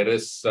of the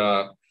iris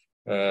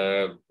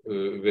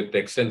with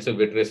extensive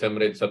vitreous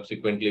hemorrhage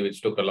subsequently,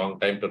 which took a long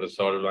time to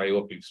resolve,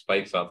 IOP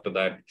spikes after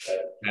that,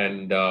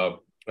 and a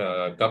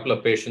couple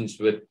of patients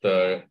with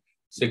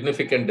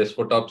significant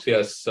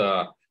dysphotopsias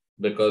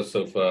because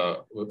of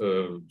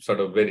sort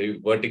of very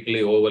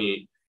vertically oval,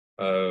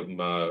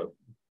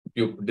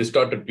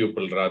 distorted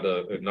pupil,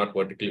 rather, not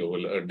vertically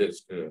oval,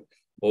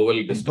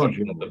 oval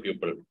distortion of the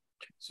pupil.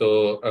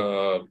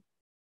 So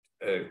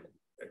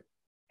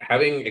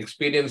having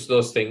experienced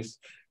those things,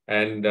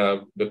 and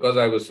because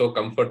I was so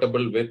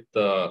comfortable with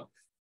the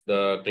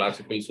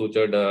classical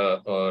sutured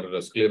or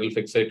scleral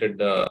fixated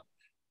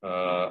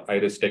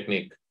iris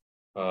technique,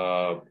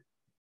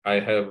 I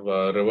have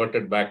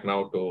reverted back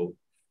now to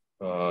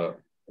a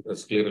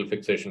scleral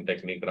fixation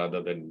technique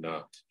rather than.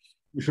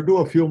 You should do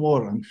a few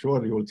more. I'm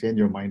sure you will change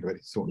your mind very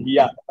soon.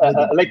 Yeah,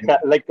 like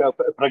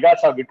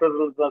Prakash, our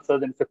vitreoretinal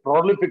surgeon, is a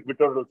prolific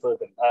vitreoretinal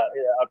surgeon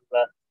at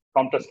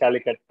Countess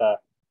Calicut.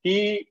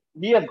 He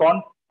has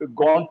gone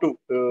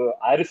to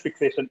iris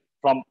fixation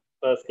from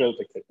scleral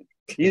fixation.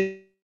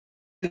 He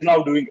is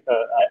now doing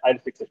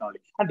iris fixation only.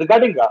 And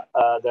regarding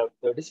the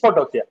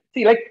dysphotopsia,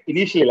 see, like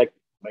initially, like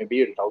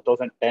maybe in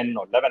 2010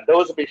 or 11, there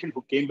was a patient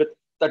who came with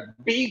that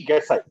big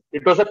SI.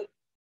 It was a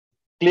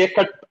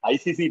clear-cut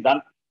ICC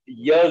done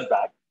years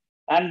back.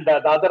 And the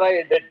other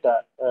eye did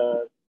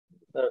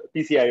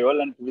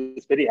PCIOL and he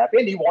was very happy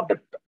and he wanted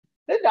it.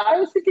 Then I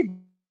was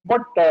thinking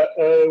what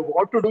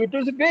to do. It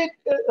was a great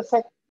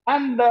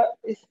and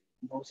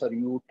no, sir,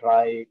 you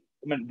try.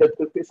 I mean,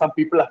 some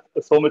people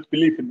have so much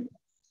belief in me.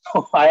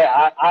 So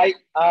I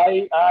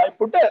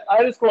put an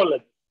iris claw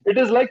lens. It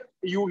is like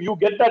you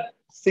get that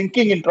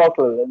sinking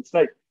intraocular lens,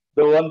 right?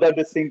 The one that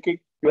is sinking,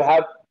 you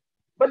have,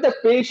 but the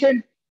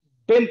patient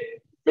didn't,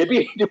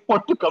 maybe he didn't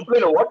want to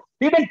complain or what.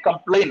 He didn't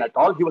complain at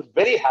all. He was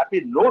very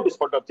happy, no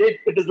dysphotopsia.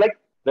 It is like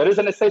there is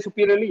an SI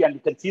superiorly and you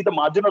can see the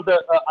margin of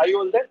the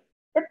IOL there.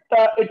 But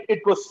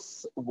it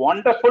was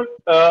wonderful.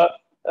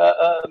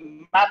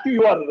 Matthew,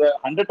 you are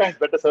 100 times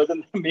better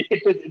surgeon than me.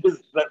 It is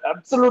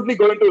absolutely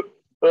going to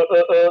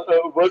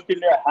work in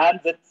your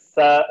hands. It's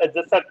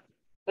just that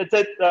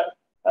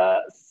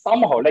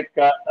somehow like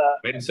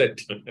mindset.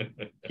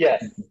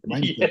 Yes.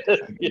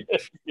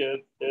 Yes.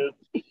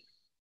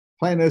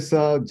 Fine. Is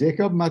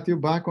Jacob Matthew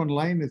back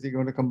online? Is he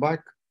going to come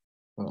back?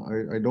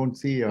 I don't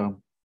see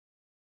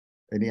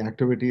any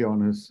activity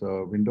on his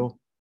window.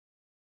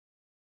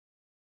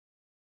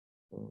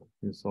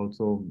 He's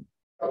also.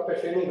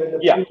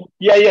 Yes,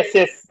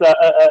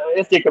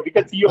 Jacob. We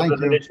can see your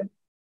presentation.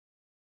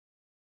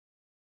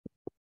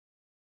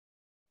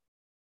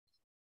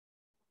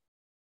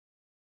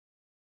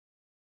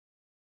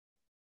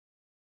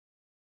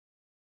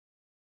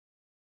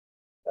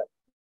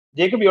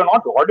 Jacob, you are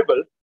not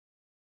audible.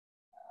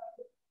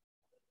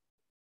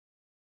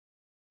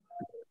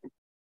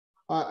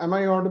 Am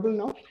I audible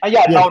now?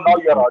 Yeah, yes. now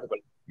you are audible.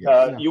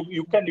 Yes.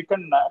 You can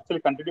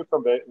actually continue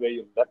from where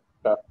you left.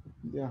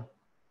 Yeah.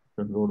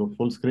 You can go to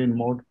full screen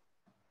mode.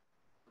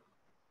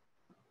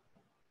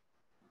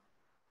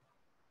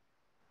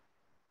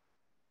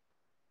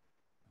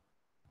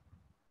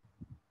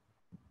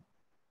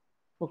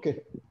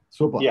 Okay.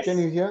 Super. Yes. Can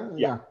you hear?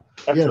 Yeah.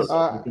 Yes,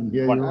 I can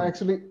hear you.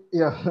 Actually,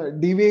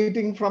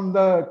 deviating from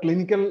the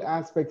clinical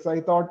aspects, I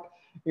thought,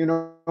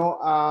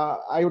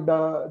 I would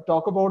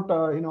talk about,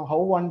 how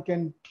one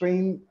can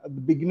train the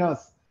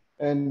beginners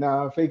in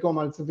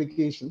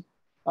phacoemulsification.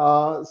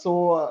 How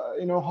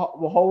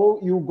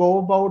you go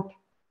about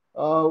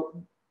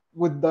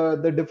with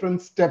the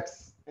different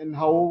steps and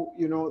how,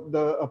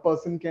 a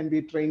person can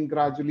be trained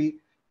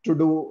gradually to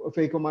do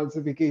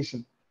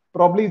phacoemulsification.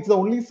 Probably it's the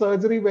only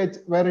surgery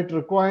where it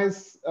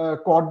requires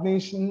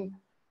coordination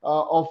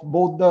of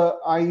both the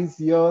eyes,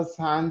 ears,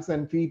 hands,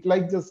 and feet,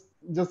 like just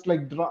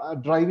like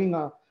driving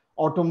a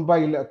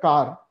automobile, a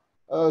car.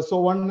 So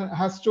one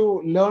has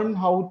to learn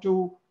how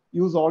to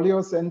use all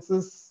your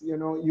senses,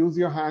 use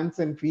your hands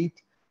and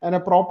feet, and a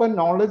proper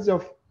knowledge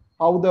of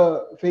how the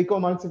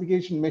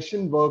phacoemulsification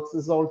machine works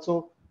is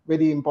also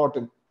very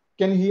important.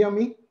 Can you hear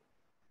me?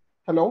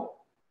 Hello?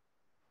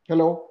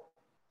 Hello?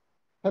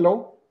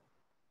 Hello?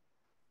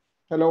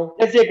 Hello?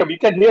 Yes, Jacob, you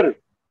can hear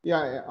it.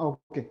 Yeah,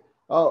 okay.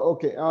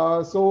 Okay.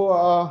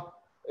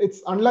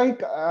 It's unlike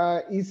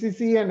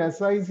ECC and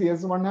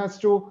SICS. One has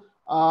to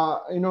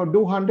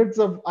do hundreds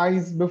of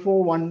eyes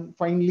before one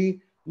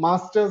finally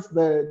masters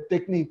the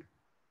technique,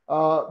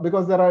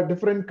 because there are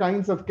different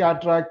kinds of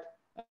cataract,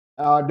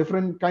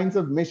 different kinds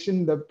of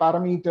machine, the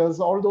parameters,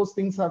 all those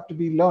things have to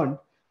be learned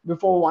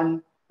before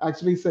one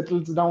actually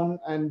settles down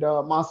and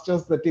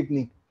masters the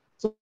technique.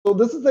 So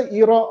this is the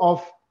era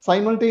of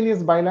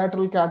simultaneous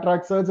bilateral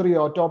cataract surgery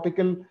or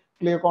topical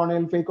clear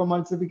corneal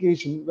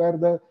phacoemulsification, where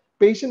the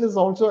patient is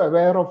also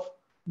aware of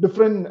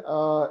different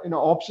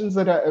options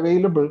that are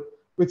available,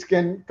 which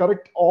can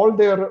correct all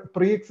their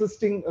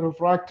pre-existing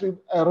refractive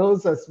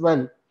errors as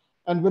well.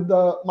 And with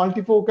the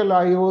multifocal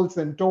IOLs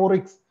and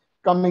torics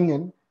coming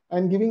in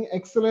and giving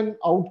excellent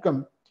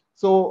outcome.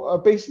 So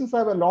patients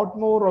have a lot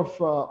more of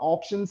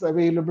options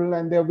available,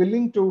 and they're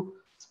willing to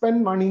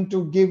spend money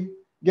to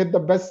get the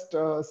best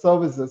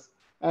services.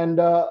 And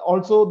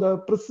also the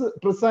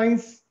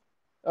precise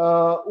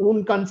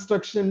wound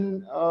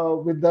construction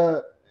with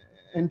the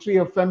entry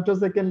of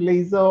femtosecond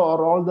laser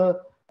or all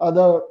the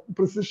other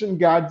precision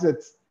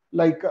gadgets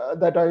like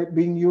that are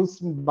being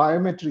used in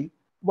biometry.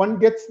 One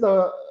gets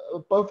the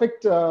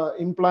perfect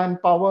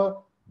implant power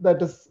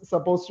that is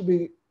supposed to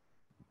be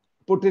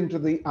put into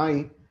the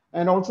eye,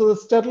 and also the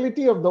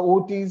sterility of the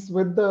OTs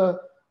with the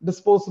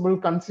disposable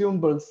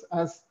consumables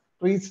has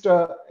reached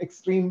an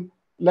extreme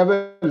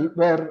level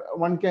where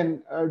one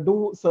can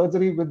do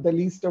surgery with the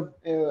least of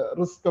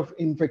risk of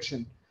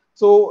infection.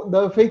 So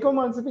the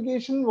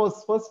phacoemulsification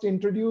was first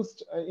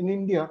introduced in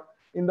India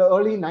in the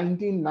early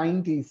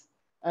 1990s,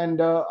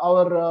 and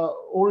our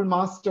old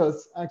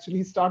masters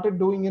actually started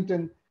doing it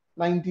in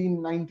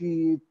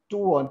 1992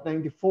 or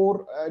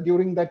 94.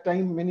 During that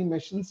time, many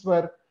machines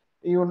were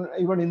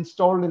even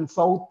installed in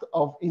south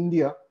of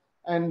India.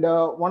 And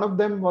one of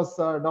them was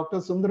Dr.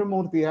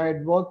 Sundaramurthy. I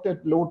had worked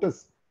at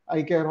Lotus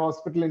Eye Care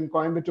Hospital in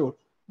Coimbatore,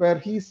 where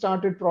he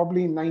started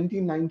probably in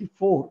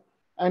 1994.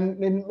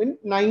 And in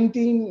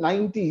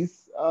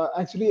mid-1990s,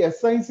 actually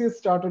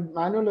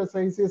manual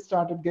SICS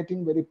started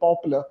getting very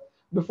popular.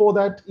 Before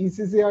that,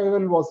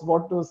 ECCIOL was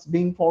what was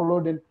being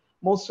followed in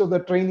most of the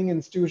training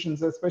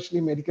institutions, especially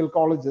medical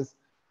colleges.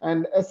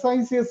 And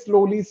SICS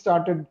slowly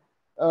started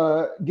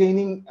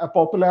gaining a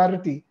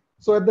popularity.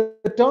 So at the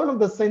turn of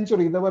the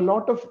century, there were a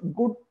lot of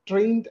good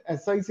trained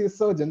SICS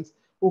surgeons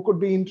who could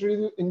be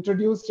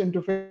introduced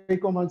into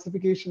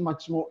phacoemulsification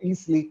much more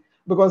easily,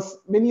 because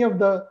many of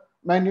the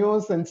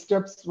maneuvers and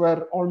steps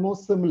were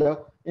almost similar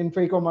in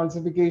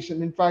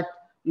phacoemulsification. In fact,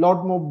 a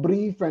lot more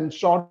brief and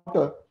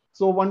shorter,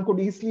 so one could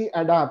easily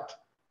adapt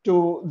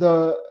to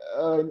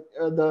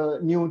the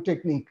new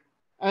technique.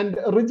 And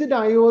rigid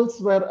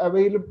IOLs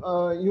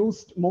were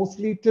used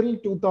mostly till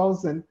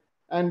 2000,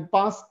 and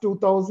past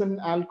 2000,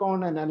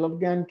 Alcon and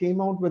Allergan came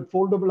out with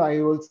foldable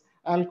IOLs.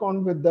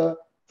 Alcon with the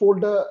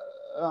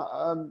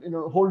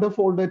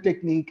holder-folder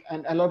technique,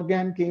 and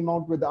Allergan came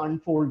out with the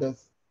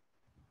unfolders.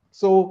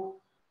 So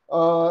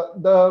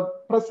the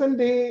present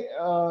day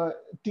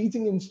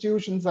teaching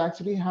institutions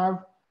actually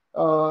have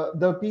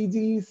the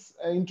PGs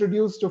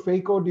introduced to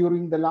phaco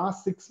during the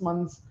last 6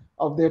 months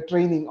of their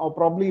training, or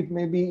probably it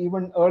may be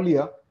even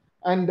earlier.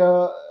 And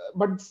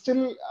but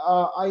still,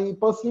 I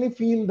personally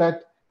feel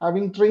that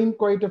having trained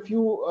quite a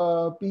few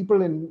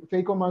people in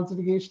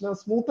phacoemulsification, a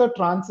smoother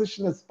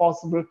transition is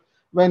possible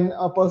when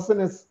a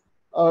person is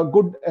a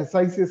good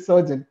SICS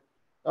surgeon,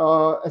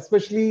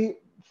 especially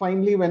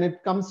finally when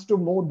it comes to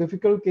more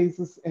difficult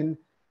cases in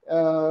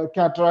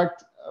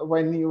cataract,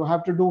 when you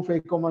have to do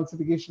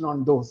phacoemulsification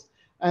on those.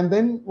 And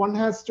then one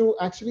has to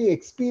actually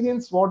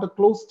experience what a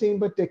closed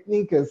chamber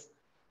technique is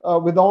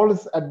with all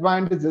its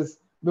advantages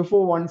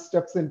before one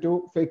steps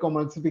into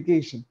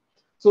phacoemulsification.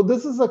 So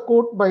this is a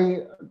quote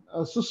by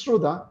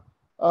Susruta,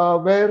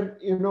 where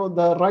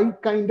the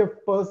right kind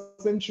of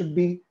person should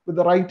be with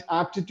the right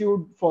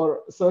aptitude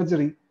for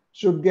surgery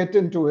should get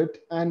into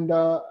it. And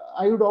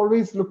I would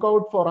always look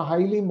out for a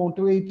highly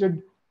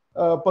motivated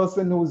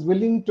person who is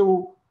willing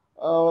to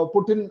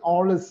put in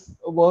all his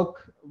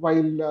work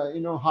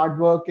while hard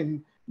work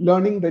in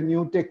learning the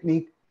new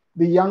technique.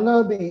 The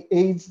younger the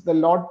age, a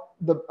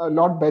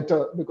lot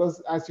better, because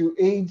as you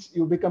age,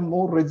 you become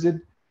more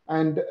rigid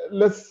and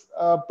less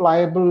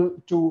pliable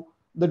to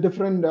the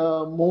different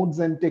modes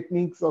and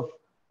techniques of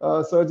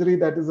surgery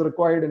that is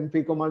required in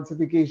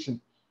phacoemulsification.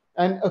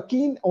 And a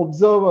keen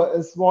observer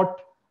is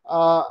what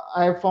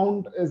I have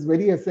found is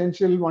very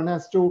essential. One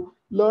has to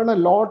learn a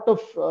lot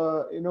of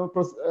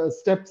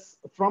steps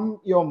from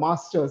your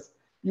masters.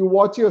 You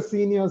watch your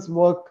seniors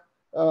work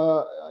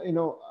through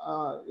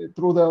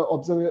the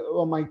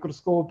observer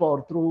microscope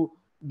or through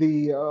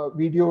the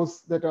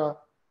videos that are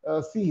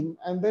seen,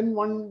 and then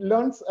one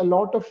learns a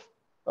lot of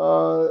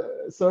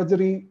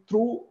surgery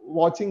through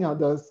watching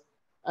others.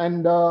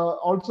 And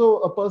also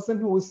a person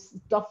who is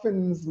tough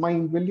in his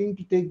mind, willing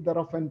to take the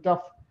rough and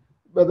tough,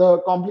 whether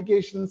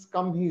complications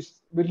come,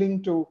 he's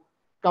willing to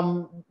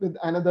come with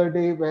another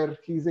day where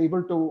he's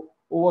able to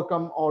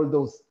overcome all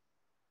those.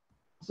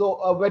 So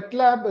a wet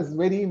lab is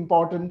very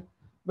important,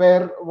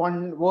 where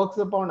one works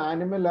upon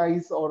animal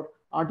eyes or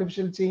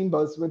artificial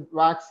chambers with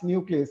wax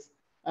nucleus,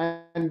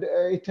 and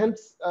it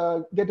helps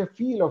get a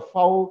feel of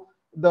how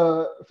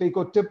the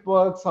phaco tip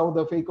works, how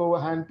the phaco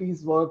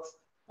handpiece works,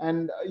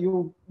 and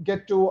you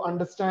get to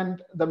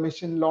understand the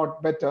machine a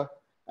lot better.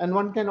 And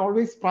one can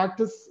always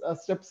practice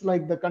steps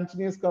like the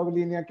continuous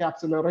curvilinear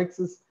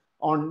capsulorhexis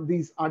on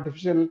these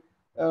artificial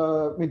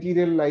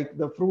material like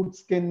the fruit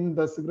skin,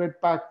 the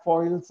cigarette pack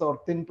foils,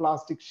 or thin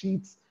plastic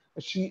sheets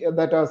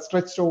that are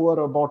stretched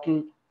over a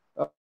bottle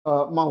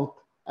mouth.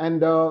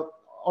 And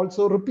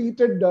also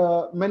repeated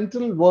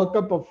mental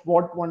workup of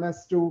what one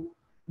has to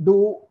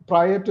do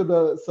prior to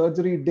the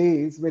surgery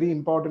day is very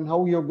important.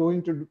 How you're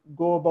going to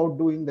go about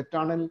doing the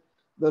tunnel,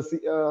 the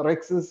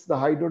rhexis, the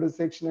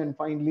hydrodissection, and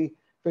finally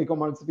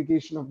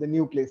phacomulsification of the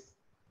nucleus.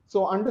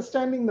 So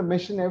understanding the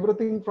machine,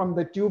 everything from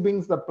the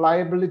tubings, the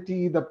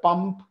pliability, the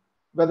pump,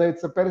 whether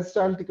it's a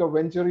peristaltic or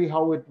venturi,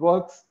 how it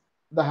works,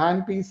 the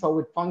handpiece, how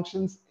it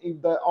functions.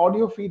 If the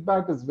audio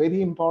feedback is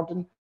very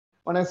important,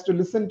 one has to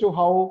listen to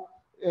how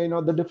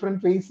the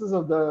different phases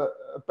of the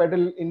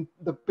pedal in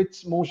the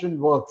pitch motion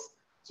works.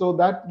 So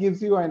that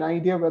gives you an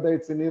idea whether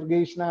it's an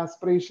irrigation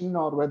aspiration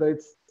or whether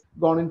it's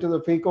gone into the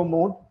phaco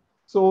mode.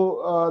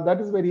 So that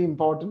is very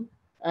important.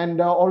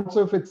 And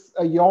also if it's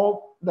a yaw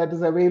that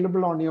is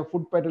available on your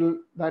foot pedal,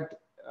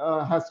 that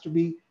has to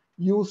be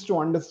used to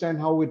understand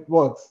how it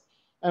works.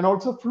 And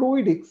also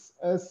fluidics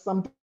is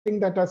something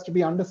that has to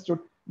be understood,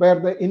 where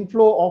the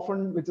inflow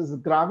often, which is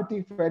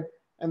gravity fed,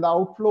 and the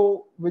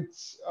outflow,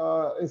 which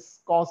is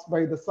caused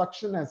by the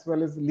suction as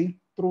well as leak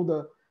through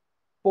the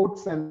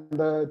ports and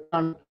the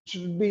tunnel,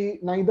 should be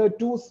neither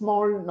too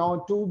small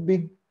nor too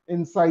big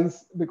in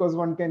size, because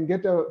one can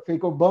get a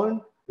phaco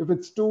burn. If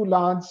it's too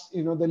large,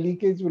 the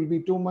leakage will be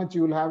too much.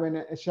 You will have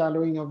a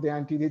shallowing of the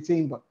anterior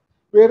chamber.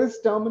 Whereas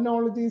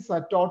terminologies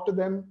are taught to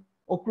them,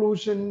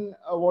 occlusion,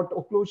 what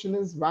occlusion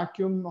is,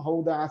 vacuum,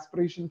 how the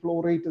aspiration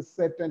flow rate is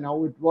set and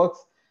how it works,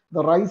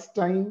 the rise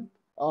time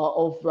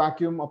of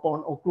vacuum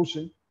upon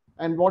occlusion,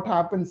 and what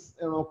happens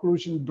in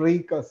occlusion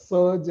break, a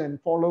surge, and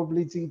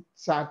followability,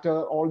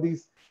 chatter, all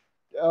these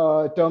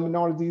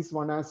terminologies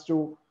one has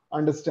to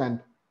understand.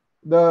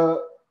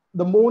 The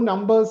more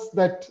numbers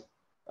that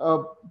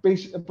a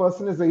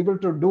person is able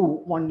to do,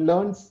 one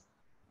learns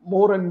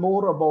more and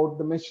more about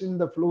the machine,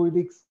 the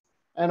fluidics,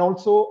 and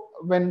also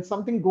when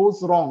something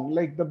goes wrong,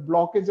 like the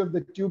blockage of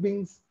the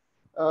tubings,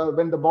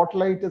 when the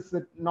bottlite is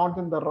not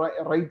in the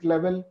right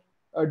level,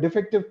 a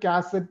defective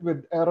cassette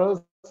with errors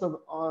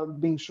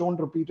being shown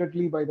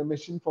repeatedly by the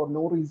machine for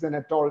no reason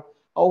at all,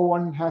 how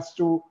one has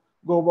to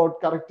go about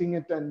correcting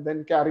it and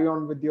then carry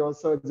on with your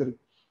surgery.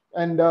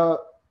 And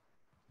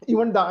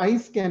even the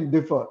eyes can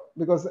differ,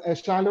 because a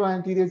shallow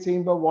anterior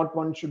chamber, what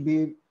one should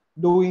be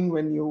doing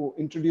when you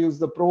introduce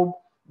the probe,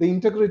 the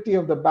integrity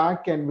of the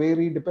bag can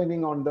vary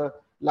depending on the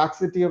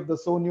laxity of the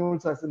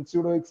sonules, as in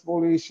pseudo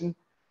exfoliation,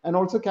 and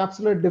also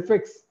capsular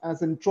defects,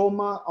 as in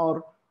trauma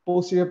or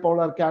posterior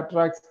polar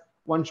cataracts.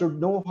 One should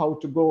know how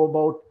to go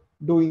about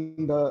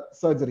doing the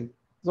surgery.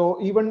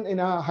 So even in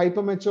a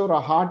hypermature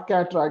or hard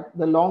cataract,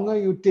 the longer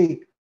you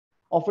take,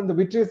 often the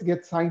vitreous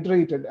gets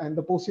hydrated and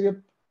the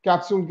posterior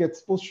capsule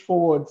gets pushed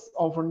forwards,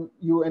 often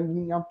you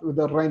ending up with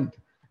a rent.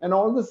 And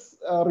all this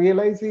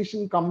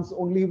realization comes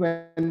only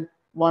when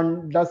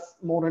one does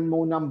more and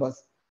more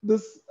numbers.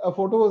 This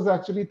photo was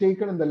actually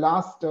taken in the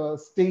last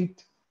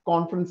state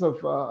conference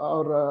of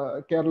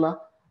our Kerala,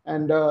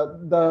 and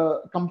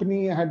the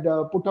company had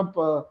put up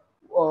a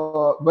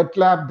wet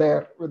lab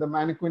there with a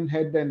mannequin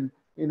head and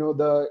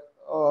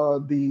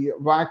the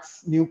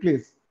wax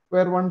nucleus,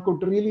 where one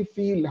could really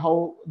feel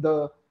how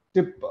the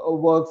tip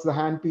works, the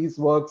handpiece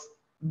works.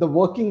 The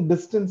working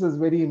distance is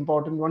very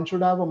important. One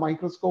should have a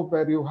microscope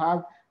where you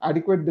have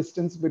adequate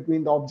distance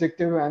between the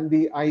objective and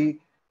the eye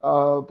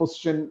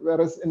position,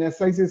 whereas in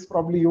SICs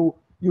probably you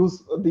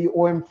use the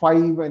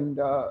OM5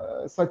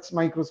 and such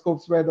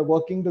microscopes where the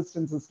working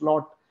distance is a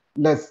lot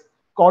less.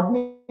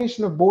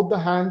 Coordination of both the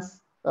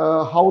hands,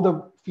 how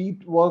the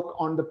feet work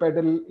on the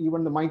pedal,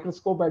 even the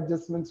microscope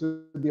adjustments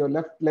with your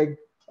left leg,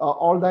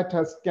 all that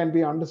can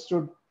be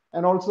understood.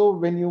 And also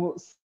when you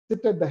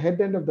sit at the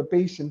head end of the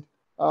patient,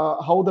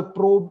 how the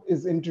probe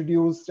is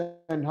introduced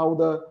and how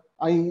the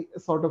eye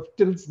sort of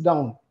tilts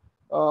down.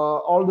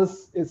 All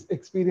this is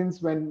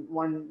experienced when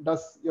one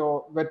does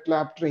your wet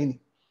lab training.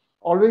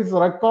 Always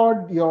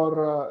record your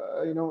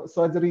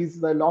surgeries.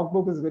 The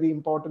logbook is very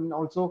important.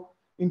 Also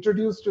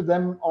introduce to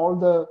them all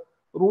the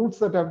rules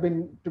that have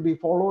been to be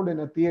followed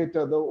in a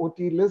theater, the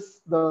OT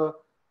lists, the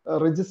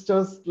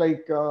registers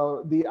like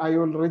the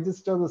IOL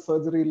register, the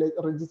surgery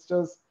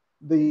registers,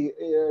 the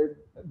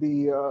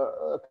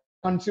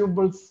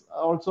consumables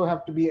also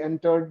have to be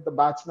entered, the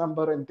batch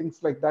number and things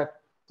like that,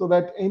 so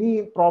that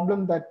any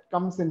problem that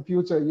comes in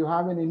future, you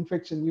have an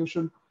infection, you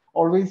should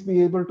always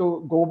be able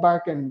to go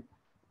back and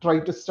try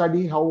to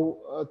study how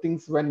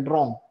things went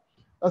wrong.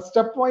 a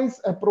stepwise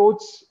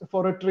approach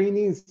for a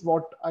trainee is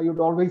what I would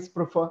always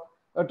prefer.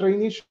 A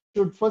trainee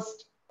should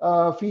first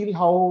feel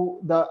how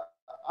the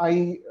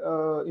eye,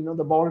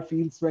 the ball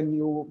feels when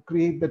you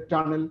create the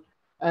tunnel.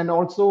 And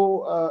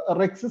also a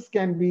rhexis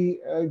can be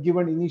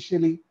given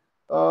initially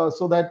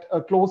so that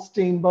a closed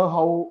chamber,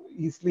 how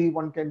easily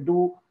one can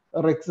do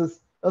a rhexis.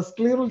 A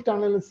scleral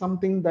tunnel is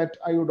something that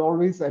I would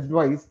always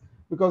advise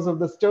because of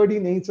the sturdy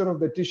nature of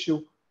the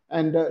tissue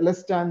and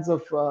less chance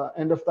of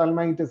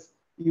endophthalmitis,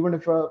 even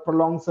if a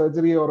prolonged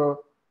surgery or a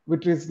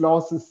vitreous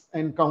loss is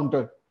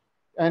encountered.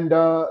 And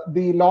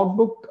the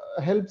logbook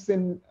helps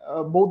in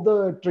both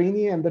the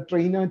trainee and the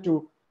trainer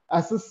to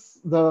assess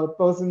the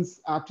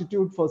person's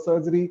aptitude for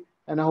surgery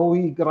and how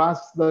he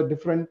grasps the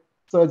different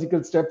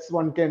surgical steps.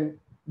 One can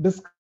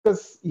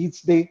discuss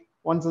each day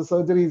once the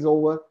surgery is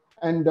over.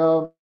 And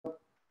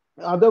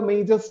other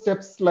major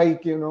steps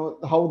like,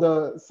 how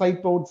the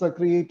side ports are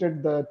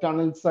created, the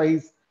tunnel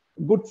size,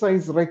 good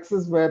size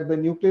rhexis where the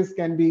nucleus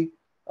can be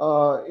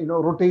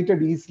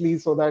rotated easily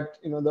so that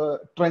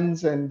the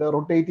trench and the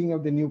rotating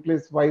of the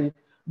nucleus while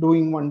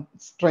doing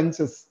one's trench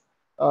is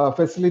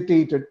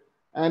facilitated,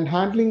 and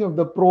handling of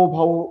the probe,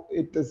 how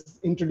it is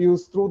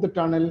introduced through the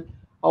tunnel,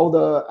 how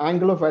the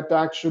angle of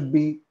attack should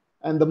be,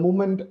 and the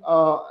movement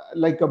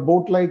like a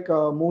boat-like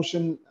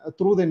motion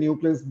through the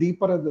nucleus,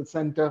 deeper at the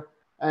center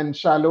and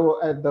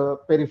shallow at the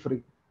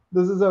periphery.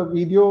 This is a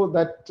video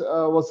that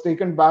was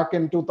taken back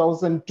in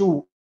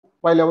 2002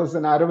 while I was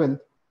in Aravind,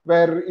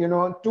 where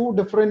two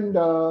different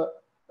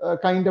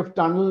kind of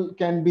tunnel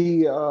can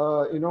be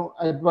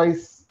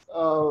advised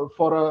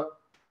for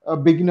a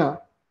beginner.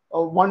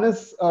 One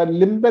is a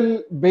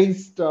limbal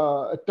based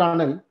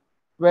tunnel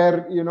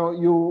where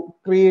you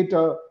create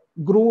a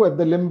groove at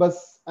the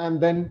limbus, and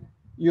then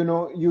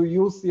you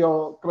use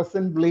your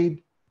crescent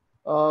blade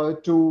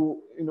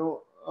to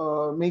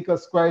make a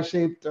square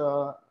shaped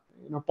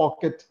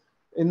pocket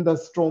in the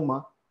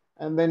stroma,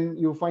 and then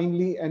you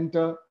finally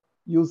enter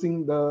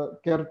using the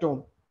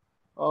keratome.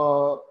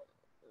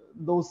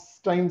 Those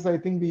times I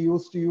think we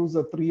used to use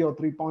a 3 or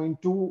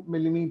 3.2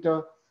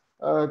 millimeter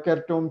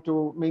keratome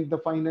to make the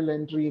final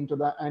entry into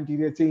the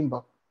anterior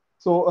chamber.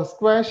 So a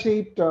square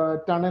shaped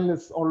tunnel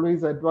is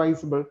always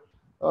advisable.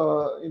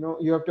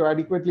 You have to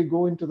adequately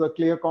go into the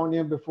clear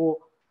cornea before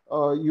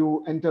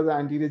you enter the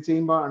anterior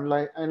chamber,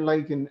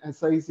 unlike in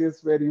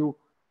SICS where you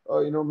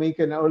make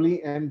an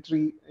early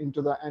entry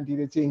into the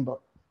anterior chamber.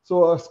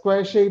 So a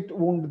square shaped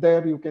wound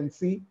there you can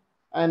see.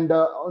 And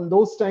on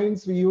those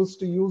times, we used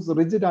to use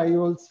rigid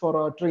IOLs for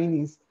our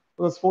trainees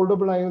because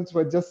foldable IOLs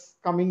were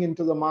just coming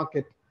into the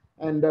market.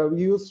 And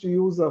we used to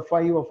use a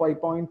 5 or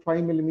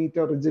 5.5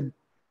 millimeter rigid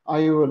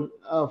IOL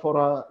for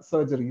our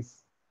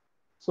surgeries.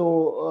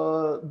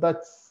 So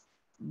that's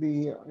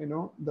the,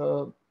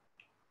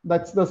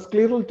 that's the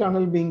scleral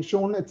tunnel being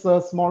shown. It's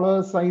a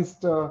smaller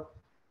sized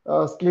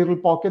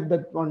scleral pocket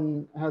that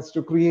one has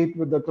to create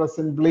with the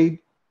crescent blade,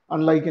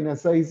 unlike in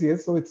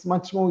SICS. So it's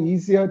much more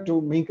easier to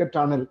make a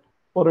tunnel.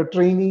 For a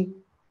trainee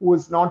who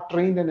is not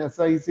trained in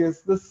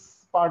SICS,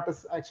 this part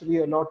is actually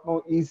a lot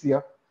more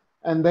easier.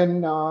 And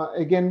then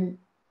again,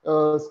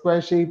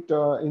 square-shaped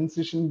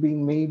incision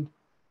being made,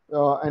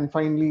 and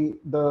finally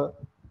the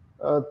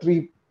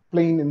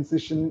 3-plane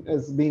incision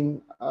is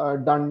being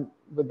done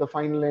with the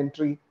final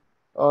entry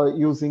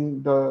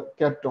using the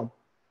keratome.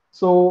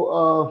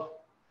 So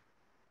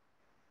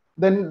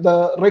then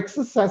the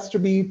rhexis has to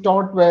be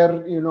taught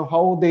where,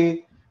 how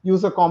they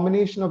use a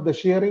combination of the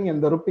shearing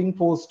and the ripping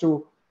force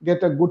to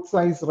get a good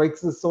size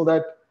rhexis so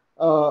that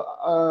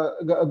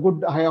a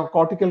good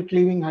cortical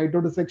cleaving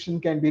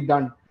hydrodissection can be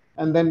done.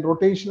 And then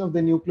rotation of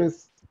the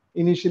nucleus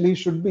initially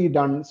should be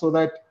done so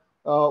that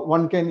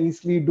one can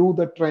easily do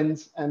the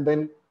trench and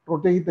then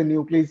rotate the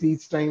nucleus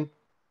each time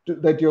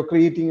that you're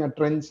creating a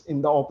trench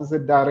in the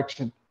opposite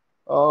direction.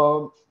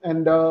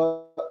 And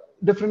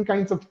different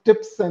kinds of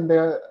tips and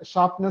their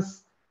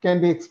sharpness can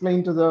be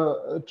explained to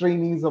the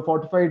trainees. A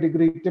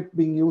 45-degree tip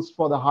being used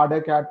for the harder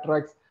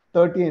cataracts,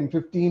 30 and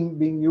 15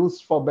 being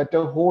used for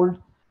better hold,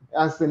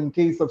 as in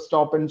case of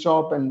stop and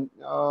chop and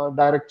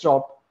direct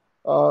chop.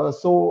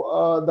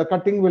 So the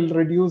cutting will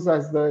reduce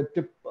as the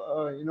tip,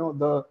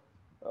 the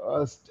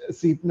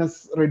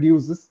steepness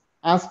reduces.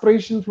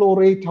 Aspiration flow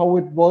rate, how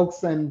it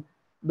works, and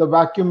the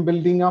vacuum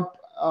building up,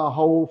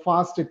 how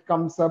fast it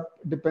comes up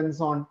depends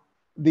on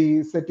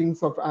the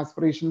settings of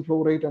aspiration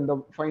flow rate and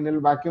the final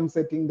vacuum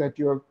setting that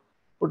you have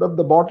put up.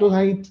 The bottle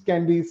height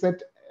can be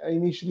set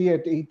initially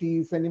at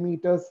 80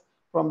 centimeters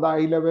from the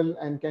eye level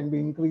and can be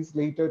increased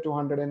later to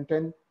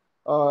 110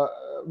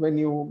 when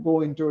you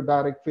go into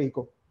direct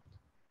phaco.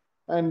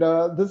 And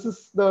this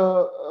is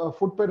the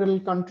foot pedal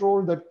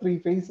control. The 3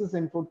 phases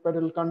in foot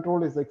pedal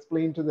control is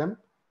explained to them.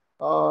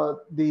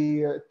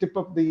 The tip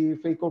of the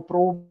phaco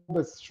probe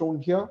is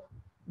shown here.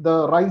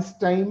 The rise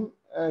time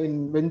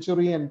in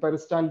venturi and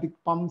peristaltic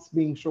pumps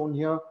being shown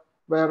here,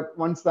 where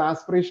once the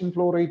aspiration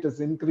flow rate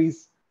is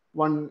increased,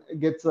 one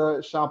gets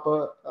a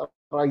sharper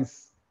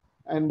rise.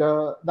 And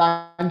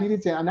the anterior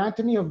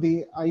anatomy of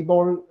the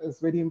eyeball is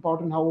very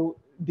important, how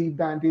deep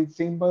the anterior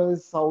chamber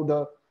is, how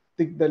the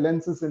thick the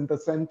lens is in the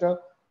center,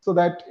 so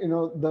that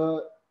the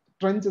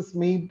trench is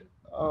made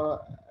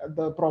at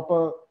the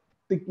proper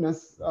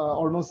thickness.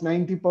 Almost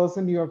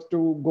 90% you have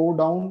to go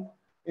down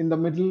in the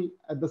middle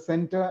at the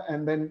center,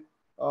 and then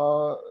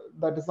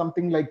that is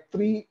something like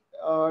 3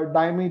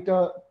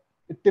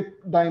 tip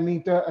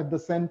diameter at the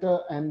center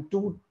and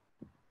 2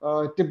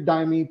 tip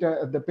diameter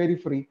at the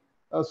periphery.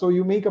 So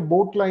you make a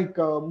boat-like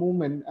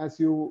movement as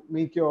you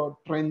make your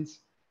trench.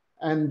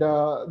 And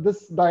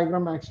this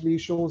diagram actually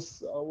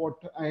shows what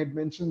I had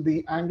mentioned.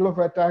 The angle of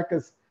attack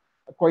is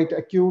quite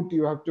acute.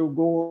 You have to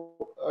go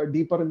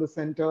deeper in the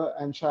center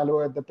and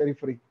shallower at the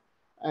periphery.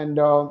 And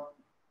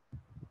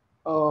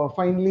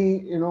finally,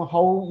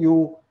 how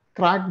you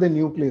crack the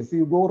nucleus.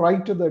 You go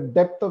right to the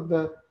depth of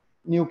the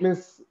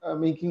nucleus,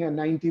 making a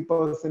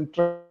 90%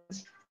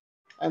 trench,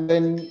 and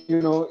then you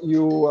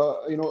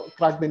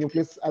crack the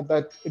nucleus at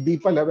that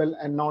deeper level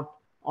and not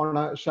on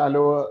a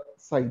shallower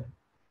side.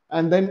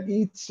 And then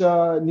each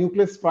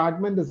nucleus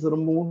fragment is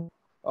removed.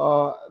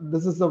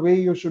 This is the way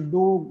you should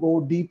do. Go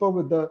deeper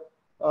with the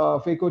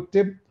phaco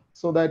tip,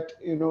 so that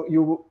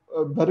you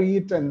bury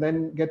it and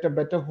then get a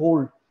better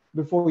hold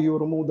before you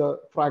remove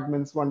the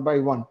fragments one by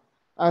one.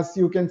 As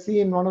you can see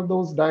in one of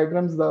those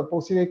diagrams, the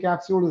posterior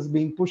capsule is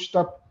being pushed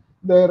up.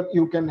 There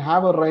you can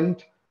have a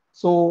rent,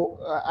 so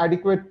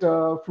adequate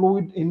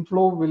fluid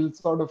inflow will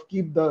sort of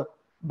keep the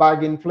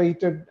bag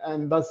inflated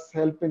and thus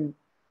help in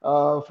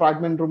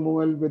fragment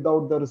removal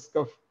without the risk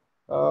of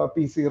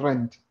PC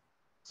rent.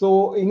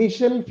 So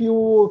initial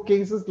few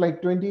cases,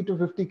 like 20 to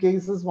 50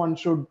 cases, one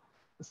should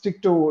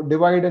stick to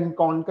divide and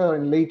conquer,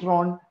 and later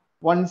on,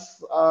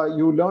 once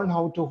you learn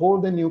how to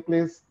hold the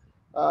nucleus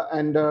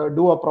and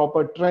do a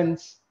proper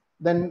trench,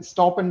 then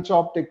stop and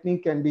chop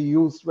technique can be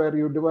used, where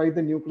you divide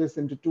the nucleus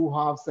into 2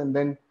 halves and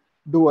then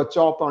do a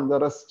chop on the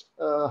rest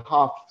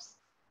halves.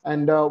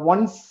 And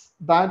once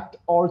that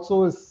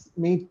also is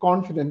made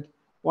confident,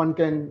 one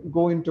can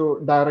go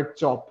into direct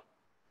chop.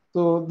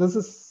 So this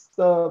is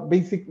the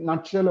basic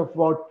nutshell of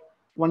what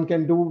one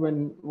can do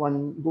when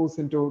one goes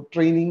into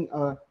training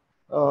a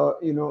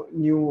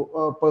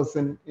new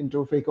person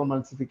into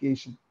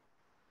phacoemulsification.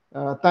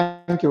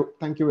 Thank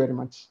you very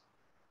much.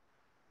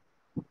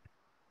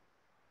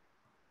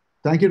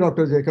 Thank you,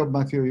 Dr. Jacob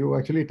Matthew. You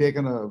actually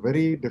taken a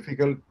very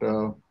difficult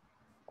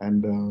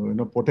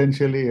and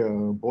potentially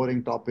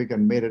boring topic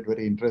and made it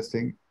very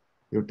interesting.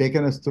 You've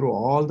taken us through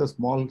all the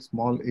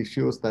small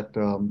issues that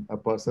a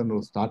person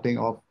who's starting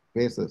off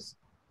faces,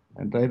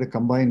 and try to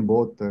combine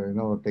both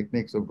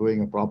techniques of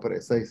doing a proper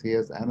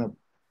SICS and a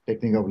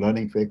technique of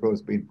learning phaco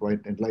has been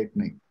quite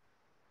enlightening.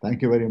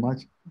 Thank you very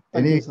much.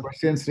 Any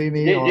questions,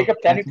 Srini? Jacob,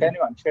 can you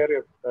unshare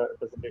your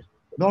presentation?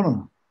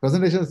 No.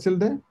 Presentation is still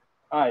there?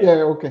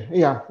 Yeah, okay.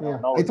 Yeah.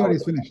 I thought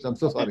it's finished. I'm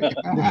so sorry. No.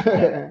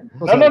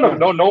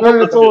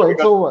 It's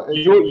over.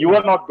 You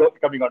are not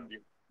coming on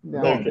view.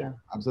 Yeah.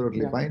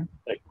 Absolutely fine.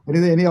 Right.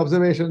 Any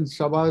observations,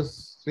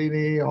 Shabazz,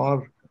 Srini,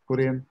 or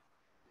Kurian?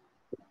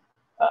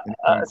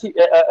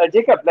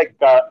 Jacob,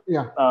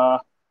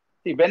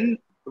 see,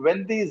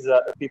 when these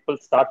people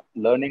start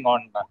learning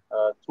on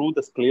through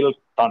the scleral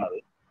tunnel,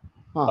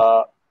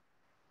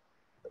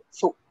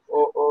 so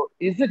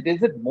is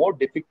it more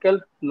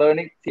difficult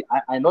learning? See,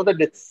 I know that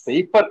it's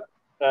safer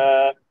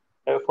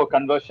for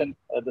conversion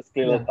the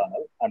scleral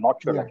tunnel. I'm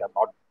not sure. I've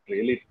not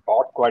really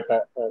taught quite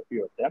a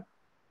few of them.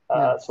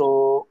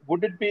 So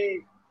would it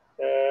be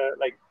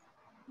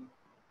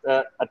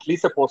at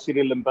least a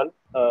posterior limbal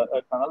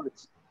tunnel,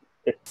 which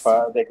if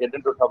they get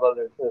into trouble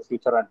in the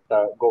future and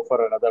go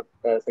for another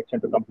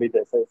section to complete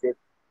the SICS?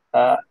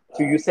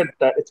 So you said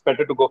it's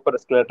better to go for a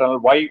scleral tunnel.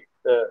 Why?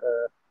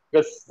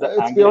 Because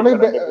it's purely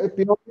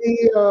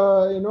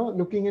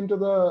looking into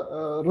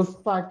the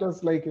risk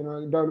factors, like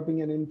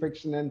developing an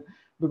infection, and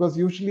because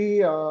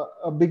usually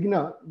a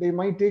beginner, they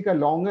might take a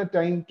longer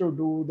time to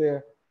do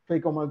their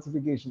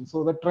phacoemulsification.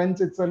 So the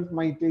trench itself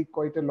might take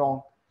quite a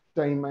long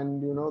time,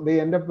 and they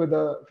end up with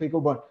a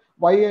phaco burn.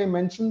 Why I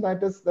mentioned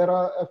that is there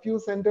are a few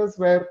centers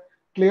where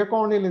clear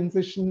corneal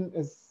incision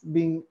is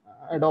being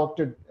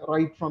adopted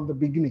right from the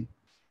beginning.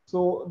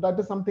 So that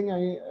is something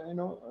I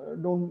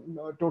don't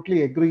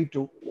totally agree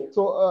to.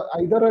 So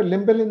either a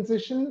limbal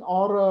incision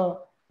or a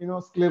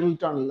scleral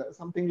tunnel,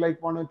 something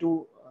like 1 or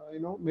 2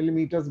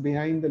 millimeters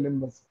behind the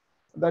limbus.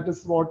 That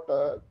is what,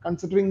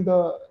 considering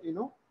the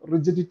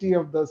rigidity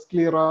of the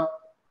sclera,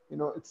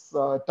 its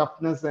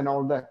toughness and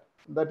all that.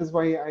 That is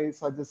why I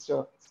suggest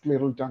a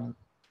scleral tunnel.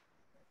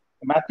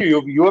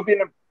 Matthew, you have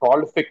been a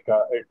prolific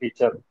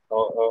teacher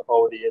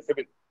over the years.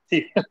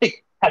 See,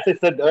 as I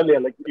said earlier,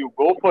 like you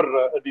go for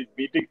these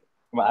meetings.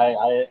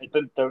 I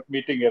attend a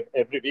meeting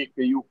every week.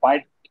 You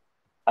find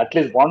at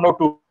least 1 or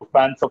 2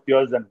 fans of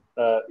yours and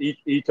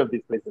each of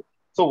these places.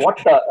 So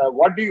what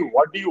do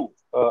you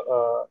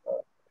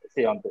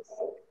say on this?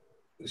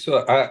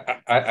 So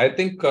I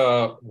think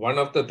one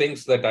of the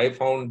things that I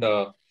found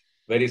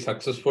very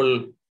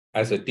successful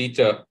as a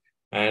teacher,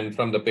 and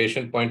from the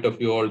patient point of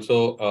view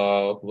also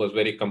was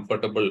very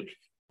comfortable,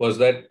 was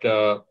that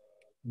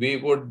we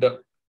would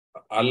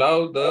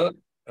allow the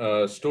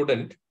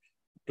student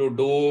to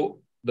do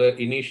the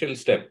initial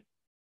step.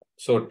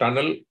 So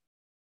tunnel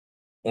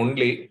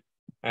only,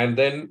 and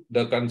then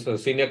the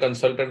senior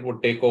consultant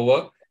would take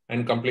over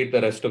and complete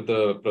the rest of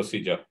the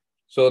procedure.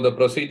 So the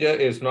procedure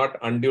is not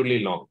unduly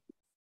long.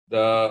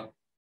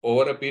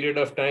 Over a period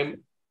of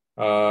time,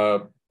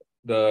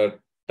 the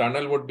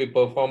tunnel would be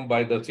performed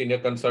by the senior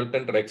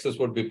consultant, Rexus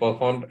would be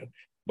performed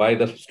by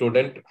the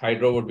student,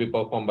 hydro would be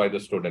performed by the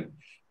student.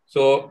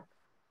 So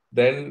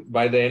then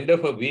by the end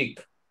of a week,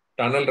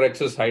 tunnel,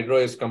 Rexus, hydro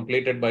is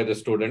completed by the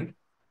student,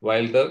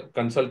 while the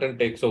consultant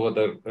takes over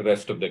the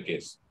rest of the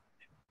case.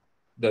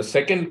 The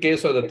second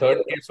case or the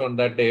third case on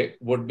that day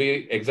would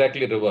be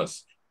exactly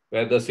reverse,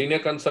 where the senior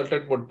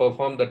consultant would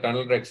perform the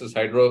tunnel, Rexus,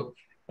 hydro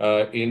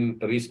in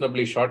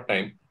reasonably short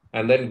time,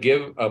 and then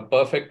give a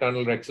perfect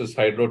tunnel, Rexus,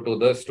 hydro to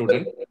the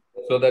student,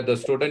 so that the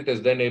student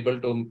is then able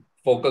to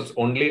focus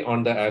only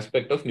on the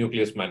aspect of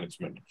nucleus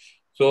management.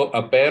 So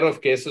a pair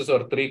of cases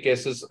or 3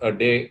 cases a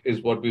day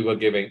is what we were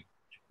giving,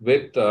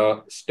 with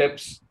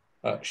steps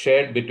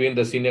shared between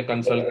the senior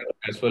consultant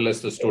as well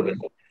as the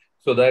student,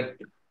 so that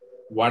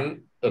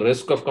one, the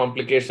risk of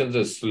complications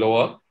is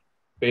lower,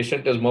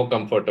 patient is more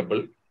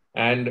comfortable.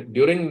 And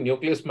during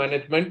nucleus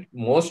management,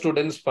 most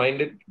students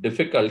find it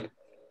difficult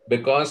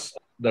because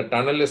the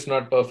tunnel is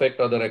not perfect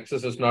or the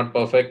Rexus is not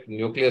perfect,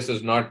 nucleus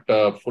is not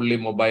fully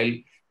mobile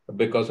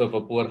because of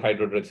a poor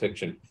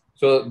hydrodissection.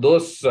 So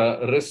those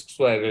risks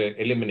were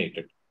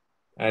eliminated.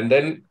 And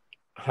then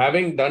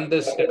having done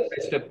this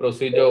step-by-step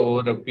procedure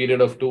over a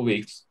period of 2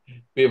 weeks,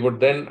 we would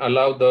then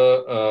allow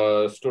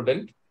the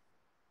student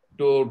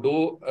to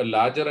do a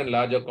larger and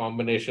larger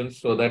combinations,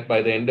 so that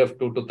by the end of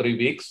 2 to 3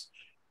 weeks,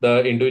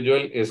 the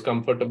individual is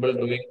comfortable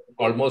doing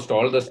almost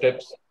all the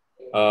steps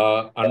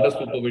under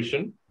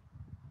supervision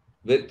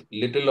with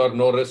little or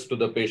no risk to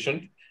the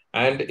patient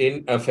and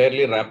in a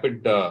fairly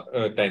rapid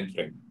time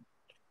frame.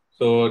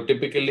 So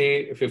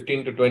typically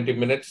 15 to 20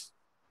 minutes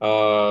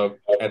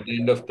at the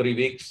end of 3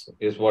 weeks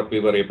is what we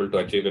were able to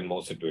achieve in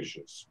most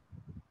situations.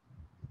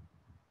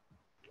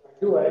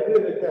 I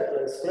agree with that.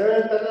 Like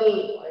scleral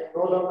tunnel, I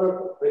no longer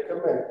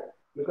recommend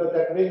because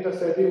that makes the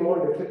surgery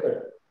more difficult.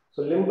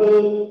 So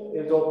limbal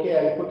is okay,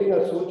 and putting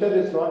a suture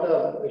is not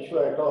an issue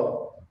at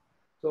all.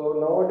 So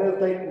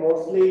nowadays, like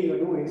mostly you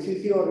do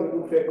ECC or you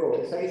do phaco.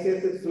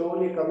 SICS is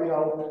slowly coming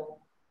out.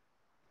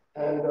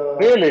 And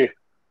really?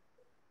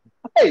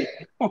 Hey,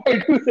 why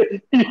do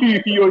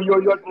you're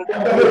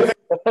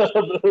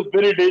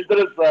very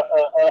dangerous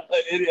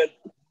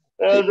areas.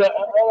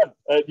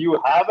 You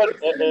have a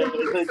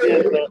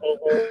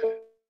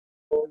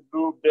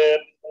group there,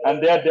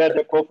 and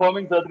they're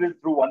performing surgeries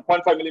through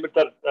 1.5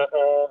 millimeter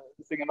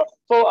thing.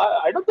 So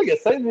I don't think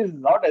SIS is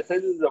not.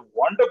 SIS is a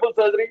wonderful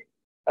surgery,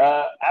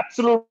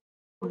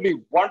 absolutely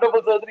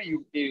wonderful surgery.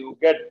 You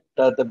get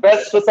the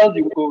best results.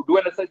 You do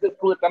an SIS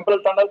through the temporal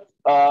tunnel.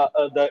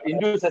 The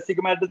induced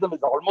astigmatism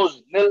is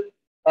almost nil.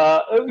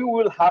 You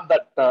will have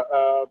that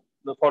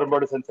the foreign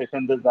body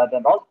sensation, this, that,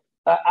 and all.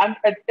 And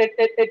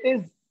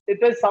it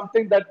is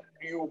something that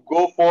you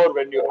go for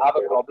when you have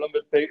a problem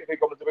with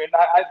phacometry.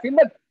 I feel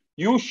that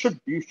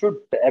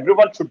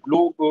everyone should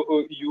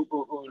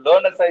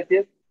learn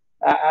SICS,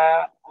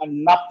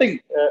 and nothing.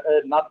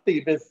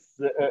 It is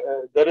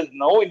there is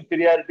no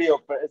inferiority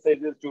of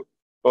SICS to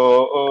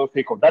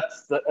phaco.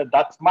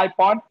 That's my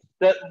point.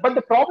 But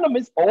the problem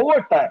is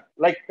over time.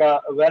 Like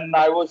when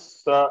I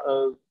was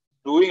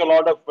doing a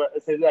lot of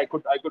SICS, I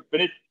could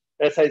finish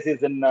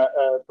SICS in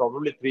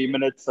probably 3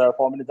 minutes,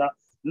 4 minutes.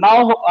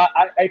 Now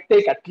I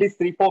take at least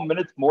 3-4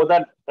 minutes more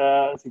than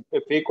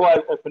phaco.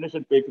 I finish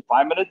in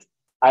 5 minutes.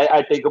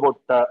 I take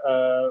about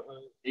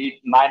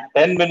 8, 9,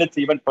 10 minutes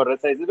even for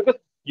SICS, because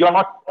you're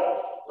not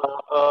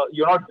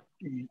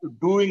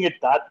doing it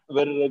that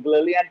very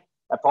regularly, and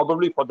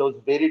probably for those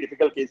very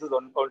difficult cases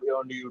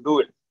only you do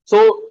it.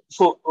 So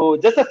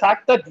just the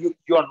fact that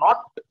you're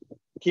not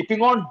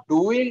keeping on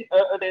doing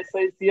the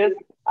SICS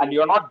and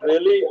you're not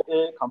really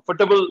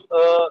comfortable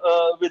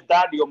with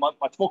that, you're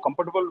much more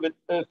comfortable with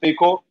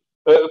phaco.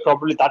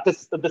 Probably that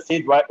is the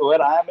stage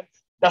where I am in.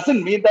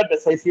 Doesn't mean that the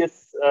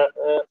SICS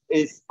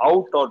is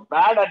out or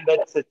bad, and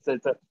that's it's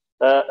a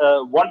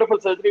wonderful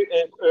surgery.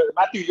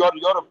 Matthew, your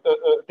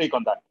take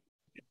on that?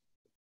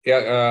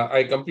 Yeah,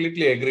 I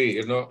completely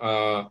agree.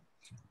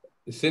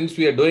 Since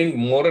we are doing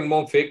more and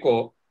more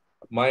phaco,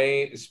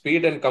 my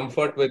speed and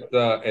comfort with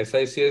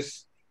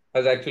SICS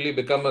has actually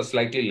become a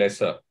slightly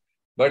lesser.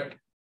 But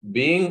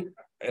being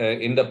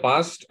in the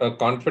past a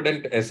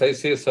confident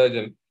SICS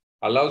surgeon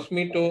allows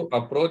me to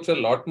approach a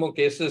lot more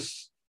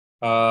cases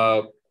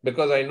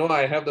because I know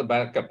I have the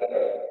backup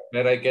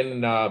where I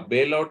can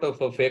bail out of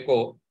a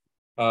phaco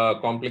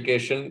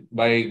complication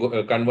by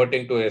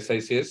converting to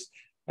SICS,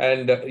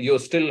 and you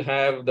still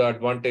have the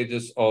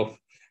advantages of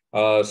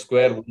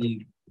square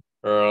wound,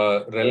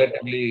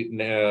 relatively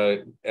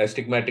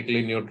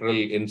astigmatically neutral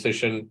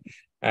incision,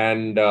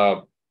 and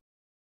the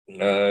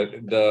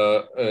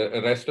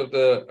rest of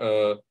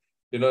the,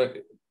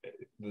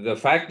 the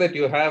fact that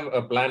you have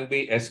a plan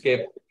B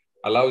escape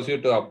allows you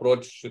to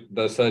approach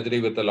the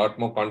surgery with a lot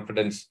more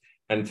confidence.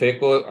 And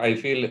phaco, I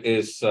feel,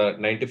 is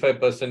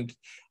 95%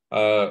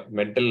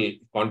 mental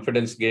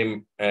confidence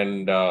game,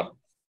 and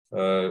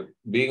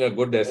being a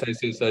good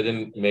SIC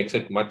surgeon makes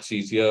it much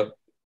easier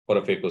for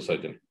a phaco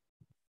surgeon.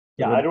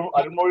 Yeah,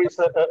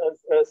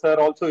 sir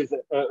also is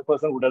a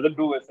person who doesn't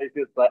do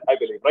SICs, I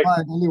believe, right?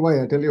 I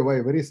tell you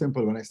why. Very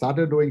simple. When I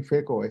started doing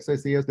phaco,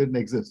 SICs didn't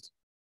exist.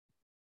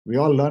 We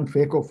all learned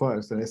phaco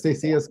first, and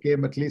SICs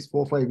came at least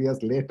 4 or 5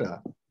 years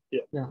later.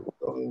 Yeah.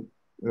 So,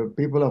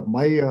 people of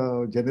my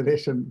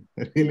generation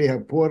really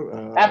have poor.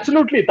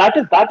 Absolutely, that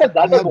is what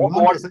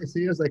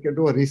SICs. I can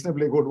do a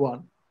reasonably good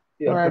one.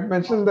 Yeah, I had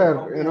mentioned there,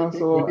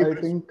 so I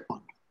think,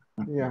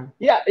 yeah,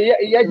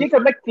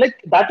 Jacob,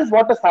 like that is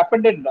what has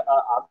happened in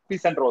RP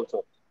Center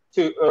also.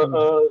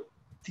 So,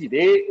 see,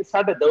 they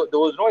started, there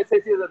was no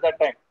SICs at that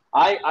time.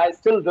 I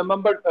still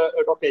remember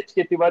Dr.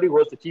 H.K. Tiwari, who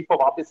was the chief of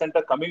RP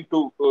Center, coming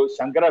to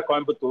Shankara,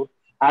 Coimbatore,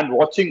 and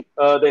watching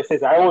the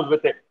SICs. I was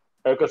with it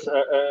because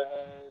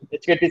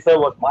HKT sir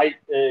was my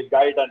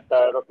guide, and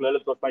Dr.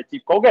 Lalit was my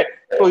chief co-guide.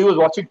 So he was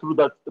watching through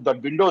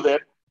that window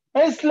there.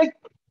 And it's like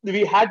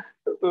we had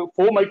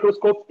 4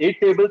 microscopes, 8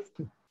 tables.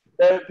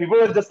 People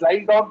were just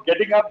lying down,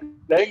 getting up,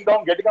 lying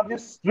down, getting up.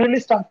 He's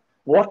really stunned.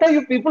 What are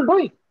you people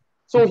doing?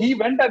 So he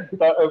went back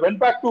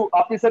to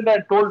RP Center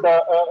and told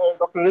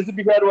Dr. Rizvi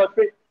Bihar,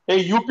 hey,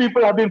 you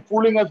people have been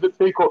fooling us with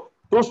phaco.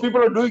 Those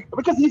people are doing,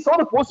 because he saw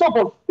the post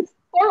op. It's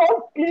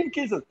all clean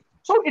cases.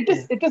 So it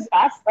is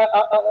as,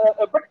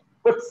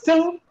 but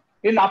still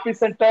in RP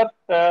Center,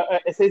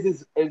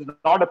 SIs is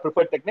not a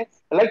preferred technique.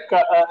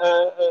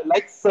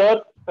 Like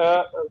sir,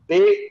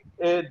 they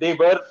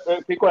were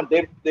phaco, and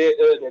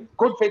they're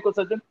good phaco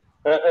surgeons.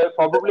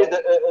 Probably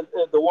there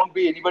won't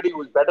be anybody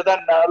who's better than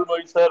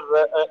Arulmozhi sir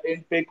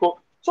in phaco.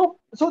 So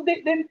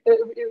they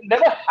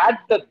never had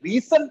the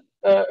reason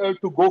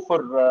to go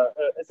for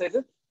SIS.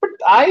 But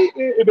I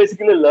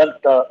basically learned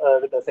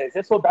with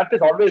SIS, so that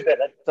is always there.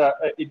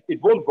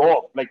 It won't go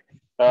off.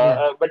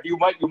 But you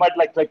might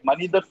like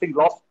Maninder Singh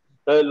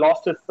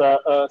lost his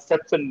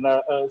steps in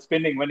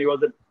spinning when he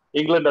was in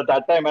England at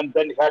that time, and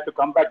then he had to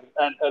come back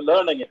and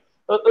learning it.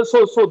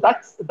 So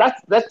that's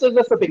just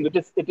the thing.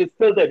 It is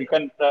still there. You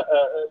can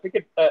pick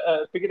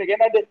it again,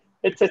 and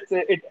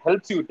it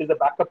helps you. It is a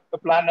backup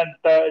plan.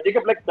 And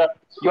Jacob,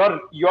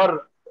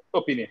 your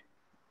opinion.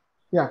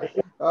 Yeah,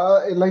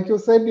 like you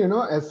said,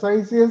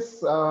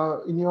 SICS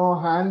in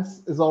your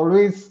hands is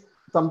always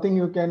something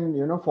you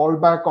can fall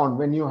back on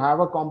when you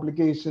have a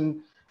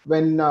complication,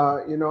 when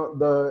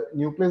the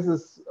nucleus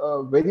is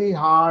very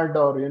hard,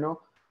 or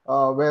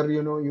where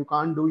you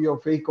can't do your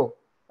phaco.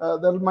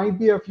 There might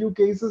be a few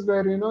cases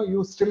where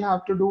you still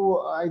have to do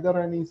either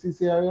an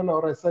ECCIL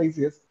or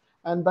SICS,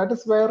 and that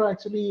is where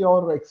actually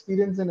your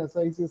experience in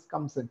SICS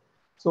comes in.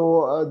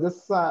 So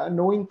just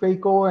knowing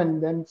phaco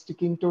and then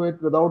sticking to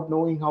it without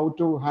knowing how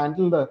to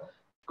handle the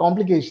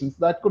complications,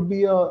 that could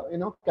be a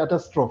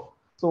catastrophe.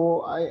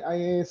 So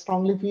I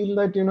strongly feel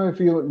that if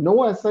you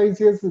know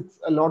SICS, it's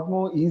a lot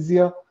more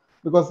easier,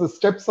 because the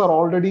steps are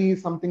already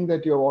something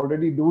that you're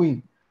already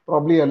doing,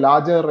 probably a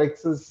larger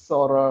rexus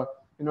or a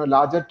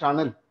larger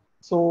tunnel.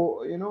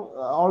 So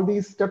all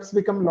these steps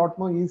become a lot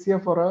more easier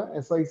for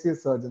a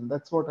SICS surgeon.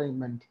 That's what I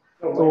meant.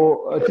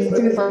 So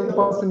teaching such a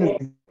person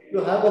is, you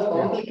have a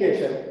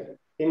complication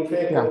in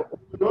phaco,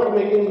 you're not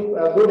making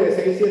good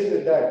SICS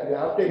with that. You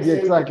have to extend.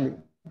 Exactly.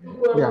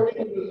 You are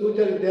putting the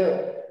suture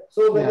there.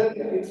 So whether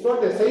it's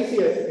not SICS,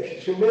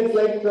 it remains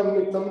like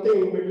something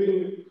in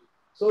between.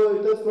 So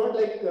it is not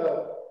like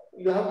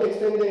you have to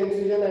extend the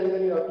incision and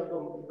then you have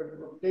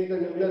to take the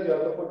nucleus, you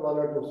have to put 1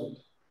 or 2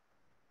 sutures.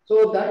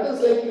 So that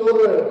is like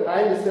your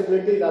hand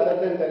stability, rather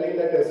than telling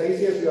that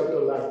SICS you have to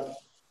learn.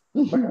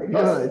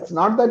 No, it's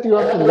not that you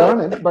have to learn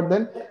it, but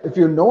then if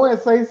you know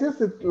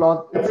SICS, it's a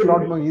lot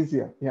more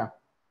easier. Yeah.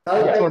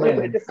 That's what I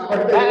meant.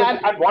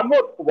 And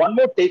one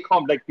more take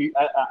home, like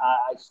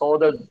I saw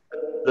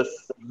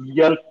this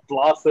real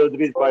class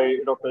surgeries by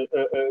Dr.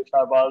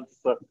 Shahbaz.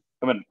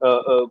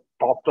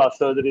 Top class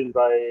surgeries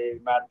by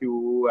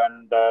Matthew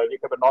and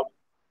Jacob and all.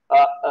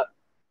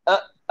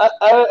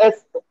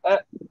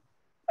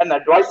 An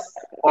advice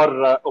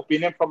or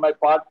opinion from my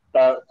part,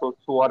 so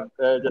who are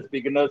just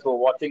beginners who are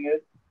watching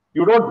it,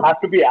 you don't have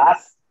to be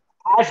as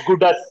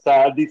good as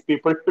these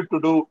people to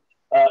do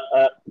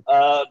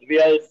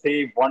real,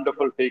 say,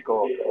 wonderful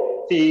phaco.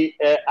 See,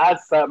 as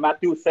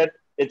Matthew said,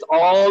 it's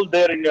all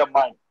there in your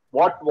mind.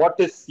 What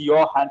is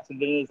your hand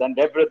signals and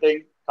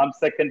everything comes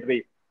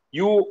secondary.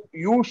 You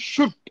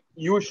should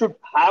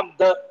have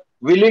the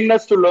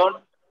willingness to learn.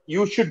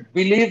 You should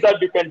believe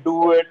that you can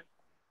do it.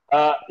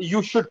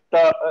 You should,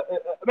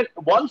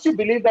 once you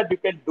believe that you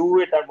can do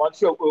it, and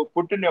once you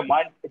put in your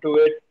mind to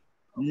it,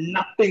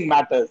 nothing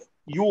matters.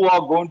 You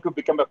are going to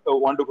become a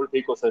wonderful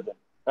phaco surgeon.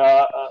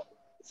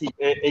 See,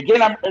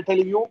 again, I'm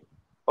telling you,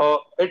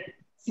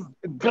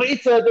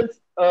 great surgeons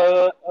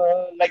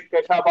like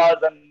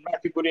Shahbaz and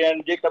Matthew Puri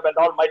and Jacob and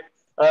all might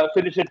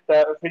finish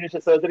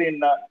a surgery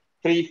in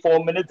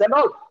 3-4 minutes and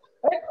all.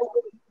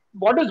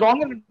 What is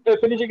wrong in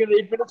finishing in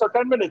 8 minutes or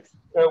 10 minutes?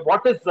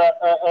 What is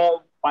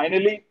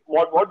finally,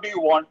 what do you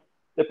want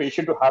the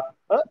patient to have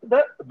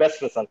the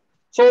best result?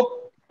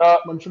 So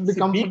one should be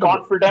be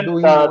confident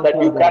that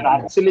you can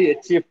actually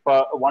achieve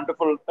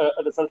wonderful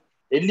results.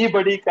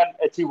 Anybody can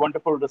achieve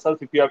wonderful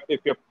results if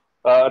you're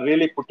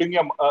really putting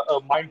your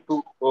mind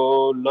to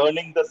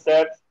learning the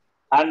steps.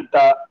 And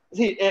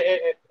see,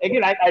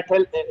 again, I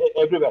tell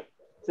everywhere.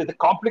 See, the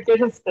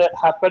complications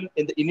happen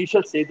in the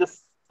initial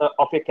stages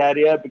of your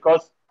career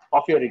because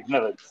of your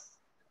ignorance.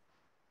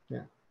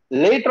 Yeah.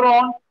 Later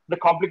on, the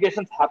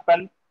complications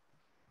happen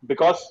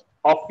because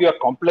of your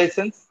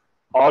complacence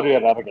or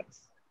your arrogance.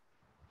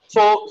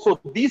 So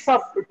these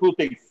are two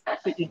things.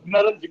 The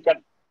ignorance, you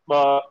can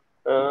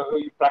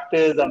you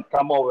practice and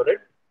come over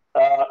it.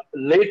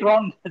 Later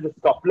on, the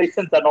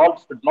complacence and all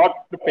should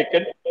not be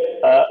taken.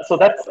 So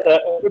that's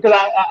because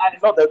I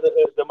know that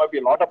there might be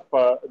a lot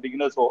of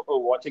beginners who are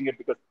watching it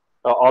because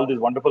all these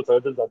wonderful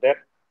surgeons are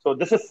there. So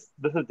this is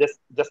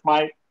just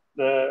my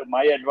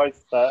my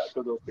advice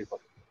to those people.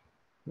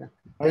 Yeah.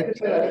 Right.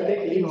 I'll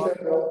take leave,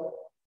 sir.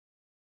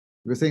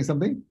 We're saying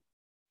something?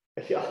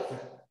 Yeah,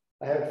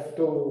 I have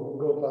to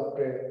go for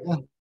prayer. Yeah.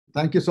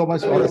 Thank you so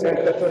much. Thank you, sir.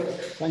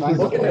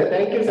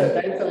 Thank you,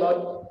 sir. Thanks a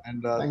lot.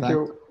 And thank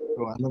you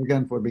to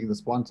Allergan for being the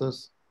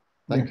sponsors.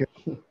 Thank you.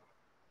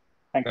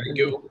 Thank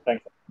you.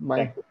 Thanks. Bye.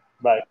 Thank you.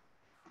 Bye.